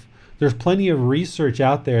yourself. There's plenty of research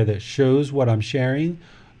out there that shows what I'm sharing,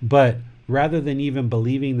 but rather than even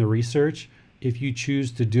believing the research, if you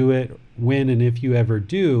choose to do it when and if you ever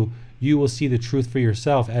do, you will see the truth for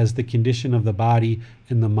yourself as the condition of the body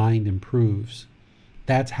and the mind improves.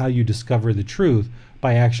 That's how you discover the truth,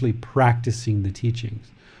 by actually practicing the teachings.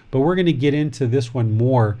 But we're going to get into this one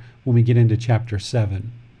more when we get into chapter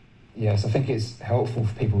 7. Yes, I think it's helpful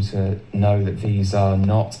for people to know that these are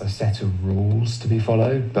not a set of rules to be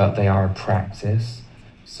followed, but they are a practice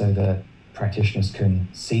so that practitioners can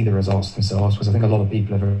see the results themselves. Because I think a lot of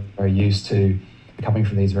people are very used to coming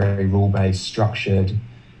from these very rule-based, structured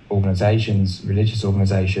organizations, religious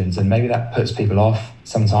organizations, and maybe that puts people off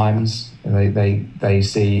sometimes. They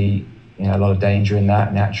see a lot of danger in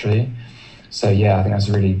that naturally. So yeah, I think that's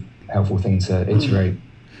a really helpful thing to iterate.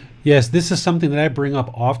 Yes, this is something that I bring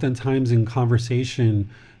up oftentimes in conversation,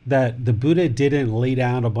 that the Buddha didn't lay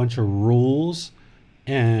down a bunch of rules,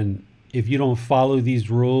 and if you don't follow these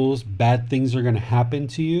rules, bad things are going to happen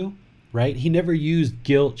to you, right? He never used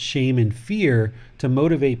guilt, shame, and fear to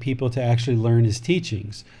motivate people to actually learn his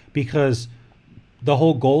teachings, because the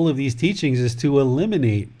whole goal of these teachings is to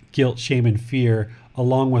eliminate guilt, shame, and fear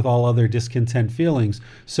along with all other discontent feelings.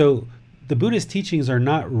 So the Buddhist teachings are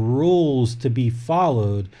not rules to be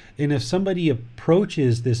followed. And if somebody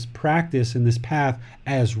approaches this practice and this path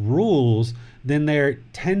as rules, then they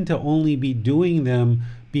tend to only be doing them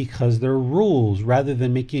because they're rules, rather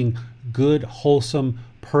than making good, wholesome,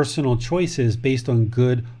 personal choices based on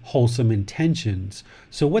good, wholesome intentions.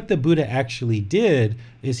 So what the Buddha actually did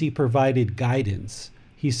is he provided guidance.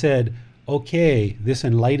 He said, okay, this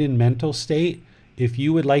enlightened mental state, if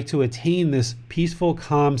you would like to attain this peaceful,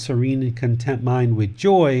 calm, serene, and content mind with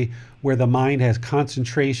joy, where the mind has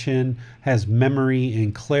concentration, has memory,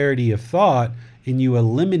 and clarity of thought, and you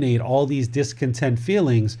eliminate all these discontent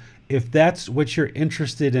feelings, if that's what you're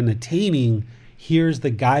interested in attaining, here's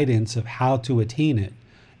the guidance of how to attain it.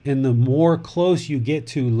 And the more close you get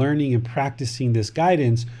to learning and practicing this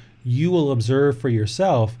guidance, you will observe for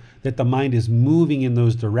yourself that the mind is moving in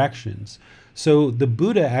those directions. So the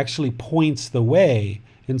Buddha actually points the way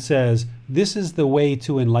and says, this is the way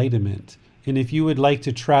to enlightenment. And if you would like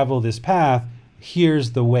to travel this path,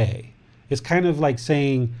 here's the way. It's kind of like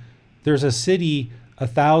saying there's a city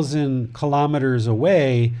 1,000 kilometers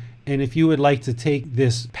away, and if you would like to take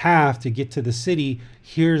this path to get to the city,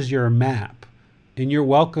 here's your map. And you're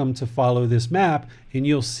welcome to follow this map, and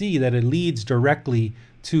you'll see that it leads directly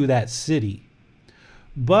to that city.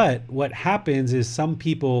 But what happens is some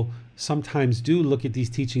people sometimes do look at these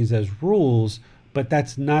teachings as rules, but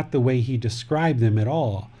that's not the way he described them at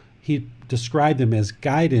all. He described them as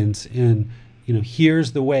guidance, and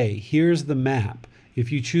here's the way, here's the map.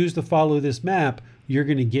 If you choose to follow this map, you're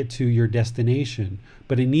going to get to your destination.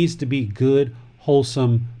 But it needs to be good,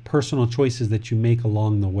 wholesome, personal choices that you make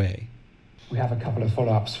along the way. We have a couple of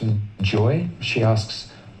follow-ups from Joy. She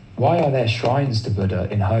asks, why are there shrines to Buddha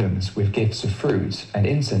in homes with gifts of fruit and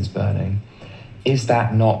incense burning? Is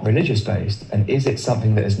that not religious based? And is it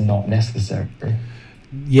something that is not necessary?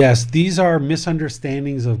 Yes, these are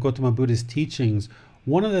misunderstandings of Gautama Buddha's teachings.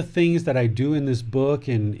 One of the things that I do in this book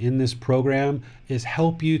and in this program is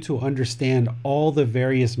help you to understand all the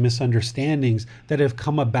various misunderstandings that have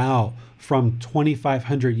come about from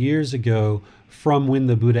 2,500 years ago, from when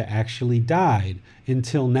the Buddha actually died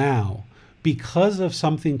until now. Because of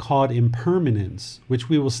something called impermanence, which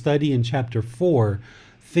we will study in chapter 4,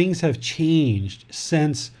 things have changed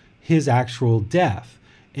since his actual death.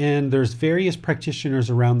 And there's various practitioners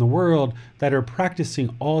around the world that are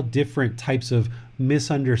practicing all different types of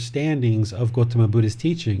misunderstandings of Gautama Buddha's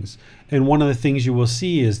teachings. And one of the things you will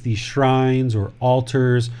see is these shrines or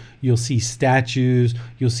altars. You'll see statues.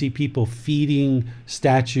 You'll see people feeding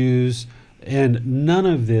statues. And none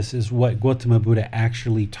of this is what Gautama Buddha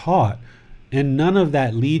actually taught. And none of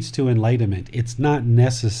that leads to enlightenment. It's not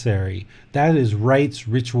necessary. That is rites,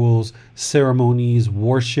 rituals, ceremonies,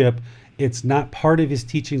 worship. It's not part of his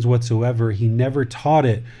teachings whatsoever. He never taught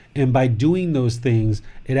it. And by doing those things,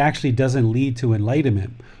 it actually doesn't lead to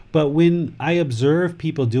enlightenment. But when I observe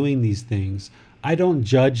people doing these things, I don't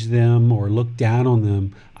judge them or look down on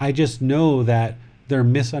them. I just know that they're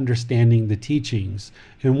misunderstanding the teachings.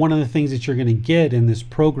 And one of the things that you're going to get in this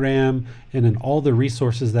program and in all the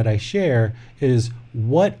resources that I share is,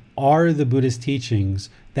 what are the Buddhist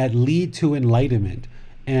teachings that lead to enlightenment?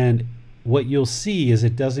 And what you'll see is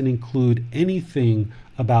it doesn't include anything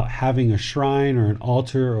about having a shrine or an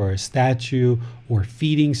altar or a statue or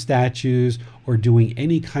feeding statues or doing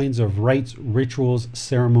any kinds of rites, rituals,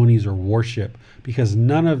 ceremonies, or worship, because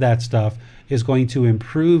none of that stuff is going to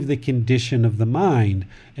improve the condition of the mind.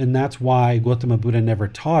 And that's why Gautama Buddha never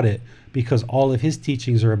taught it, because all of his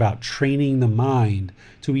teachings are about training the mind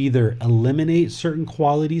to either eliminate certain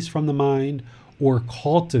qualities from the mind or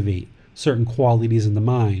cultivate certain qualities in the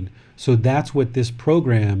mind. So that's what this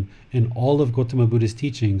program and all of Gautama Buddha's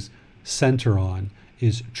teachings center on,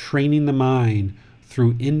 is training the mind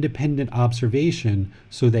through independent observation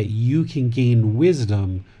so that you can gain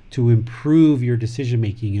wisdom to improve your decision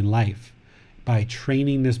making in life by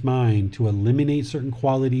training this mind to eliminate certain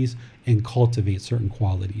qualities and cultivate certain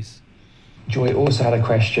qualities. Joy also had a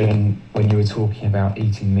question when you were talking about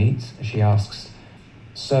eating meat. She asks,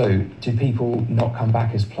 so do people not come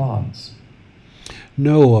back as plants?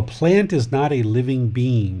 No, a plant is not a living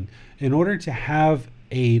being. In order to have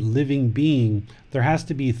a living being, there has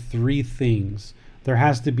to be three things. There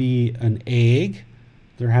has to be an egg,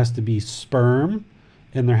 there has to be sperm,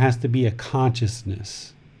 and there has to be a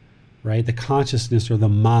consciousness, right? The consciousness or the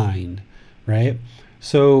mind, right?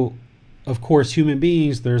 So, of course, human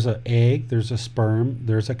beings, there's an egg, there's a sperm,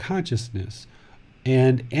 there's a consciousness.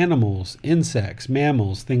 And animals, insects,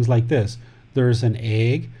 mammals, things like this, there's an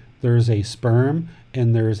egg, there's a sperm,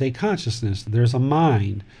 and there's a consciousness, there's a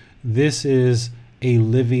mind. This is a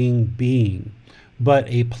living being. But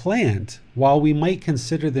a plant, while we might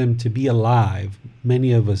consider them to be alive,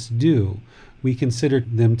 many of us do, we consider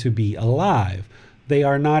them to be alive. They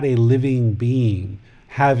are not a living being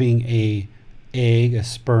having a egg, a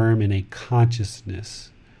sperm, and a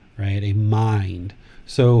consciousness, right? A mind.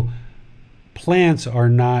 So plants are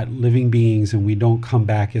not living beings, and we don't come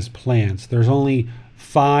back as plants. There's only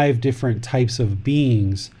 5 different types of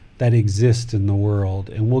beings that exist in the world,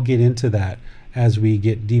 and we'll get into that as we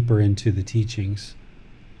get deeper into the teachings.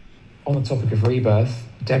 On the topic of rebirth,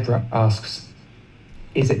 Deborah asks,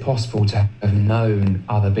 is it possible to have known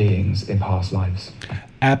other beings in past lives?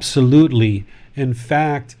 Absolutely. In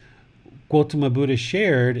fact, Gautama Buddha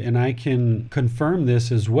shared, and I can confirm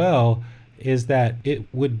this as well, is that it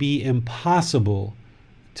would be impossible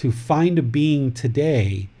to find a being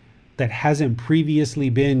today that hasn't previously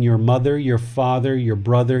been your mother, your father, your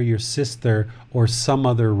brother, your sister, or some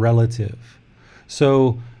other relative.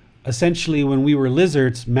 So essentially, when we were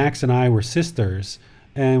lizards, Max and I were sisters.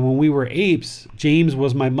 And when we were apes, James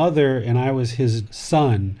was my mother and I was his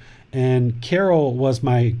son. And Carol was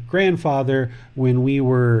my grandfather when we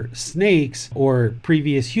were snakes or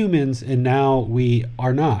previous humans, and now we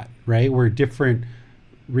are not, right? We're different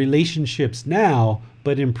relationships now,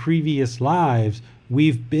 but in previous lives,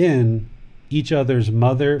 we've been each other's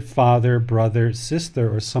mother, father, brother,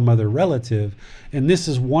 sister, or some other relative. And this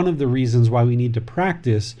is one of the reasons why we need to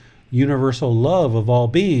practice universal love of all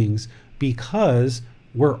beings, because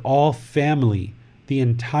we're all family. The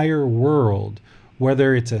entire world,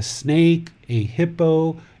 whether it's a snake, a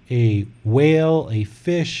hippo, a whale, a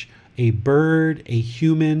fish, a bird, a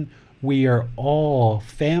human, we are all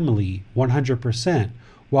family 100%.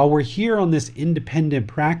 While we're here on this independent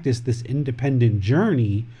practice, this independent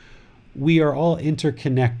journey, we are all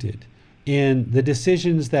interconnected. And the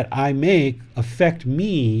decisions that I make affect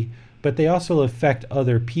me but they also affect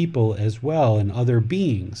other people as well, and other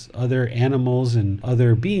beings, other animals and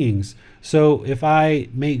other beings. So if I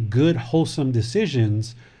make good, wholesome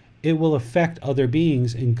decisions, it will affect other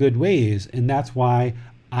beings in good ways. And that's why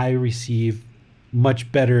I receive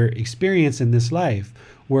much better experience in this life.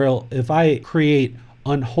 Where if I create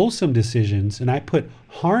unwholesome decisions and I put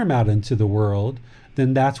harm out into the world,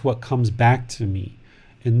 then that's what comes back to me.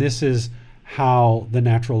 And this is how the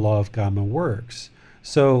natural law of karma works.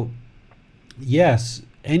 So yes,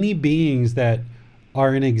 any beings that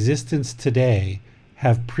are in existence today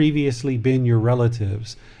have previously been your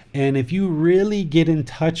relatives. And if you really get in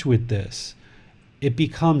touch with this, it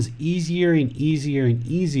becomes easier and easier and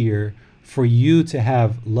easier for you to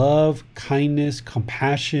have love, kindness,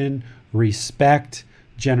 compassion, respect,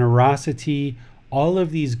 generosity, all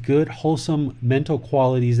of these good, wholesome mental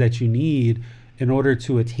qualities that you need in order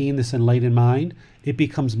to attain this enlightened mind. It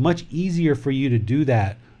becomes much easier for you to do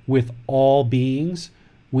that with all beings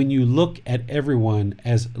when you look at everyone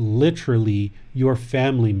as literally your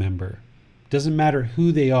family member. Doesn't matter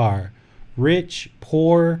who they are, rich,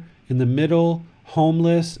 poor, in the middle,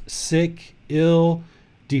 homeless, sick, ill,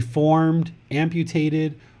 deformed,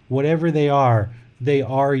 amputated, whatever they are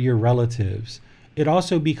your relatives. It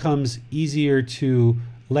also becomes easier to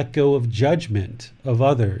let go of judgment of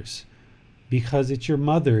others because it's your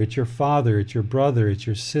mother, it's your father, it's your brother, it's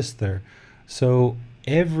your sister. So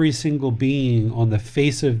every single being on the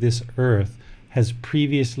face of this earth has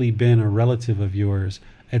previously been a relative of yours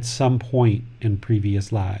at some point in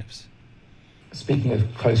previous lives. Speaking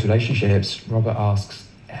of close relationships, Robert asks,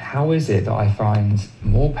 how is it that I find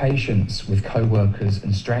more patience with co-workers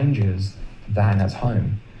and strangers than at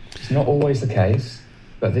home? It's not always the case,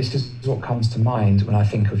 but this is what comes to mind when I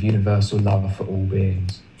think of universal love for all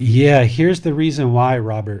beings. Yeah, here's the reason why,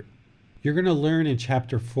 Robert. You're going to learn in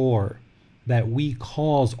chapter 4 that we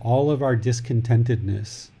cause all of our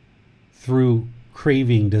discontentedness through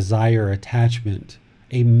craving, desire, attachment,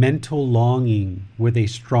 a mental longing with a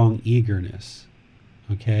strong eagerness.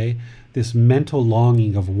 Okay? This mental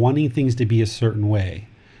longing of wanting things to be a certain way.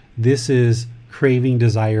 This is craving,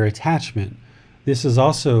 desire, attachment. This is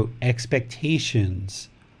also expectations,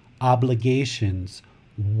 obligations,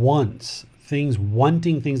 wants, things,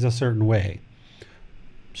 wanting things a certain way.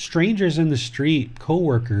 Strangers in the street,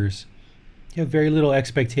 co-workers, you have very little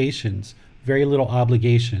expectations, very little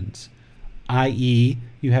obligations, i.e.,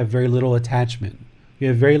 you have very little attachment. You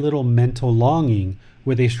have very little mental longing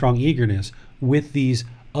with a strong eagerness with these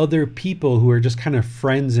other people who are just kind of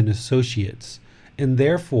friends and associates. And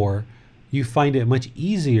therefore, you find it much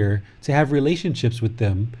easier to have relationships with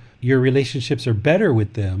them. Your relationships are better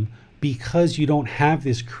with them because you don't have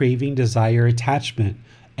this craving, desire, attachment,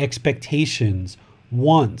 expectations,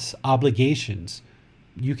 wants, obligations.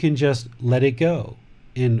 You can just let it go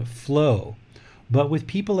and flow. But with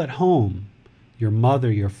people at home, your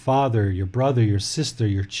mother, your father, your brother, your sister,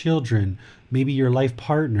 your children, maybe your life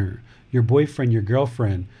partner, your boyfriend, your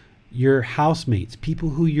girlfriend, your housemates,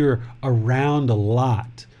 people who you're around a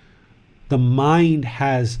lot, the mind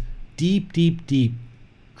has deep, deep, deep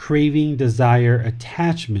craving, desire,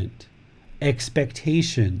 attachment,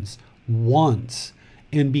 expectations, wants.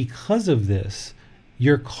 And because of this,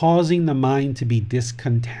 you're causing the mind to be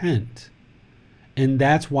discontent. And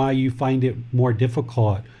that's why you find it more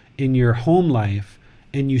difficult in your home life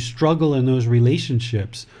and you struggle in those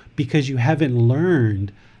relationships because you haven't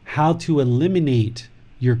learned how to eliminate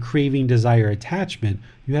your craving, desire, attachment.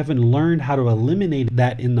 You haven't learned how to eliminate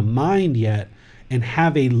that in the mind yet and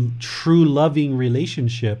have a true loving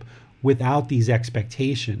relationship without these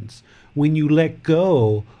expectations. When you let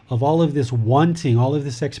go of all of this wanting, all of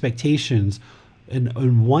this expectations,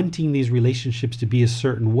 and wanting these relationships to be a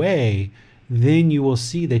certain way, then you will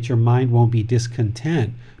see that your mind won't be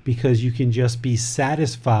discontent because you can just be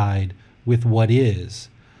satisfied with what is.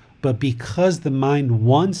 But because the mind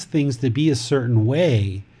wants things to be a certain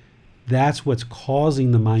way, that's what's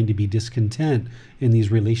causing the mind to be discontent in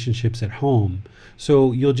these relationships at home.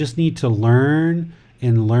 So you'll just need to learn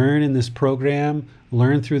in this program,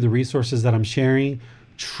 learn through the resources that I'm sharing,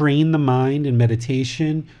 train the mind in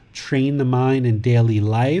meditation, train the mind in daily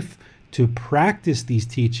life to practice these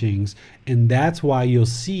teachings. And that's why you'll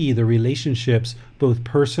see the relationships, both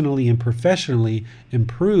personally and professionally,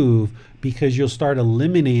 improve, because you'll start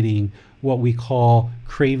eliminating what we call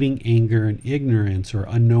craving, anger, and ignorance, or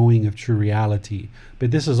unknowing of true reality.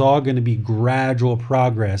 But this is all going to be gradual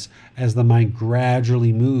progress as the mind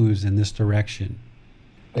gradually moves in this direction.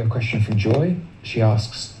 We have a question from Joy. She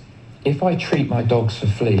asks, if I treat my dogs for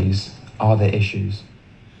fleas, are there issues?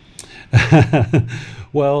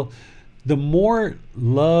 Well, the more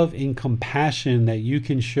love and compassion that you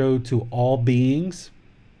can show to all beings,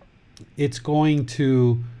 it's going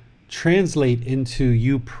to translate into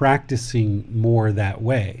you practicing more that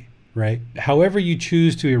way, right? However you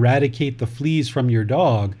choose to eradicate the fleas from your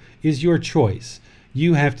dog is your choice.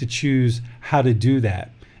 You have to choose how to do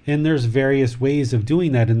that. And there's various ways of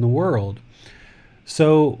doing that in the world.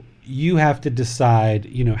 So you have to decide,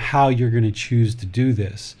 how you're going to choose to do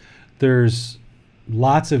this. There's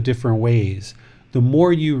lots of different ways. The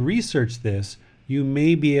more you research this, you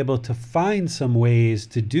may be able to find some ways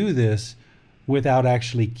to do this without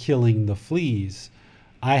actually killing the fleas.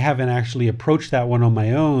 I haven't actually approached that one on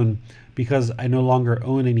my own because I no longer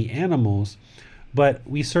own any animals, but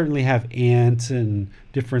we certainly have ants and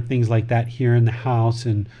different things like that here in the house,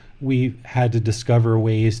 and we had to discover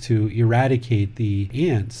ways to eradicate the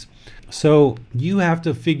ants. So you have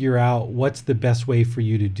to figure out what's the best way for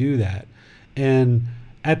you to do that. And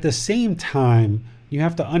at the same time, you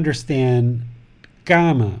have to understand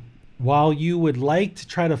Gamma. While you would like to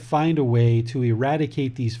try to find a way to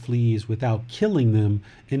eradicate these fleas without killing them,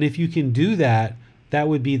 and if you can do that, that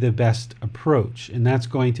would be the best approach. And that's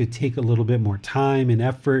going to take a little bit more time and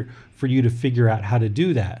effort for you to figure out how to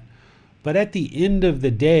do that. But at the end of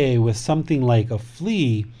the day, with something like a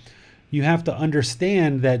flea, you have to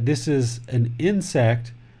understand that this is an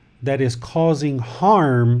insect that is causing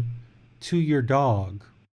harm to your dog.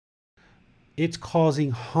 It's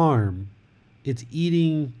causing harm. It's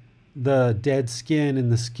eating the dead skin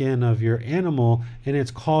and the skin of your animal, and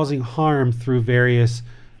it's causing harm through various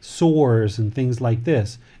sores and things like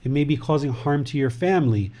this. It may be causing harm to your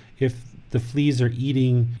family if the fleas are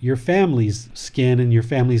eating your family's skin and your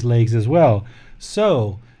family's legs as well.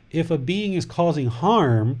 So if a being is causing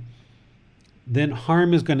harm, then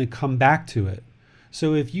harm is going to come back to it.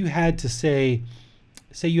 So if you had to say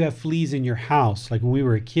you have fleas in your house, like when we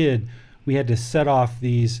were a kid, we had to set off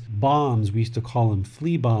these bombs. We used to call them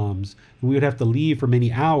flea bombs. And we would have to leave for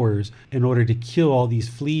many hours in order to kill all these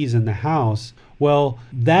fleas in the house. Well,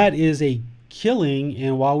 that is a killing.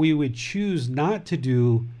 And while we would choose not to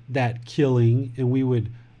do that killing, and we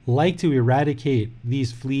would like to eradicate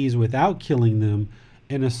these fleas without killing them,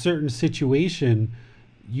 in a certain situation,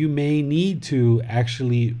 you may need to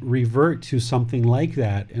actually revert to something like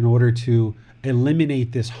that in order to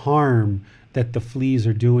eliminate this harm that the fleas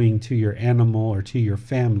are doing to your animal or to your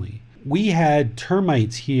family. We had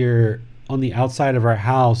termites here on the outside of our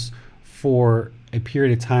house for a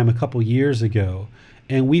period of time a couple years ago,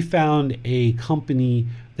 and we found a company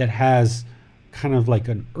that has kind of like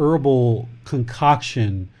an herbal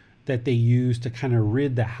concoction that they use to kind of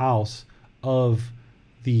rid the house of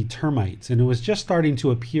the termites, and it was just starting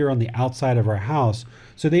to appear on the outside of our house.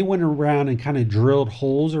 So they went around and kind of drilled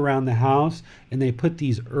holes around the house, and they put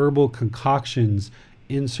these herbal concoctions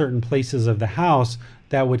in certain places of the house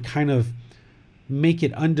that would kind of make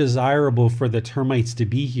it undesirable for the termites to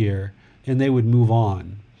be here, and they would move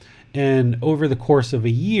on. And over the course of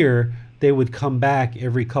a year, they would come back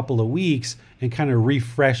every couple of weeks and kind of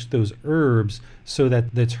refresh those herbs so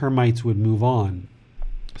that the termites would move on.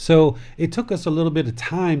 So it took us a little bit of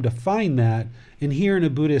time to find that. And here in a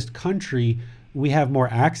Buddhist country, we have more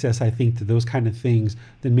access, I think, to those kind of things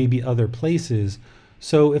than maybe other places.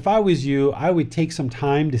 So if I was you, I would take some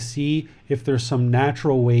time to see if there's some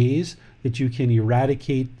natural ways that you can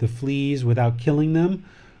eradicate the fleas without killing them.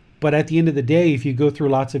 But at the end of the day, if you go through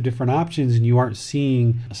lots of different options and you aren't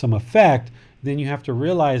seeing some effect, then you have to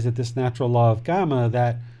realize that this natural law of Gamma,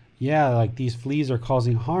 that, like these fleas are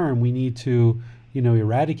causing harm, we need to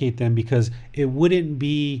eradicate them, because it wouldn't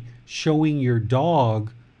be showing your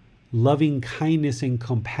dog loving kindness and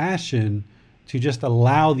compassion to just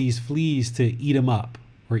allow these fleas to eat him up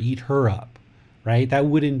or eat her up, right? That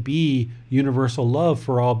wouldn't be universal love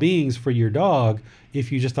for all beings for your dog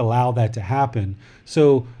if you just allow that to happen.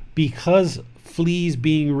 So because fleas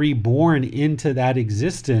being reborn into that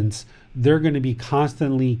existence, they're going to be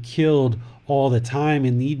constantly killed all the time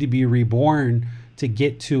and need to be reborn to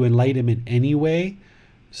get to enlightenment anyway.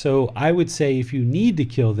 So I would say if you need to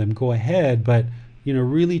kill them, go ahead, but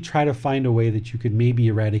really try to find a way that you could maybe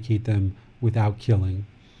eradicate them without killing.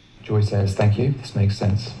 Joy says, thank you, this makes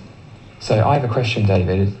sense. So I have a question,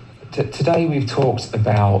 David. Today we've talked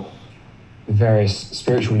about the various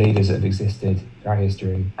spiritual leaders that have existed throughout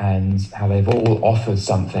history and how they've all offered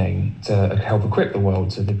something to help equip the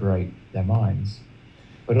world to liberate their minds.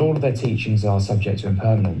 But all of their teachings are subject to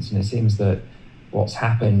impermanence, and it seems that what's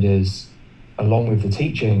happened is, along with the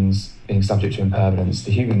teachings being subject to impermanence,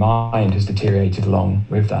 the human mind has deteriorated along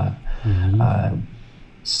with that. Mm-hmm.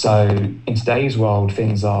 So in today's world,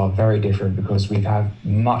 things are very different because we have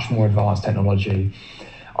much more advanced technology.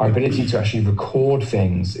 our ability to actually record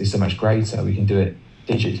things is so much greater. We can do it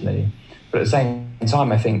digitally. But at the same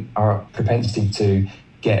time, I think our propensity to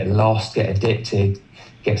get lost, get addicted,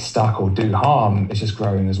 get stuck, or do harm is just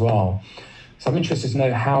growing as well. So I'm interested to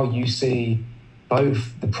know how you see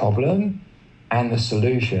both the problem and the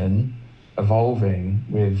solution evolving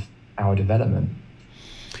with our development.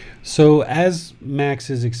 So as Max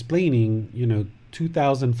is explaining,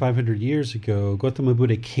 2,500 years ago, Gautama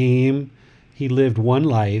Buddha came, he lived one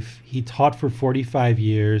life, he taught for 45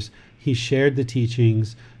 years, he shared the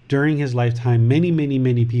teachings. During his lifetime, many, many,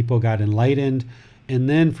 many people got enlightened. And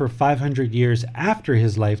then for 500 years after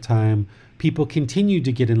his lifetime, people continued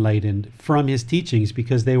to get enlightened from his teachings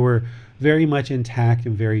because they were very much intact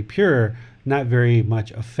and very pure, not very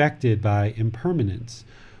much affected by impermanence.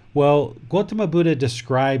 Well, Gautama Buddha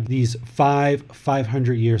described these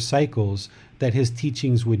 500-year cycles that his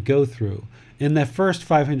teachings would go through. In the first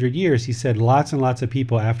 500 years, he said lots and lots of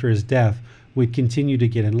people after his death would continue to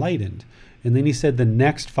get enlightened. And then he said the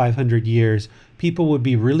next 500 years, people would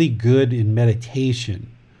be really good in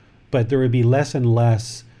meditation, but there would be less and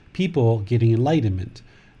less people getting enlightenment.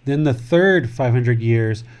 Then the third 500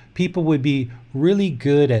 years, people would be really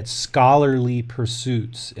good at scholarly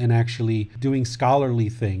pursuits and actually doing scholarly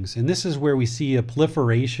things. And this is where we see a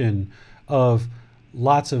proliferation of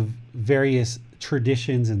lots of various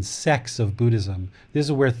traditions and sects of Buddhism. This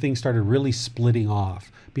is where things started really splitting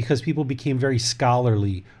off because people became very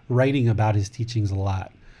scholarly, writing about his teachings a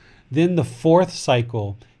lot. Then the fourth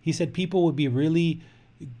cycle, he said people would be really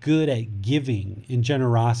good at giving and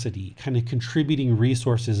generosity, kind of contributing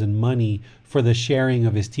resources and money for the sharing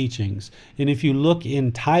of his teachings. And if you look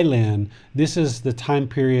in Thailand, this is the time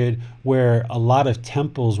period where a lot of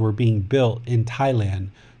temples were being built in Thailand.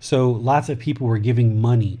 So lots of people were giving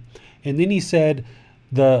money. And then he said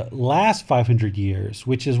the last 500 years,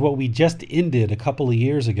 which is what we just ended a couple of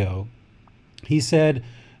years ago, he said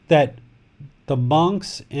that the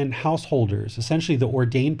monks and householders, essentially the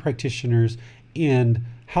ordained practitioners and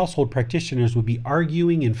household practitioners, would be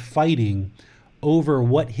arguing and fighting over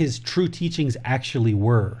what his true teachings actually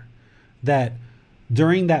were. That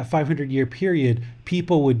during that 500-year period,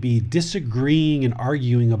 people would be disagreeing and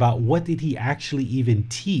arguing about what did he actually even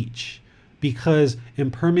teach, because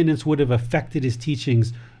impermanence would have affected his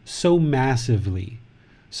teachings so massively.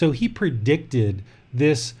 So he predicted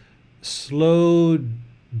this slow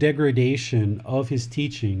degradation of his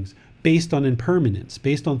teachings based on impermanence,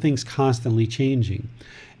 based on things constantly changing.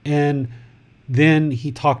 And then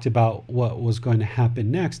he talked about what was going to happen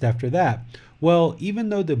next after that. Well, even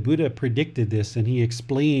though the Buddha predicted this and he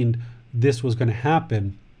explained this was going to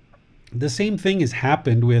happen, the same thing has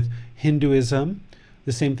happened with Hinduism.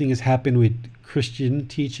 The same thing has happened with Christian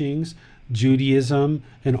teachings, Judaism,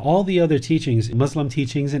 and all the other teachings, Muslim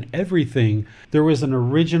teachings and everything. There was an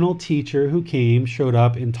original teacher who came, showed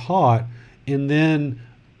up and taught, and then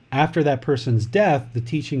after that person's death, the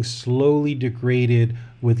teaching slowly degraded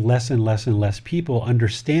with less and less and less people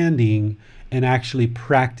understanding and actually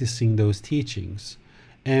practicing those teachings.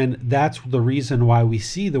 And that's the reason why we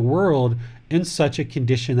see the world in such a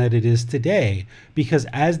condition that it is today. Because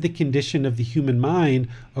as the condition of the human mind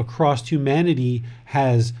across humanity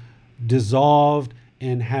has dissolved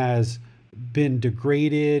and has been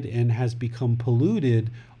degraded and has become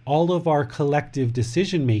polluted, all of our collective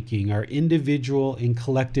decision making, our individual and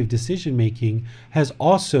collective decision making, has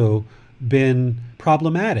also been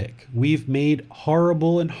problematic. We've made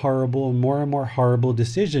horrible and more and more horrible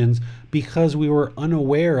decisions because we were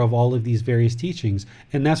unaware of all of these various teachings.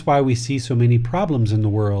 And that's why we see so many problems in the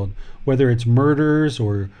world, whether it's murders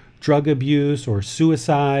or drug abuse or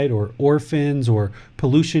suicide or orphans or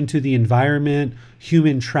pollution to the environment,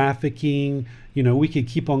 human trafficking. We could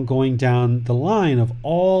keep on going down the line of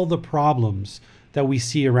all the problems that we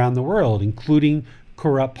see around the world, including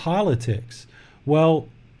corrupt politics. Well,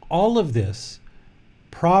 all of this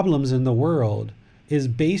problems in the world is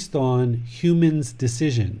based on humans'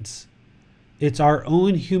 decisions. It's our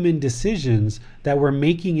own human decisions that we're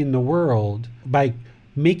making in the world. By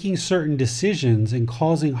making certain decisions and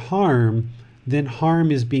causing harm, then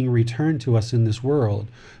harm is being returned to us in this world.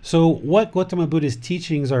 So what Gautama Buddha's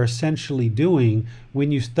teachings are essentially doing,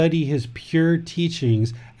 when you study his pure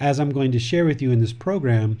teachings, as I'm going to share with you in this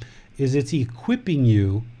program, is it's equipping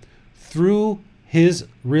you through his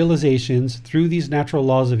realizations, through these natural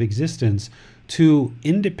laws of existence, to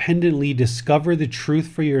independently discover the truth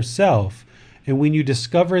for yourself. And when you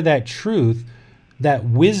discover that truth, that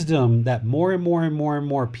wisdom that more and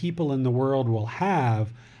more people in the world will have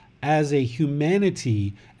as a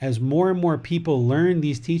humanity, as more and more people learn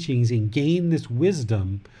these teachings and gain this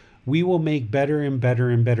wisdom, we will make better and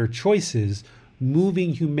better choices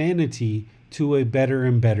moving humanity to a better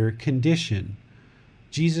and better condition.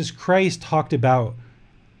 Jesus Christ talked about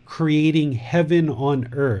creating heaven on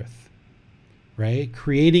earth, right?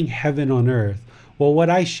 Creating heaven on earth. Well, what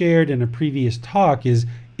I shared in a previous talk is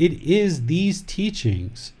it is these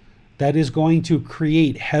teachings that is going to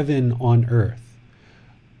create heaven on earth.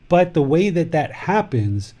 But the way that that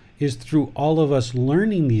happens is through all of us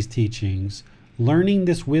learning these teachings, learning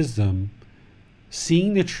this wisdom,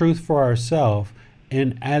 seeing the truth for ourselves,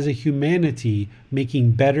 and as a humanity,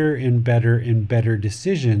 making better and better and better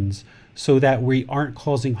decisions so that we aren't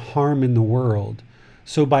causing harm in the world.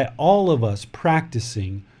 So by all of us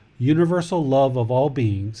practicing universal love of all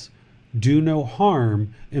beings, do no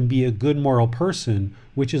harm, and be a good moral person,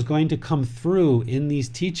 which is going to come through in these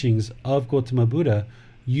teachings of Gautama Buddha,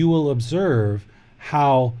 you will observe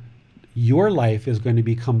how your life is going to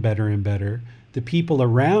become better and better. The people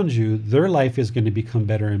around you, their life is going to become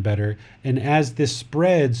better and better. And as this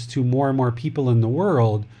spreads to more and more people in the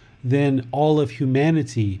world, then all of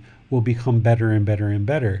humanity will become better and better and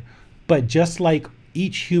better. But just like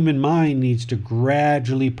each human mind needs to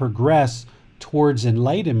gradually progress towards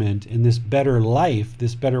enlightenment in this better life,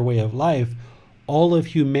 this better way of life, all of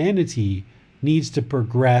humanity needs to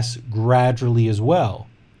progress gradually as well.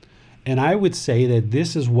 And I would say that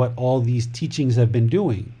this is what all these teachings have been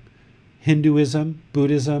doing. Hinduism,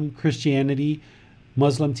 Buddhism, Christianity,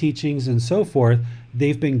 Muslim teachings, and so forth,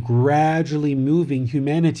 they've been gradually moving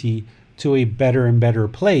humanity to a better and better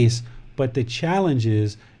place. But the challenge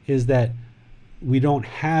is that we don't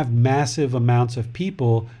have massive amounts of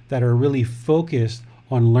people that are really focused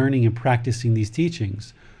on learning and practicing these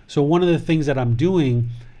teachings. So one of the things that I'm doing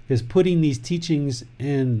is putting these teachings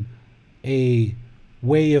in a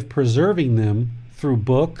way of preserving them through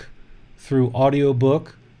book, through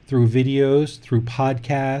audiobook, through videos, through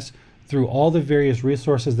podcasts, through all the various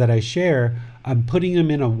resources that I share. I'm putting them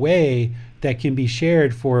in a way that can be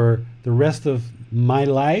shared for the rest of my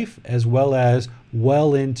life as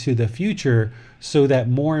well into the future, so that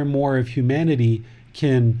more and more of humanity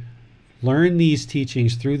can learn these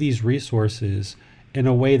teachings through these resources in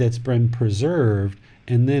a way that's been preserved,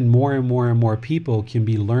 and then more and more and more people can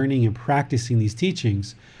be learning and practicing these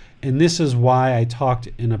teachings. And this is why I talked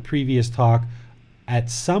in a previous talk, at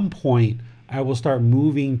some point I will start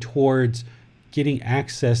moving towards getting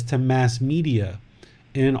access to mass media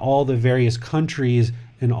in all the various countries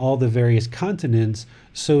and all the various continents,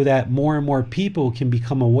 so that more and more people can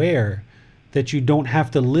become aware that you don't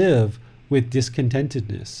have to live with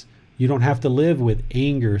discontentedness. You don't have to live with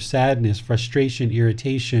anger, sadness, frustration,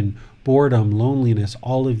 irritation, boredom, loneliness,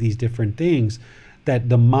 all of these different things, that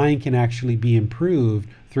the mind can actually be improved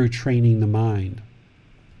through training the mind.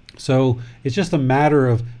 So it's just a matter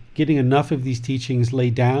of getting enough of these teachings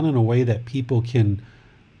laid down in a way that people can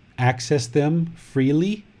access them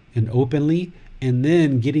freely and openly, and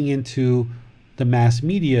then getting into the mass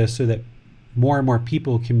media so that more and more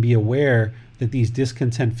people can be aware that these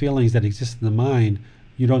discontent feelings that exist in the mind,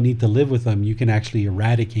 you don't need to live with them. You can actually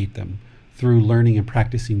eradicate them through learning and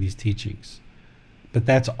practicing these teachings. But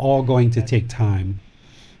that's all going to take time.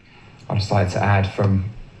 I'd just like to add from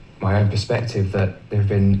my own perspective that there have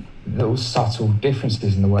been little subtle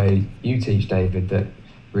differences in the way you teach, David, that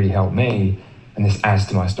really helped me. And this adds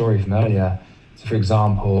to my story from earlier. So, for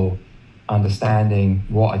example, understanding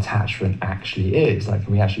what attachment actually is. Like,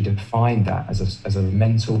 can we actually define that as a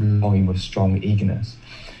mental longing with strong eagerness?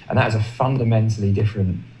 And that is a fundamentally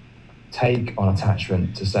different take on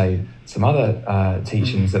attachment to, say, some other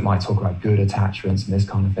teachings that might talk about good attachments and this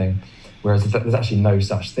kind of thing, whereas there's actually no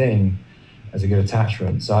such thing as a good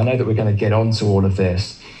attachment. So I know that we're going to get onto all of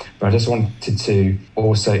this, but I just wanted to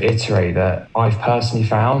also iterate that I've personally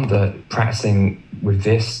found that practicing with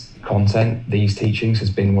this content, these teachings,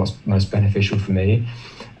 has been what's most beneficial for me.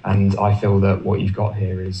 And I feel that what you've got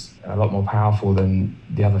here is a lot more powerful than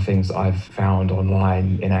the other things that I've found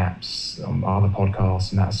online, in apps, on other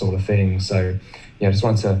podcasts and that sort of thing. So yeah, I just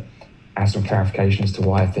wanted to add some clarification as to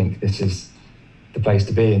why I think this is the place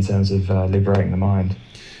to be in terms of liberating the mind.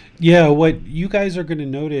 Yeah, what you guys are going to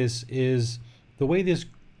notice is the way this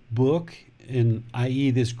book, and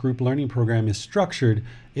i.e. this group learning program, is structured,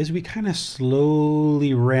 is we kind of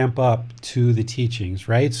slowly ramp up to the teachings,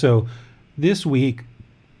 right? So this week,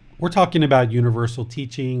 we're talking about universal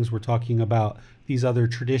teachings, we're talking about these other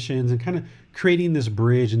traditions, and kind of creating this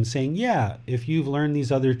bridge and saying, yeah, if you've learned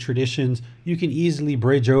these other traditions, you can easily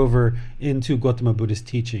bridge over into Gautama Buddha's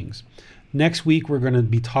teachings. Next week, we're going to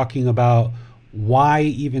be talking about why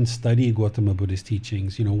even study Gautama Buddha's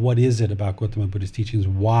teachings? What is it about Gautama Buddha's teachings?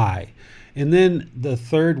 Why? And then the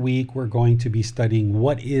third week, we're going to be studying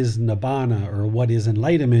what is Nibbana, or what is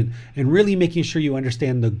enlightenment, and really making sure you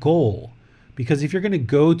understand the goal. Because if you're going to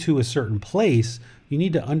go to a certain place, you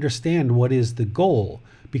need to understand what is the goal.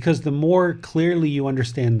 Because the more clearly you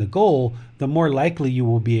understand the goal, the more likely you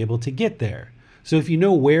will be able to get there. So if you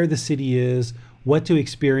know where the city is, what to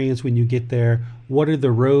experience when you get there, what are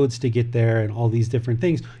the roads to get there, and all these different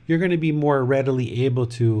things, you're going to be more readily able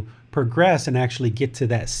to progress and actually get to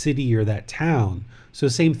that city or that town. So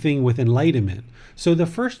same thing with enlightenment. So the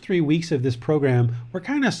first 3 weeks of this program, we're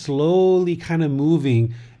kind of slowly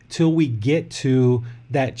moving till we get to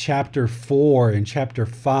that chapter 4 and chapter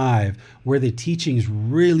 5, where the teachings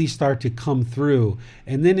really start to come through.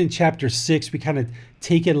 And then in chapter 6, we kind of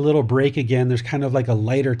take it a little break again. There's kind of like a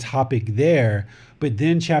lighter topic there. But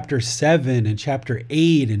then chapter 7 and chapter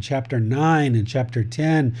 8 and chapter 9 and chapter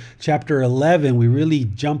 10, chapter 11, we really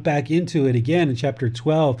jump back into it again in chapter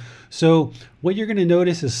 12. So what you're going to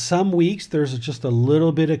notice is some weeks there's just a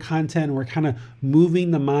little bit of content. We're kind of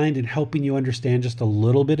moving the mind and helping you understand just a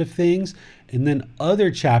little bit of things. And then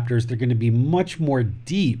other chapters, they're going to be much more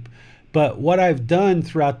deep. But what I've done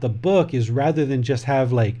throughout the book is, rather than just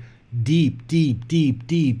have like deep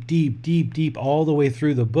all the way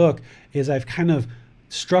through the book, is I've kind of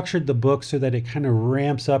structured the book so that it kind of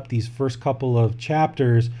ramps up these first couple of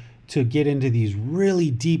chapters to get into these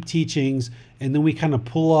really deep teachings. And then we kind of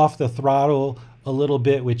pull off the throttle a little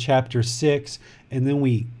bit with chapter 6. And then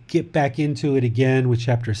we get back into it again with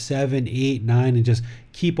chapter 7, 8, 9, and just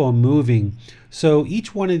keep on moving. So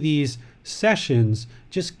each one of these sessions,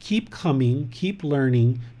 just keep coming, keep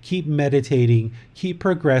learning, keep meditating, keep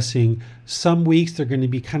progressing. Some weeks they're going to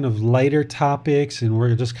be kind of lighter topics, and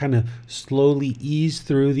we're just kind of slowly ease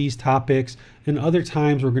through these topics. And other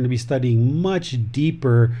times we're going to be studying much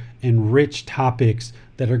deeper and rich topics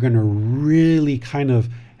that are going to really kind of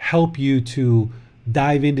help you to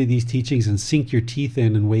dive into these teachings and sink your teeth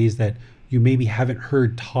in ways that you maybe haven't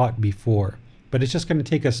heard taught before. But it's just going to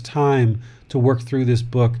take us time to work through this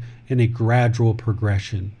book in a gradual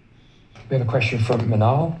progression. We have a question from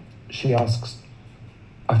Manal. She asks,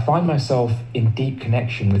 I find myself in deep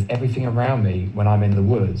connection with everything around me when I'm in the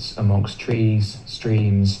woods, amongst trees,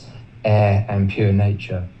 streams, air, and pure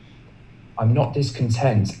nature. I'm not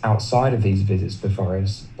discontent outside of these visits to the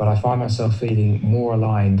forest, but I find myself feeling more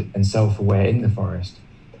aligned and self-aware in the forest.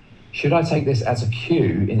 Should I take this as a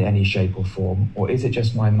cue in any shape or form, or is it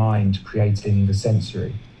just my mind creating the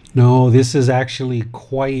sensory? No, this is actually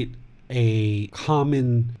quite a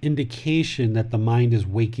common indication that the mind is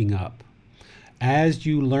waking up. As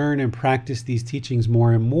you learn and practice these teachings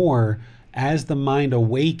more and more, as the mind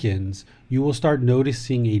awakens, you will start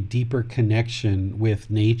noticing a deeper connection with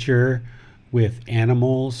nature, with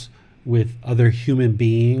animals, with other human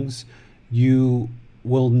beings. You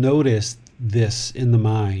will notice this in the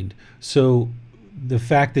mind. So the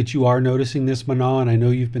fact that you are noticing this, Manal, and I know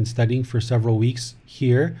you've been studying for several weeks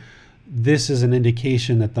here, this is an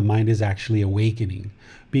indication that the mind is actually awakening.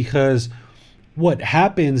 Because what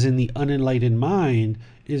happens in the unenlightened mind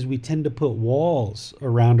is we tend to put walls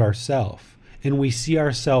around ourselves, and we see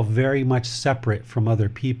ourselves very much separate from other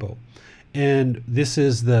people. And this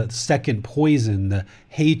is the second poison, the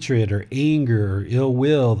hatred or anger or ill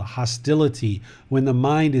will, the hostility. When the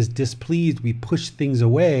mind is displeased, we push things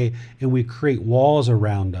away and we create walls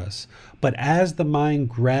around us. But as the mind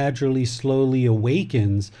gradually, slowly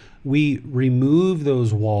awakens, we remove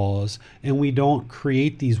those walls and we don't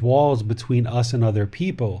create these walls between us and other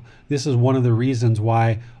people. This is one of the reasons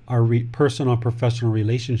why our personal and professional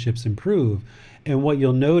relationships improve. And what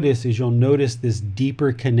you'll notice is this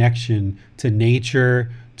deeper connection to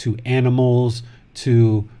nature, to animals,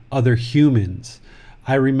 to other humans.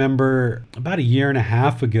 I remember about a year and a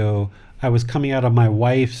half ago, I was coming out of my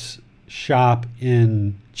wife's shop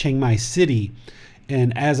in Chiang Mai City.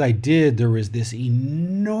 And as I did, there was this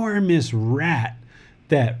enormous rat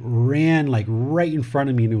that ran like right in front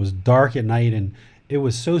of me, and it was dark at night, and it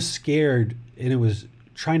was so scared, and it was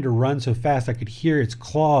trying to run so fast I could hear its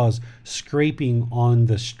claws scraping on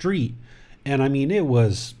the street. And I mean, it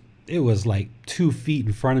was like 2 feet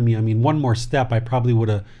in front of me. I mean, one more step, I probably would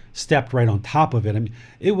have stepped right on top of it. I mean,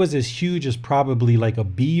 it was as huge as probably like a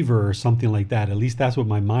beaver or something like that. At least that's what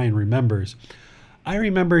my mind remembers. I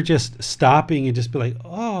remember just stopping and just be like,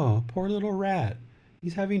 oh, poor little rat.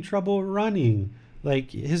 He's having trouble running.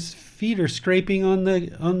 Like his feet are scraping on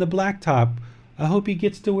the blacktop. I hope he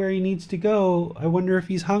gets to where he needs to go. I wonder if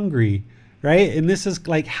he's hungry, right? And this is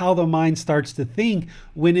like how the mind starts to think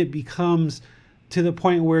when it becomes to the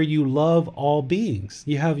point where you love all beings.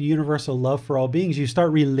 You have universal love for all beings. You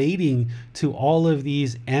start relating to all of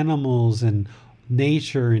these animals and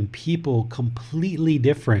nature and people completely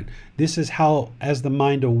different. This is how, as the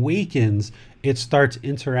mind awakens, it starts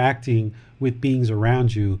interacting with beings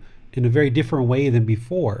around you in a very different way than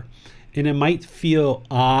before. And it might feel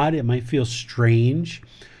odd, it might feel strange.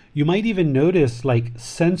 You might even notice like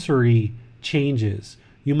sensory changes.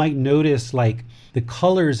 You might notice like the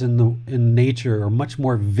colors in nature are much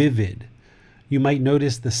more vivid. You might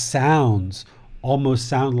notice the sounds almost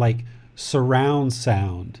sound like surround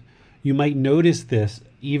sound. You might notice this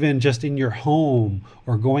even just in your home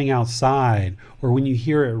or going outside or when you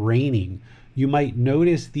hear it raining. You might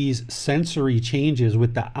notice these sensory changes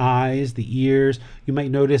with the eyes, the ears. You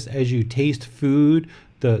might notice as you taste food,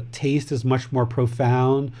 the taste is much more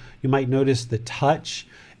profound. You might notice the touch.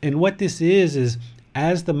 And what this is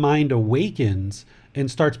as the mind awakens and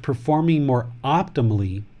starts performing more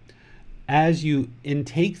optimally, as you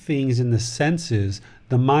intake things in the senses,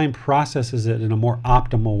 the mind processes it in a more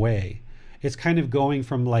optimal way. It's kind of going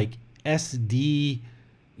from like SD,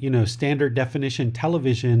 standard definition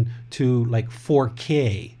television to like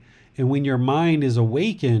 4K. And when your mind is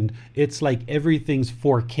awakened, it's like everything's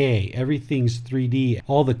 4K, everything's 3D.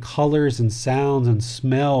 All the colors and sounds and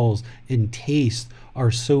smells and tastes are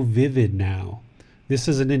so vivid now. This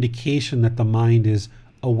is an indication that the mind is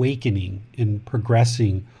awakening and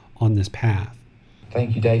progressing on this path.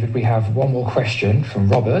 Thank you, David. We have one more question from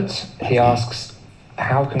Robert. He asks,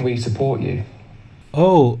 how can we support you?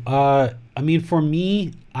 For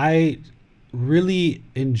me, I really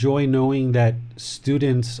enjoy knowing that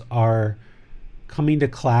students are coming to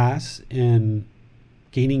class and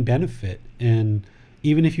gaining benefit. And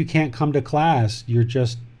even if you can't come to class, you're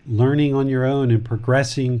just learning on your own and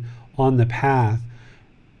progressing on the path.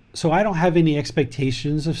 So I don't have any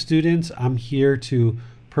expectations of students. I'm here to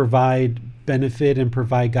provide benefit and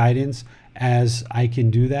provide guidance as I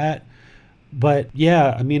can do that. But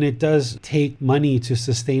yeah, it does take money to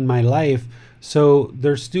sustain my life. So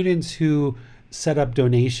there's students who set up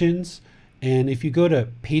donations. And if you go to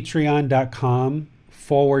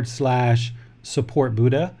patreon.com/support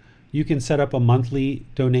Buddha, you can set up a monthly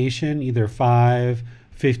donation, either 5,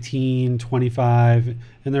 15, 25,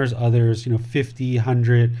 and there's others, 50,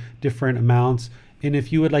 100 different amounts. And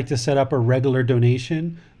if you would like to set up a regular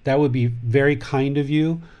donation, that would be very kind of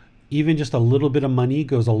you. Even just a little bit of money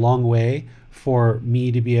goes a long way for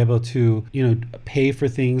me to be able to, pay for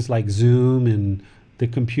things like Zoom and the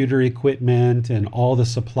computer equipment and all the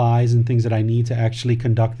supplies and things that I need to actually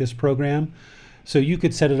conduct this program. So you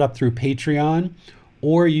could set it up through Patreon,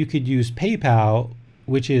 or you could use PayPal,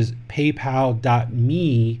 which is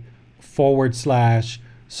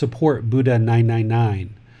paypal.me/supportbuddha999.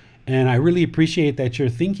 And I really appreciate that you're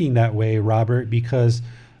thinking that way, Robert, because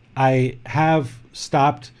I have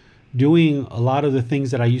stopped doing a lot of the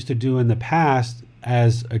things that I used to do in the past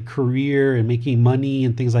as a career and making money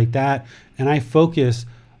and things like that. And I focus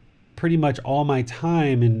pretty much all my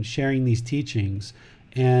time in sharing these teachings.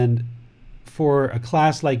 And for a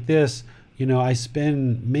class like this, I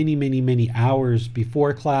spend many, many, many hours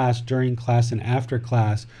before class, during class, and after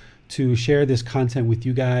class to share this content with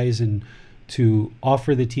you guys and to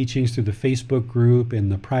offer the teachings through the Facebook group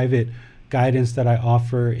and the private guidance that I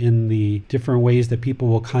offer in the different ways that people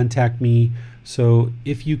will contact me. So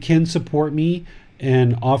if you can support me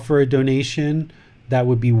and offer a donation, that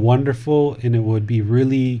would be wonderful, and it would be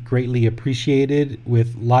really greatly appreciated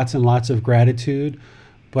with lots and lots of gratitude.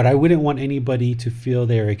 But I wouldn't want anybody to feel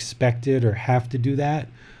they're expected or have to do that,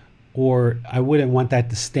 or I wouldn't want that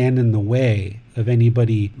to stand in the way of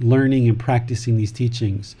anybody learning and practicing these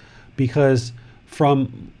teachings. Because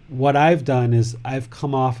from what I've done is I've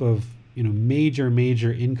come off of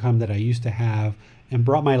major income that I used to have and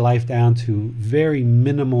brought my life down to very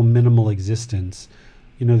minimal existence.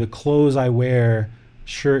 The clothes I wear,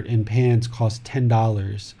 shirt and pants, cost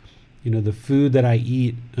 $10. The food that I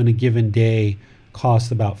eat on a given day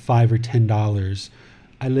costs about $5 or $10.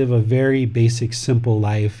 I live a very basic, simple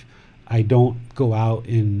life. I don't go out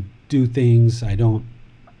and do things. I don't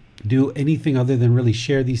do anything other than really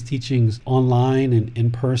share these teachings online and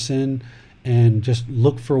in person, and just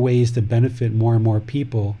look for ways to benefit more and more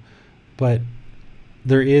people. But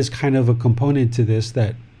there is kind of a component to this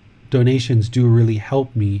that donations do really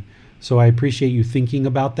help me. So I appreciate you thinking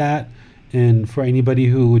about that. And for anybody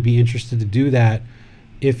who would be interested to do that,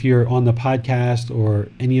 if you're on the podcast or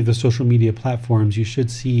any of the social media platforms, you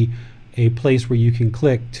should see a place where you can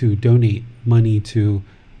click to donate money to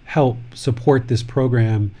help support this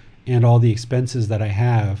program and all the expenses that I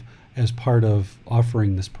have as part of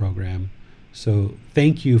offering this program. So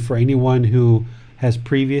thank you for anyone who has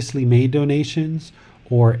previously made donations,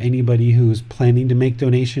 or anybody who's planning to make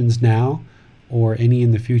donations now, or any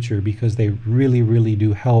in the future, because they really, really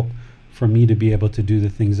do help for me to be able to do the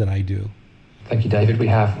things that I do. Thank you, David. We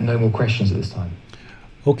have no more questions at this time.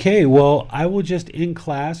 Okay, well, I will just end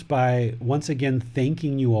class by once again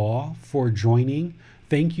thanking you all for joining.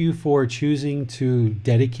 Thank you for choosing to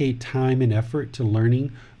dedicate time and effort to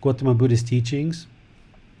learning Gautama Buddha's teachings.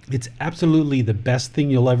 It's absolutely the best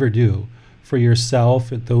thing you'll ever do for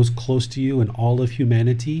yourself and those close to you and all of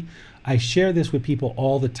humanity. I share this with people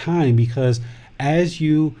all the time because as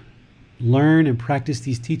you learn and practice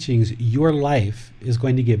these teachings, your life is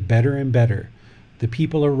going to get better and better. The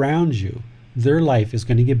people around you, their life is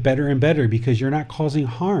going to get better and better because you're not causing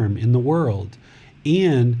harm in the world.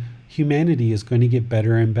 And humanity is going to get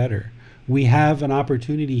better and better. We have an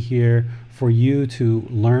opportunity here for you to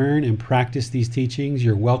learn and practice these teachings.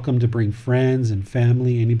 You're welcome to bring friends and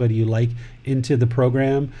family, anybody you like, into the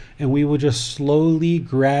program. And we will just slowly,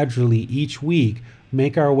 gradually, each week,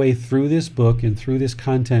 make our way through this book and through this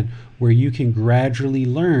content where you can gradually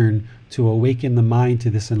learn to awaken the mind to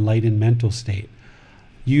this enlightened mental state.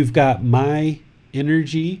 You've got my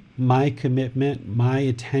energy, my commitment, my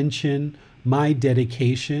attention, my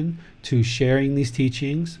dedication to sharing these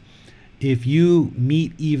teachings. If you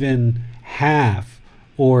meet even half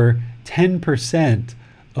or 10%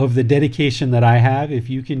 of the dedication that I have, if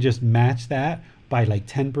you can just match that by like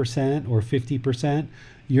 10% or 50%,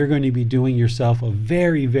 you're going to be doing yourself a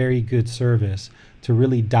very, very good service to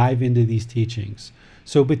really dive into these teachings.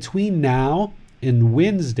 So between now and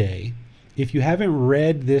Wednesday, if you haven't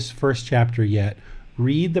read this first chapter yet,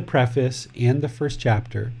 read the preface and the first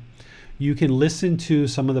chapter. You can listen to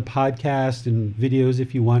some of the podcasts and videos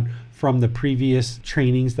if you want from the previous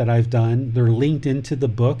trainings that I've done. They're linked into the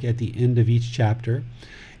book at the end of each chapter.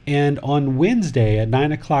 And on Wednesday at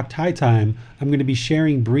 9 o'clock Thai time, I'm going to be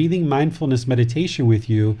sharing breathing mindfulness meditation with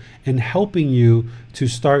you and helping you to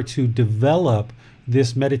start to develop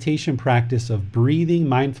this meditation practice of breathing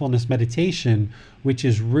mindfulness meditation, which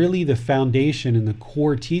is really the foundation and the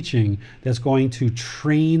core teaching that's going to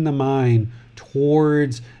train the mind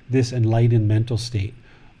towards this enlightened mental state.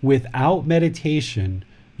 Without meditation,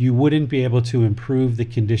 you wouldn't be able to improve the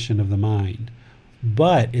condition of the mind.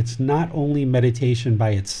 But it's not only meditation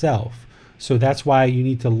by itself. So that's why you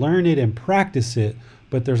need to learn it and practice it,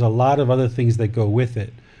 but there's a lot of other things that go with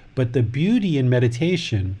it. But the beauty in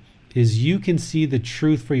meditation is you can see the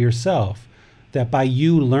truth for yourself, that by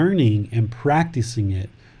you learning and practicing it,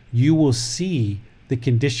 you will see the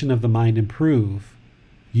condition of the mind improve.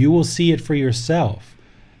 You will see it for yourself.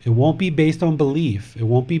 It won't be based on belief. It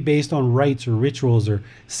won't be based on rites or rituals or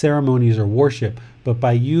ceremonies or worship, but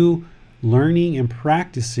by you learning and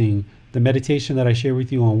practicing the meditation that I share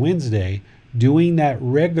with you on Wednesday, doing that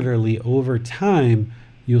regularly over time,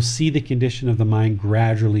 you'll see the condition of the mind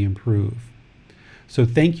gradually improve. So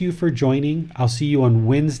thank you for joining. I'll see you on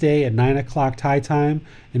Wednesday at 9 o'clock Thai time.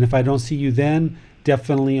 And if I don't see you then,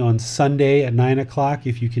 definitely on Sunday at 9 o'clock.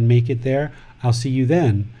 If you can make it there, I'll see you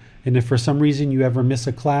then. And if for some reason you ever miss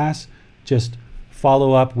a class, just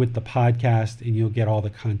follow up with the podcast and you'll get all the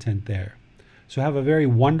content there. So have a very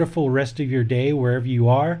wonderful rest of your day wherever you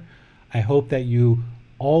are. I hope that you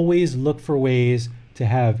always look for ways to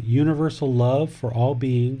have universal love for all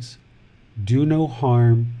beings, do no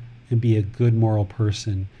harm, and be a good moral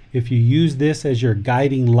person. If you use this as your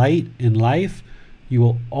guiding light in life, you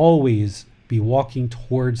will always be walking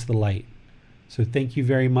towards the light. So thank you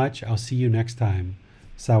very much. I'll see you next time.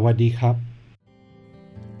 Sawadee krap.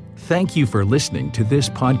 Thank you for listening to this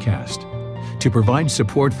podcast. To provide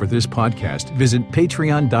support for this podcast, visit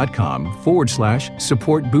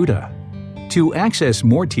patreon.com/support Buddha. To access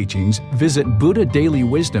more teachings, visit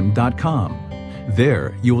buddhadailywisdom.com.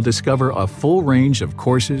 There, you will discover a full range of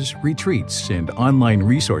courses, retreats, and online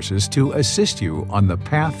resources to assist you on the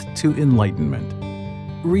path to enlightenment.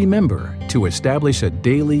 Remember to establish a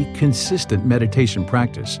daily, consistent meditation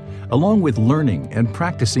practice, along with learning and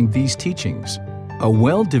practicing these teachings. A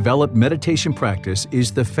well-developed meditation practice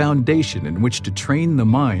is the foundation in which to train the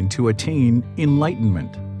mind to attain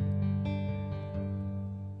enlightenment.